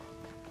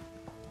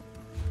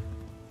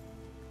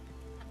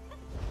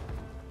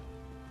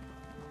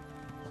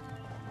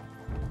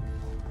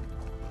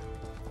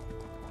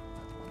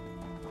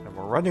 And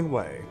we're running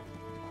away.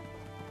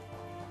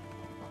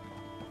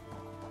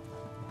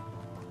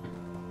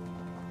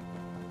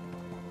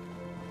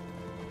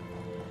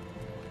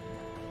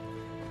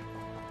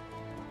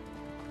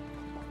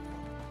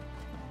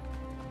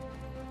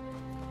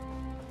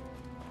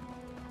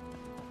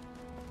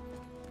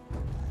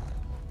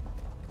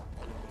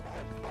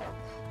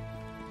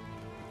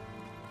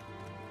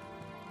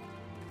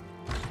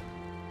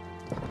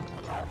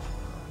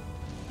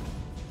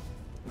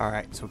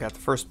 Alright, so we got the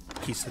first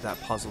piece of that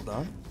puzzle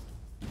done.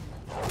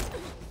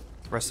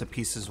 The rest of the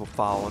pieces will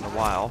follow in a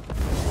while.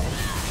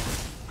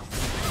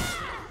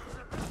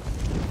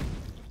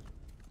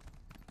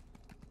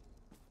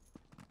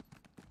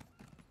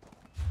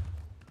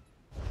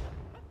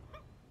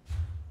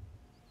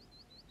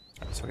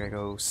 So we gotta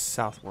go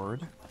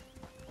southward.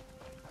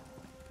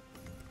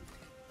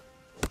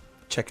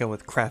 Check in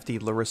with crafty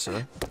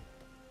Larissa.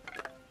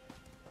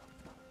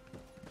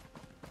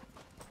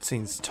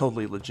 Seems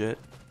totally legit.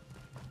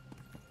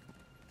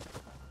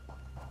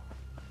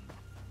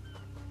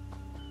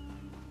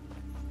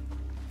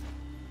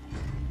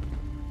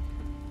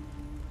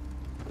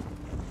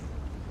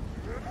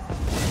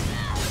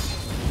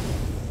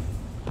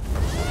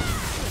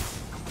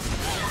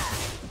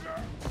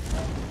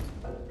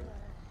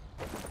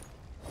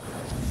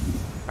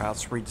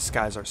 Let's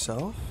redisguise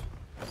ourselves.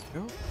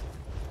 Go.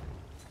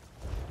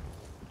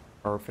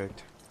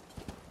 Perfect.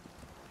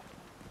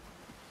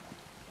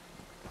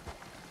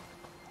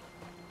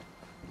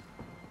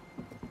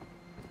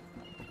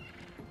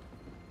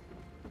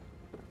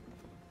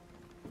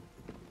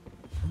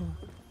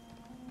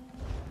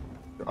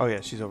 Oh yeah,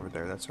 she's over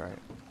there, that's right.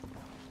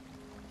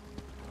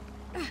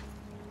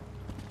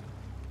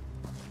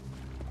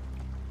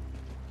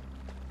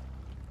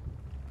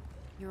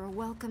 You're a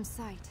welcome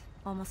sight.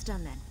 Almost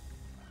done then.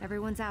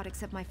 Everyone's out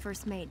except my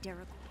first mate,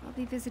 Derek. I'll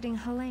be visiting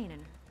Helene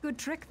and... Good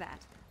trick, that.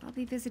 I'll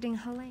be visiting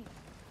Helene.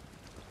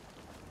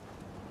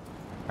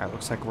 Alright,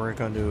 looks like we're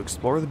going to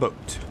explore the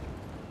boat.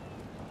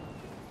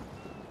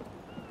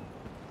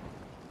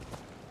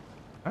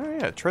 Oh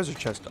yeah, treasure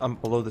chest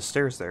below the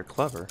stairs there.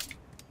 Clever.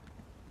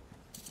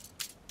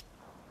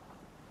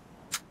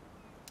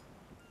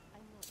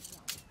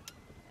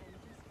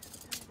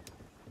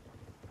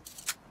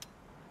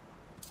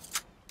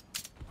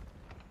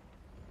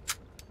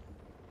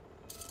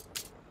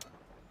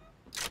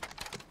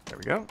 There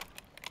we go.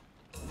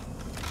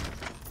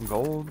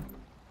 Gold.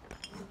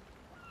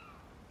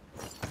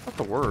 Not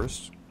the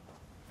worst.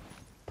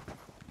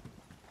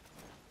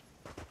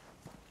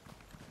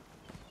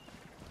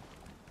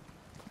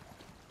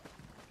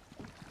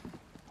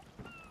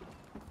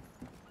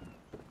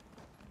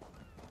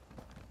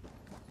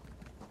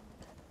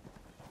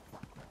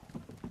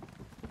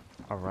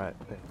 All right,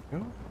 there you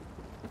go.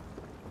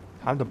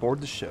 Time to board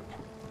the ship.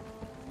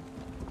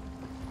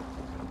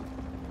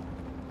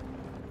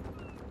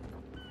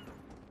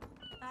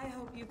 I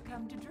hope you've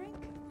come to drink.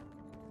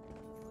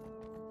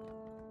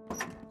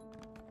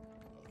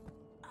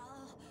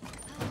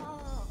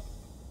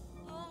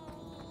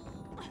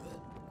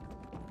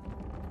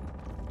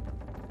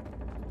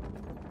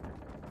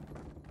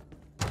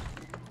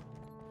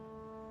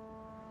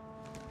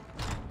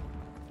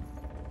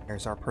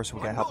 There's our person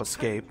we gotta help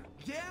escape.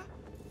 Yeah?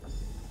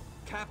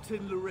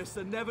 Captain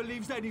Larissa never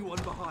leaves anyone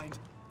behind.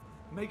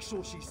 Make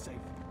sure she's safe.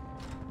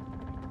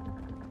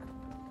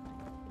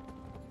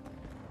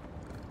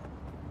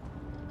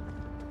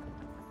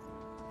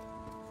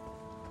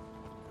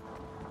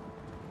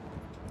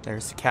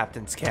 There's the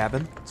captain's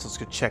cabin, so let's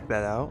go check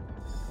that out.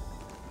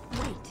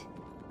 Wait.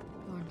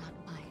 You're not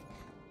mine.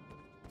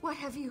 What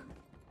have you...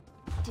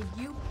 Did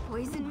you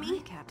poison me?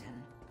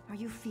 Captain. Are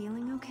you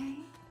feeling okay?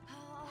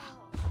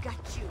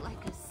 Got you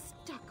like a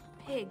stuck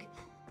pig.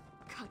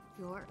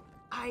 your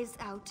eyes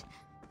out,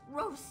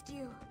 roast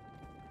you.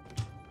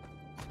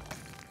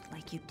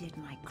 Like you did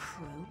my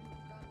crew?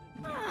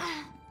 No,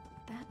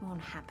 that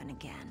won't happen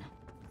again.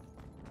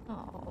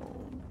 Oh,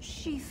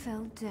 she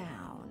fell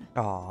down.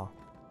 Aw.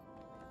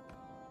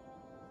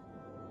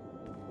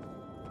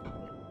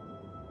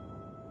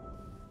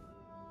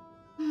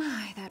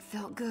 My, that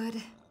felt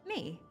good.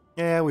 Me?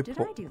 Yeah, we Did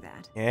I do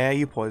that? Yeah,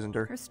 you poisoned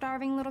her. Her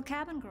starving little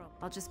cabin girl.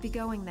 I'll just be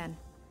going then.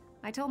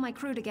 I told my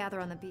crew to gather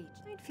on the beach.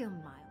 I'd feel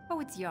mild. Oh,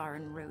 it's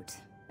yarn root.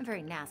 A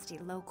very nasty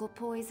local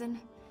poison.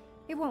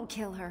 It won't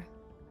kill her.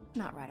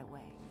 Not right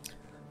away.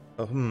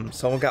 Oh,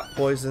 someone got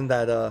poisoned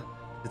that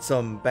did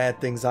some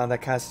bad things on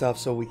that kind of stuff,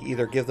 so we can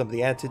either give them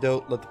the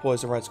antidote, let the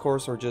poison run its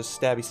course, or just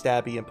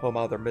stabby and pull them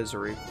out of their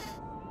misery.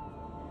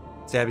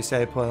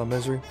 Stabby, pull them out of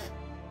misery.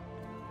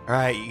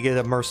 Alright, you get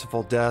a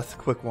merciful death.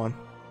 Quick one.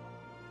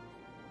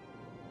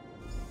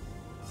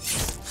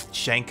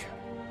 Shank.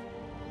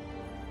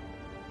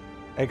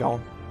 Hey,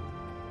 gone.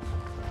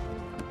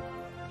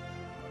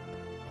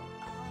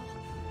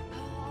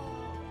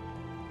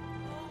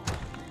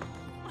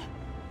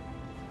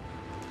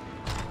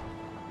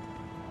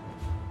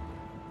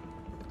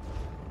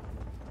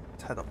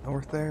 Let's head up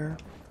north there.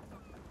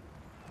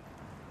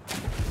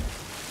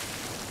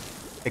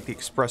 Take the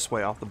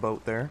expressway off the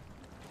boat there.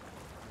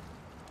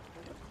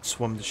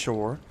 Swim to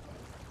shore.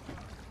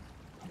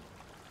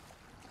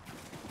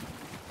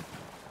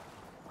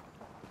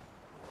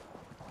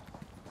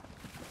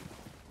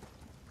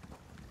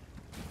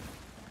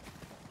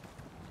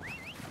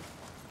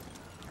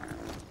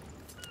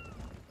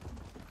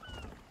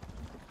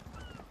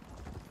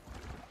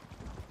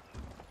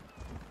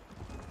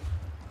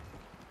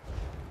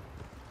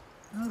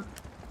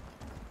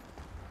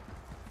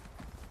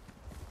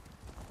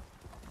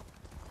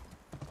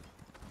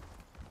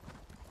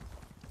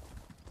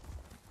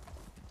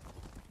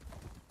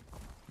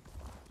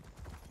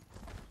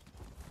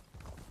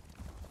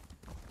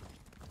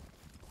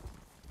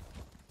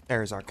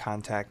 There's our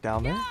contact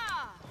down there.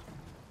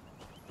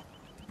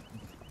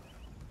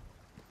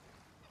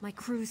 My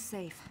crew's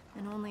safe,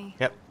 and only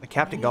Yep, the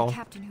captain only going. a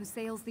captain who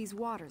sails these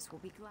waters will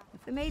be glad.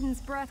 If the maiden's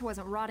breath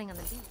wasn't rotting on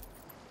the beach.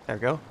 There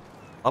we go.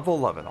 Level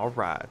 11. All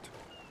right.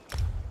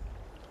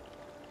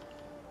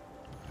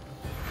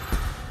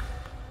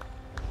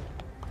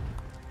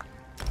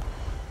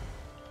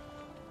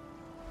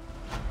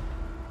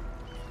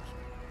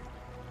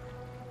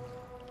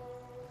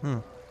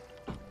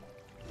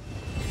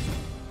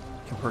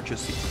 Can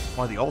purchase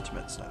one of the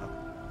ultimates now.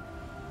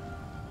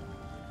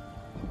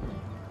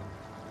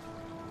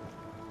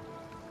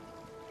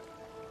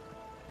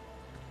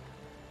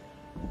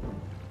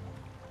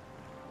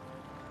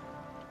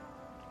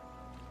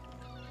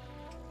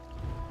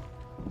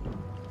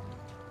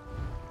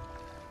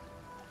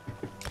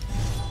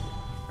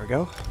 There we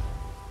go.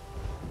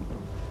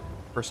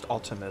 First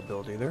ultimate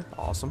ability there.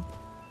 Awesome.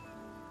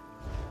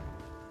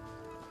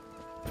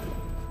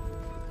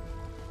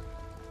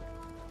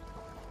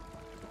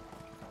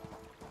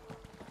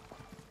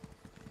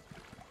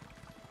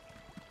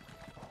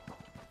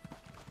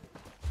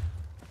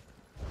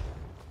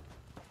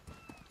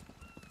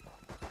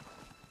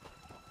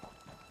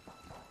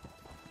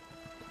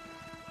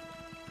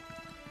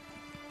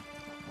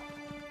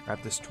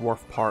 Grab this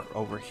dwarf part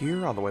over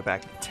here on the way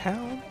back to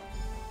town.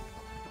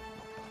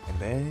 And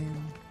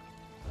then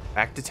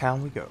back to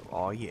town we go.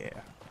 Oh yeah.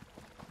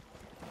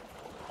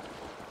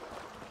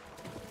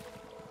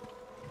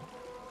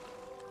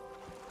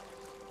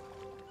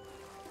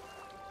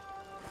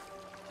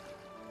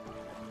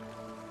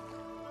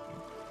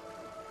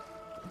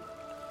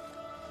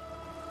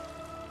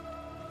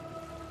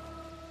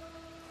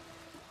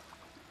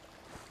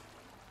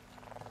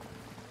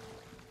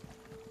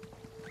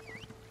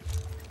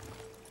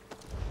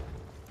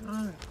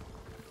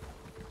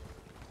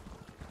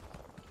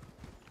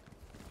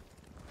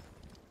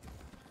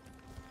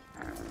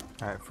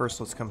 Alright, first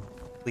let's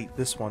complete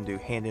this one to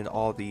hand in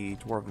all the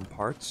dwarven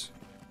parts.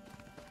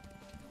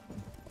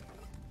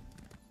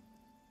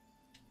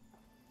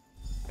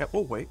 Yep,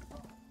 we'll wait.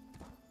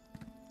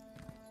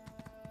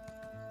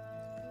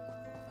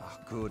 Ah,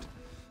 good.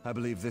 I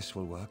believe this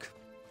will work.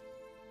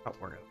 Oh,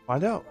 we're gonna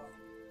find out.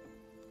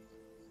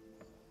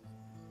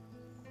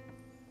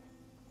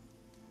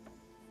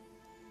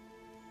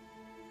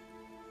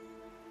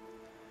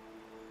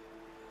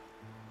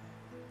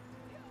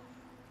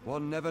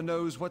 One never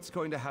knows what's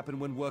going to happen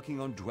when working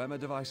on Dwemer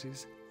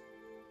devices.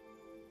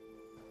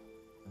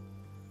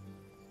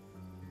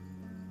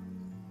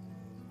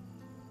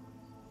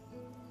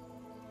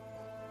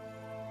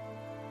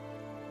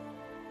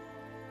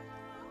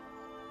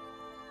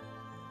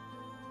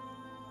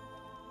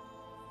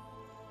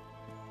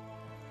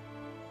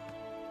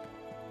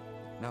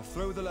 Now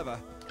throw the lever.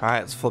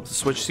 Alright, let's flip the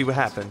switch, see what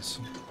happens.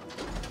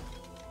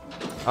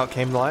 Oh, it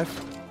came to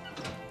life.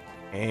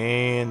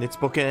 And it's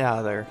booking it out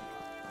of there.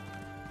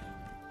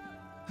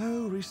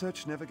 Oh,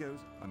 research never goes.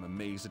 I'm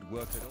amazed it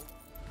worked at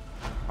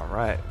all.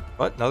 Alright,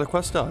 but another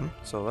quest done,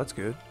 so that's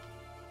good.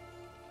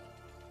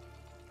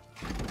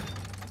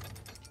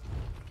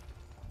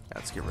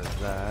 Let's get rid of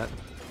that.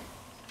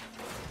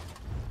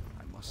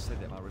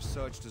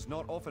 search does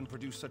not often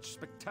produce such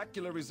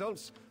spectacular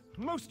results.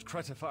 Most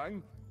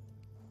gratifying.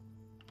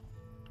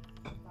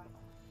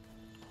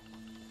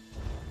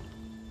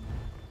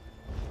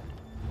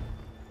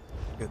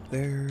 Good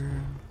there.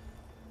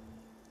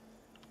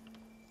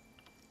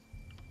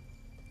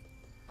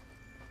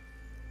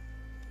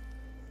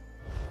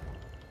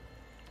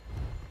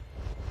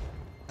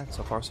 And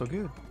so far so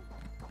good.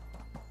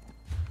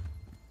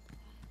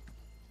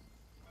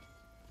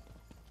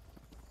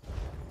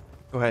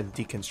 Go ahead and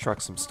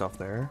deconstruct some stuff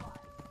there.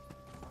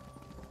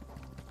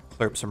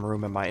 Clear up some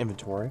room in my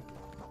inventory.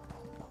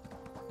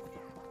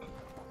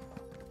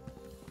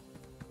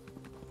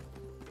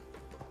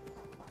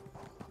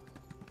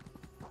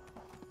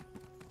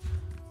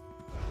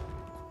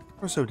 Of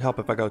course, it would help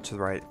if I go to the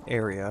right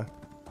area.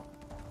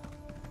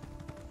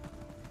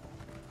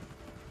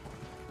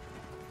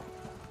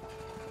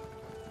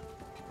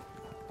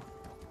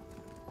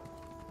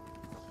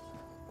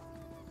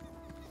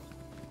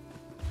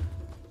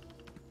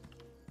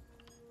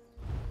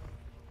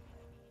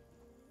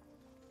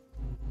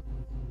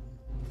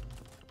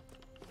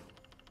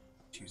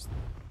 Choose.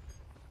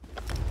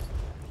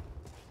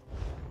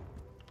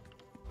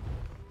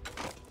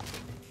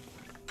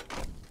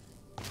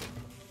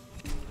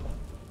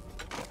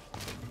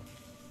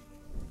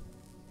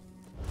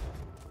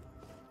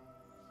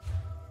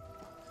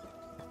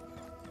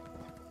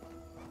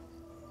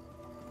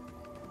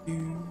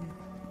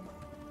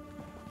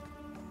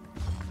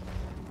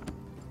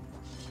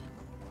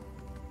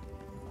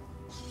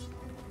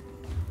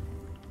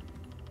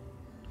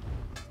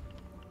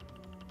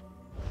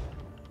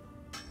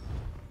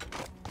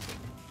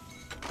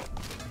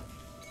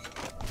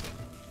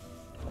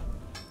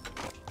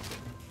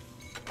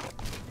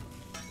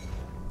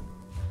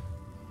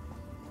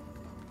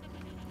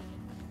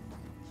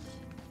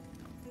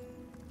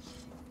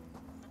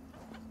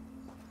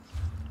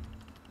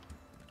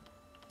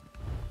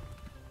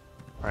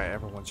 Alright,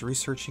 everyone's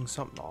researching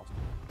something else.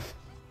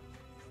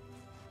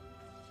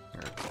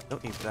 Here,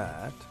 don't need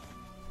that.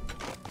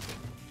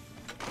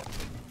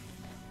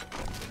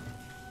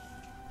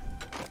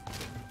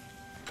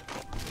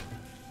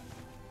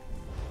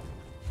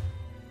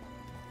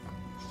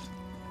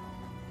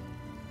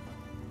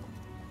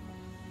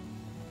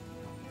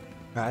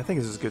 I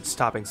think this is a good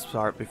stopping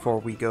start before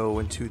we go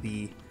into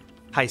the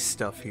heist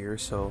stuff here,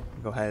 so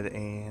go ahead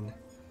and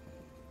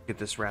get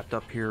this wrapped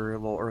up here a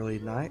little early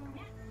tonight.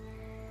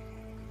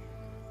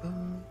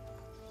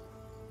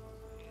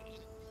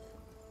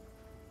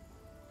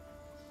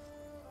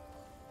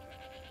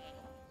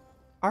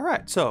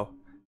 Alright, so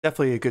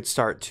definitely a good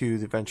start to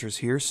the adventures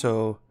here,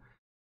 so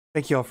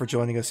thank you all for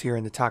joining us here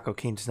in the Taco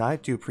King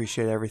tonight. Do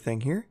appreciate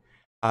everything here.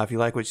 If you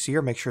like what you see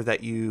here, make sure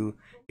that you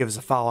give us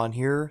a follow on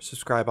here,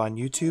 subscribe on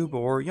YouTube,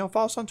 or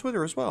follow us on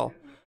Twitter as well.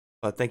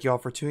 But thank you all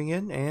for tuning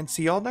in, and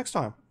see y'all next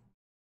time.